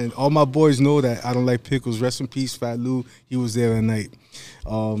time, and all my boys know that I don't like pickles. Rest in peace, Fat Lou. He was there that night.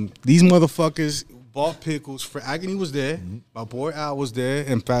 These motherfuckers bought pickles. Agony was there. My boy Al was there,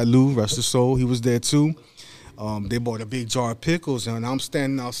 and Fat Lou, rest his soul, he was there too. They bought a big jar of pickles, and I'm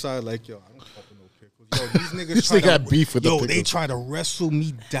standing outside like, yo, I don't fucking know pickles. Yo, these niggas This try nigga to- had beef with the Yo, they pickles. try to wrestle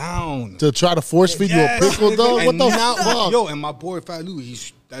me down. To try to force feed Yes, you a pickle, nigga. dog? What And the now- fuck? Yo, and my boy Fat Lou,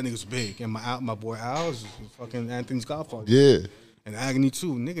 that nigga's big. And my boy Al is fucking Anthony's godfather. Yeah. And Agony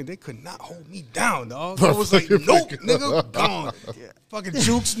too, nigga, they could not hold me down, dog. I was like, nope, nigga, gone. Fucking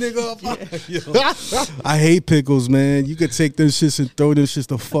Jukes, nigga. Yo. I hate pickles, man. You could take them shits and throw them shits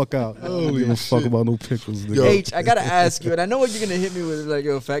the fuck out. I don't give a fuck about no pickles, nigga. H, I gotta ask you, and I know what you're gonna hit me with. Like,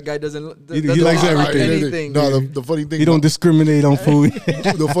 yo, fat guy doesn't. He likes like everything. anything. No, the funny thing. He don't discriminate on food.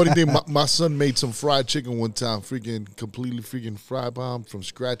 The funny thing, my son made some fried chicken one time, freaking completely freaking fried bomb from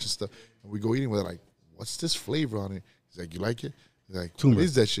scratch and stuff. And we go eating with it, like, what's this flavor on it? He's like, you like it? He's like, what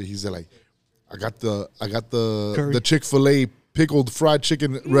is that shit? He's like, I got the Chick-fil-A pickled fried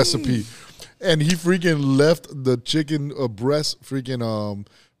chicken recipe, and he freaking left the chicken breast freaking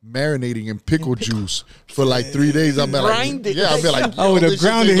marinating in pickle juice for like 3 days. I'm like, I would have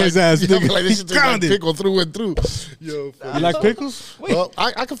grounded his ass, nigga. Like, this shit tastes like pickle through and through. Yo, You like pickles? well,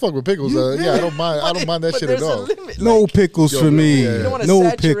 I can fuck with pickles. Yeah, I don't mind. I don't mind that But shit at there's a all. limit. No pickles for me. You don't want to No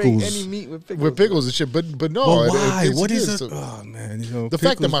saturate pickles. any meat with pickles. With pickles and shit, but no. But why? it's What is good. it? So, Oh man, the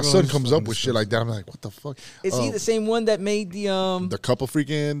fact that my pickles, son bro, comes is up with shit like that, I'm like, what the fuck? Is he the same one that made the The cup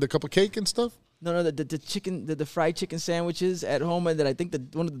of cake and stuff? No, the chicken, the fried chicken sandwiches at home, and then I think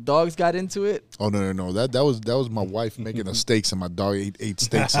one of the dogs got into it. Oh no! That was my wife making the steaks, and my dog ate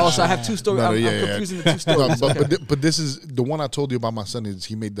steaks. Oh, so I have two stories. No, I'm yeah. confusing the two No, stories. but this is the one I told you about. My son is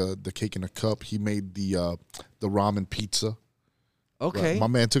he made the cake in a cup. He made the ramen pizza. Okay. My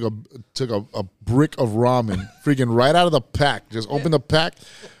man took a brick of ramen, freaking right out of the pack. Just opened the pack.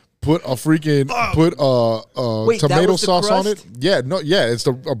 Put a freaking Wait, that tomato was the sauce on crust? it. It's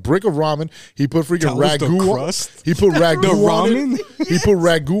a brick of ramen. He put freaking That was the ragu on. crust? He put ragu The on ramen? it. He put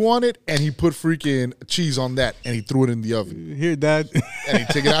ragu on it, and he put freaking cheese on that, and he threw it in the oven. Hear that? And he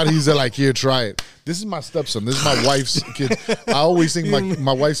took it out. He's like, "Here, try it." This is my stepson. This is my wife's kid. I always think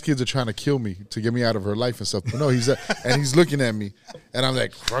my wife's kids are trying to kill me to get me out of her life and stuff. But no, he's looking at me, and I'm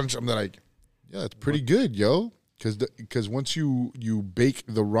like, crunch. I'm like, yeah, it's pretty good, yo. Because once you bake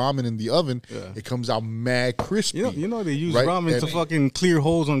the ramen in the oven, it comes out mad crispy. You know they use right? ramen to And- fucking clear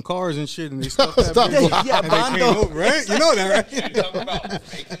holes on cars and shit, and they stuff that. Stop bitch. lying. Yeah, And they came Bondo. over, right? You know that, right? Talking about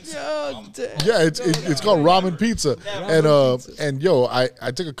bacon. Oh, damn. Yeah, it's called ramen pizza, and yo, I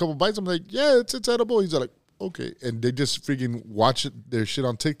took a couple bites. I'm like, yeah, it's edible. He's like, okay, and they just freaking watch their shit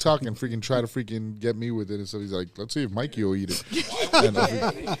on TikTok and freaking try to freaking get me with it. And so he's like, let's see if Mikey will eat it.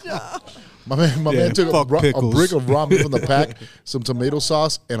 And my man took a fuck pickles. brick of ramen from the pack, some tomato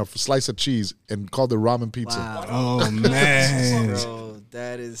sauce, and a slice of cheese, and called it ramen pizza. Wow. Oh man. Bro,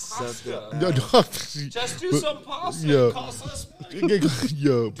 that is something. Yo, Just do some pasta. Yeah. It costs less money.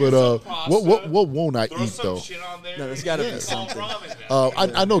 yeah, but some pasta, what won't I Throw eat some though? shit on there. No, there's gotta be It's all something.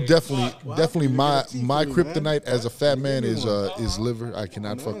 ramen. I know definitely my kryptonite as a fat man is liver. I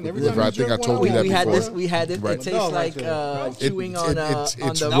cannot fuck with liver. I think I told you that We before. had it. Right. It tastes like chewing on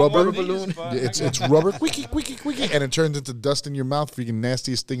it's the rubber. rubber balloon. Yeah, it's rubber, quickie, and it turns into dust in your mouth. Freaking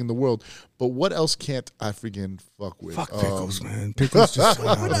nastiest thing in the world. But what else can't I freaking fuck with? Fuck pickles, man. Pickles just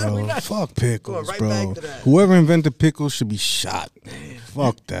fuck pickles, right bro. back to that. Whoever invented pickles should be shot.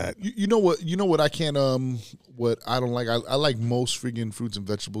 Fuck that. You know what I can't what I don't like. I like most freaking fruits and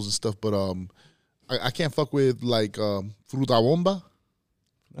vegetables and stuff, but I can't fuck with like fruta bomba.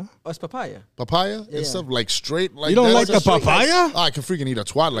 Oh, it's papaya. Papaya Yeah. and stuff like straight like You don't that. like the papaya? I can freaking eat a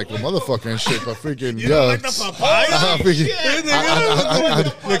twat like a motherfucker and shit, but freaking papaya?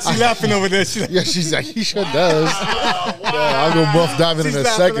 Look, she laughing over there. She like, Yeah, she's like, he sure does. Yeah, I'll go buff diving in a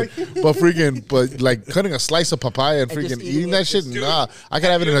second. But like cutting a slice of papaya and And just freaking eating eating that it, shit, just- nah. I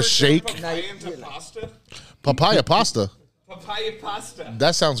can have it in a shake. Papaya into pasta. Papaya pasta. Papaya pasta.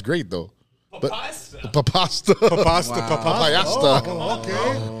 That sounds great though. Pasta. Papasta. pasta, Papayasta.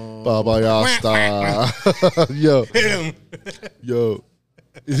 Papayasta. Yo.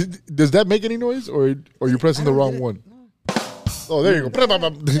 Does that make any noise or are you pressing the wrong one? Oh, there you go. It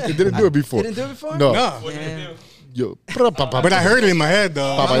didn't do it before. Didn't do it before? No. Man. Yo. But I heard it in my head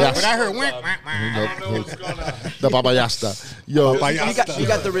though. Papayasta. But I heard I don't know what's going on. The papayasta. Yo. You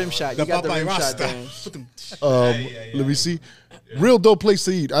got the rim shot. You got the rim shot, Dan. Let me see. Real dope place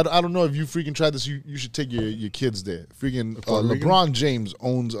to eat. I don't know if you freaking tried this. You should take your kids there. Freaking LeBron James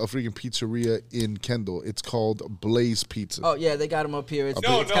owns a freaking pizzeria in Kendall. It's called Blaze Pizza. Oh yeah, they got them up here. It's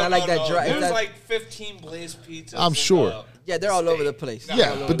No, kind of like that. There's like 15 Blaze pizzas. I'm sure. Yeah, they're all over the place.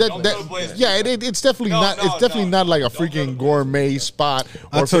 Yeah, but Don't go to Blaze it's definitely not. It's definitely not like a freaking gourmet spot.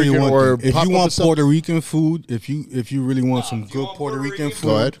 I'll tell you freaking- one or thing. If pop you up want and stuff. Puerto Rican food, if you really want some If you good want Puerto Rican food,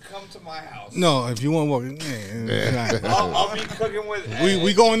 Go ahead. Come to my house. No, if you want I'll be cooking with.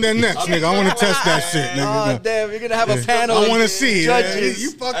 we going there next, nigga. I want to test that shit, Oh nigga. damn, you're gonna have a panel. I of want to see. judges. You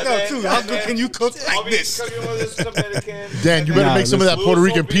fucked And up then- too. How and good then can you cook I'll like be this? cooking with this Dominican. Dan, you better Nah, make some of that Louis Puerto will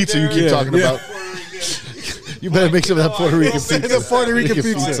Rican be pizza you there. keep Yeah, talking yeah. about. Puerto Rican. You better make some of that Puerto Rican The pizza. Puerto Rican I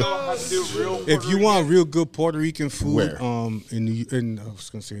pizza. know how to do real If Puerto you want Rican. real good Puerto Rican food, Where? in I was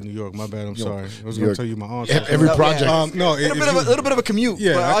gonna say New York. My bad. I'm sorry. I was New gonna York. tell you my aunt. Every No, project. yeah. No, A little bit of a commute.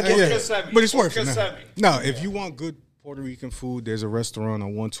 Yeah, but I'll get yeah. there. Kissimmee. But it's worth it. Kissimmee. No, if you want good Puerto Rican food, there's a restaurant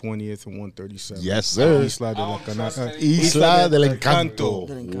on 120th and 137. Yes, sir. Isla de I la don't trust Cana- any- Isla del Encanto.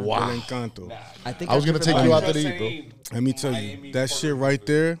 Encanto. Del Wow. Encanto. I think I was gonna prefer take the- you I out don't to trust eat, bro. any Let me tell you, Miami, that Puerto shit Rican right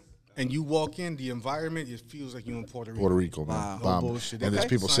there, and you walk in, the environment, it feels like you're in Puerto Rico. Puerto Rico, man. Wow. No Bomb. bullshit. And there's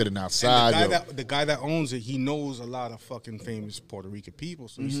Okay. people sitting And outside. yo. the guy that owns it, he knows a lot of fucking famous Puerto Rican people.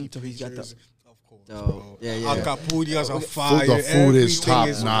 So you see So he's got pictures, of course. Oh, bro. yeah, yeah. Alcapurrias are fire. The food is Everything top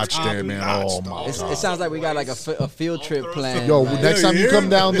is notch there, man. top-notch, Oh, dog. my It sounds like we got like a field trip planned. Yo, like- next time you come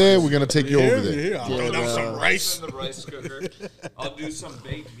down there, we're gonna take you Yeah, over there. yeah. I'll throw down some rice. in the rice cooker. I'll do some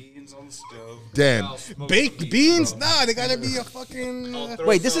baked beans on the stove. Dan. I'll smoke Baked the meat, beans? bro. Nah, they gotta be a fucking. I'll throw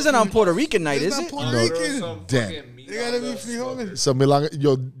Wait, this some- isn't on Puerto Rican night, It's is not it? Puerto I'll throw Rican. some Dan. fucking meat They on gotta the be frijoles. So,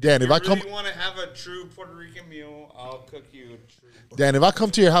 yo, Dan, if I If you come, really want to have a true Puerto Rican meal, I'll cook you a true. Dan, if I come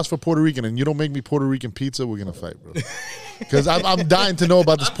to your house for Puerto Rican and you don't make me Puerto Rican pizza, we're gonna fight, bro. Because I'm dying to know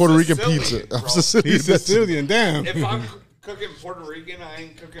about this I'm Puerto Rican Sicilian, pizza. I'm bro. Sicilian. He's Sicilian, damn. If I'm cooking Puerto Rican, I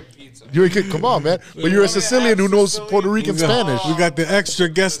ain't cooking pizza. You ain't come on, man. But you're a Sicilian who knows Puerto Rican Spanish. We got the extra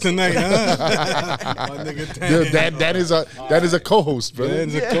guest tonight, huh? My nigga Dan. Yeah, that is a co-host, brother.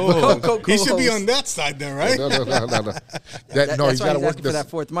 Dan's a Yeah, co-host. He should be co-host. on that side then, right? No. That- No, that's he's why got to he's work asking for that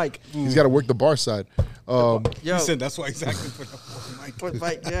fourth mic. He's got to work the bar side. Yo, He said that's why he's asking for the fucking mic. fourth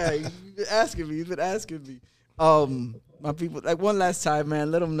mic. Yeah, you've been asking me. You've been asking me. My people, like one last time,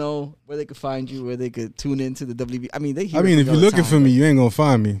 man. Let them know where they could find you, where they could tune into the WB. I mean, they. Hear I mean, it if from you're you all the looking for time. me, you ain't gonna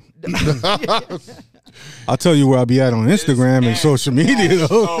find me. I'll tell you where I'll be at on Instagram and social media, though.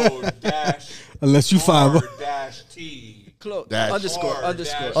 O dash Unless you find. R dash T Close. Dash. Underscore. R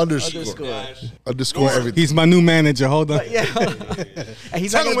Underscore. Underscore. Underscore. dash. Underscore everything. He's my new manager. Hold on. Yeah. And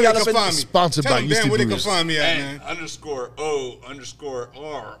he's Tell not him gonna be where all they up can in. find me. Sponsored Tell by him, Yeasty Dan, where they can Brews. find me at, And man. underscore O underscore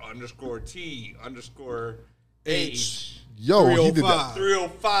R underscore T underscore H. Yo, he did that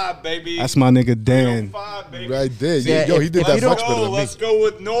 305, baby. That's my nigga Dan. 305, baby. right there. Yeah, Yo, he if did you that don't- much better than me. Let's go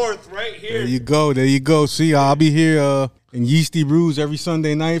with North right here. There you go. There you go. See, I'll be here in Yeasty Brews every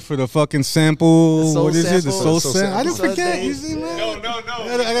Sunday night for the fucking sample. The soul What is it? The sample. soul Soul sample. I didn't sample. forget. Sunday. You see, man. No.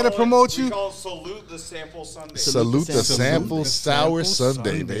 I gotta promote you. We call Salute the Sample Sunday. Salute the Sample. sample sour Sample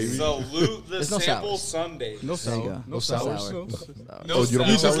Sunday, Sunday. baby. Salute the There's no Sample sours. Sunday. No There you sour. go. No sour. Sour. No Oh, you don't sours. want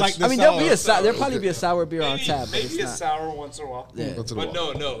just sours? like the I mean, there'll be a sour. there'll probably be a sour beer on tap, but Maybe it's a not. sour once in a while. Yeah. Once in a But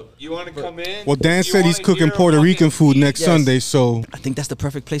while. no. You want to come in? Well, Dan You said he's wanna cooking hear Puerto fucking Rican food next Yes. Sunday, so I think that's the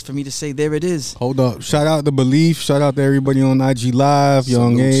perfect place for me to say there it is. hold up. Shout out to Belief. Shout out to everybody on IG Live,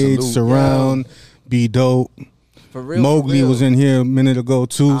 Young Salute, Age, salute. Surround, Be Dope. For real. Mowgli for real. was in here a minute ago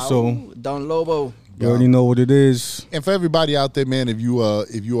too, so Ow, Don Lobo. you already know what it is. And for everybody out there, man, if you are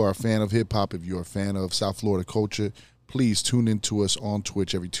a fan of hip hop, if you're a fan of South Florida culture, please tune in to us on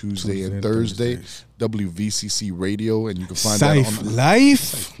Twitch every Tuesday and Thursday. Thursdays. WVCC Radio, and you can find Safe that on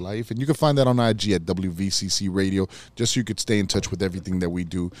Life. Life, and you can find that on IG at WVCC Radio, just so you could stay in touch with everything that we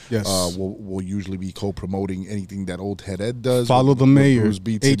do. Yes. We'll usually be co-promoting anything that Old Head Ed does. Follow with- the with mayor, Bruce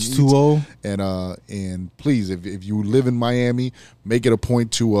Beats and Eats. H2O. And please, if you live in Miami, make it a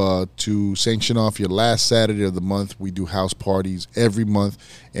point to sanction off your last Saturday of the month. We do house parties every month,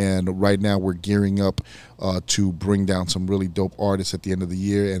 and right now we're gearing up to bring down some really dope artists at the end of the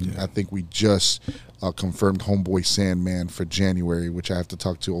year. And I think we just confirmed Homeboy Sandman for January, which I have to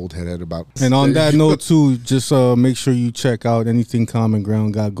talk to Old Head about. And on that note too, just make sure you check out anything Common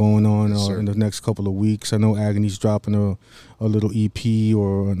Ground got going on Yes, sir. in the next couple of weeks. I know Agony's dropping a little EP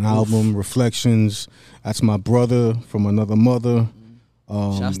or an album, Reflections. That's my brother from another mother.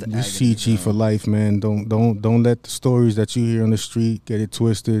 Shouts to Agony, CG for life, man. Don't let the stories that you hear on the street get it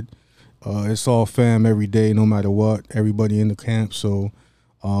twisted. It's all fam every day, no matter what. Everybody in the camp. So,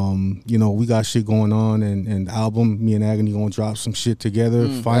 we got shit going on, and the album, me and Agony gonna drop some shit together.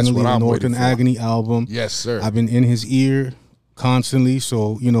 Finally, what I'm Northern waiting for. Agony album. Yes, sir. I've been in his ear constantly,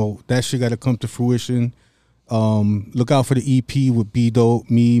 so that shit got to come to fruition. Look out for the EP with B Dope,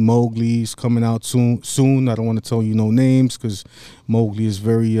 me, Mowgli's coming out soon. I don't want to tell you no names because Mowgli is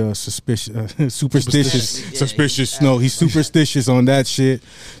very superstitious. Yeah, Suspicious. No, he's superstitious on that shit.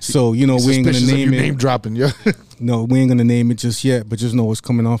 So we ain't gonna Suspicious of name you it. name dropping, yeah. No, we ain't gonna name it just yet, but just know it's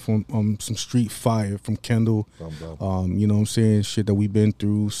coming off from some street fire from Kendall. You know what I'm saying? Shit that we've been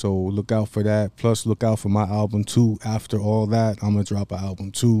through. So look out for that. Plus look out for my album too. After all that, I'm gonna drop an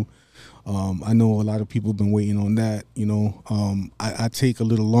album too. I know a lot of people been waiting on that. I take a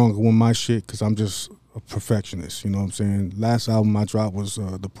little longer with my shit because I'm just a perfectionist. You know what I'm saying? Last album I dropped was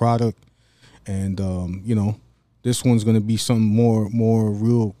The Product, and this one's gonna be something more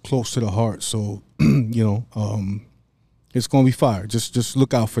real close to the heart. So it's gonna be fire. Just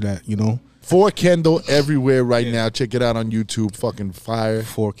look out for that. For Kendall everywhere right now. Check it out on YouTube. Fucking fire.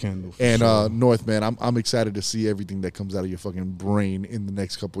 For Kendall. And North, man, I'm excited to see everything that comes out of your fucking brain in the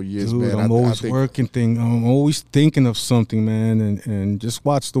next couple of years, Dude, man. I'm always working. I'm always thinking of something, man, and just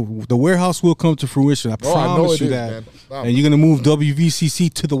watch the warehouse will come to fruition. I promise you that. Man. And you're gonna move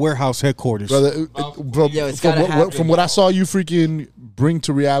WVCC to the warehouse headquarters, Brother. Yo, it's gotta happen. From what I saw you freaking bring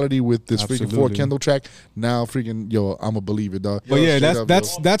to reality with this freaking Absolutely. For Kendall track, now freaking I'm a believer, dog. But yeah, Straight up,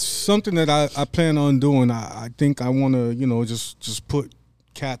 that's something that I plan on doing. I think I want to just put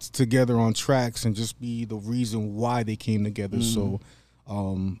cats together on tracks and just be the reason why they came together. So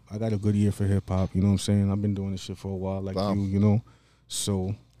I got a good ear for hip hop. You know what I'm saying? I've been doing this shit for a while, like you.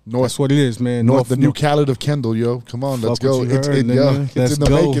 So that's what it is, man. North, the new Khaled of Kendall, yo. Come on, let's go. It's in the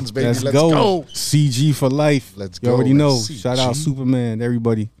makings, baby. Let's go. CG for life. Let's You go. already know. CG. Shout out Superman,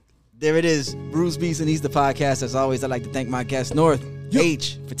 everybody. There it is. Bruce Beats and He's the Podcast. As always, I'd like to thank my guest, North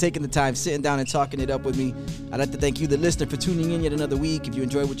H, for taking the time, sitting down and talking it up with me. I'd like to thank you, the listener, for tuning in yet another week. If you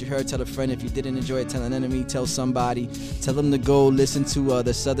enjoyed what you heard, tell a friend. If you didn't enjoy it, tell an enemy, tell somebody. Tell them to go listen to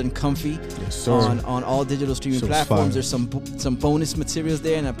the Southern Comfy on all digital streaming platforms. Fire. There's some bonus materials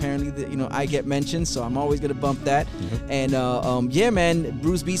there, and apparently I get mentioned, so I'm always gonna bump that. And yeah, man,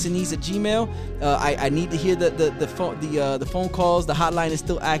 Bruce Beats and He's at Gmail. I need to hear the phone calls. The hotline is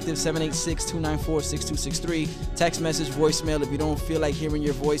still active, 786-294-6263. Text message, voicemail. If you don't feel like hearing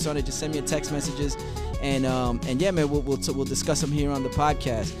your voice on it, just send me a text messages, and yeah, man, we'll discuss them here on the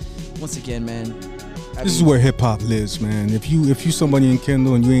podcast. Once again, man, This is where hip hop lives, man. If you somebody in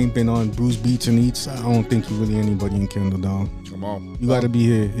Kendall and you ain't been on Bruce Beats and Eats, I don't think you really anybody in Kendall, dog. Come on. You gotta be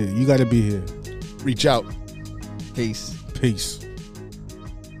here. You gotta be here. Reach out. Peace. Peace.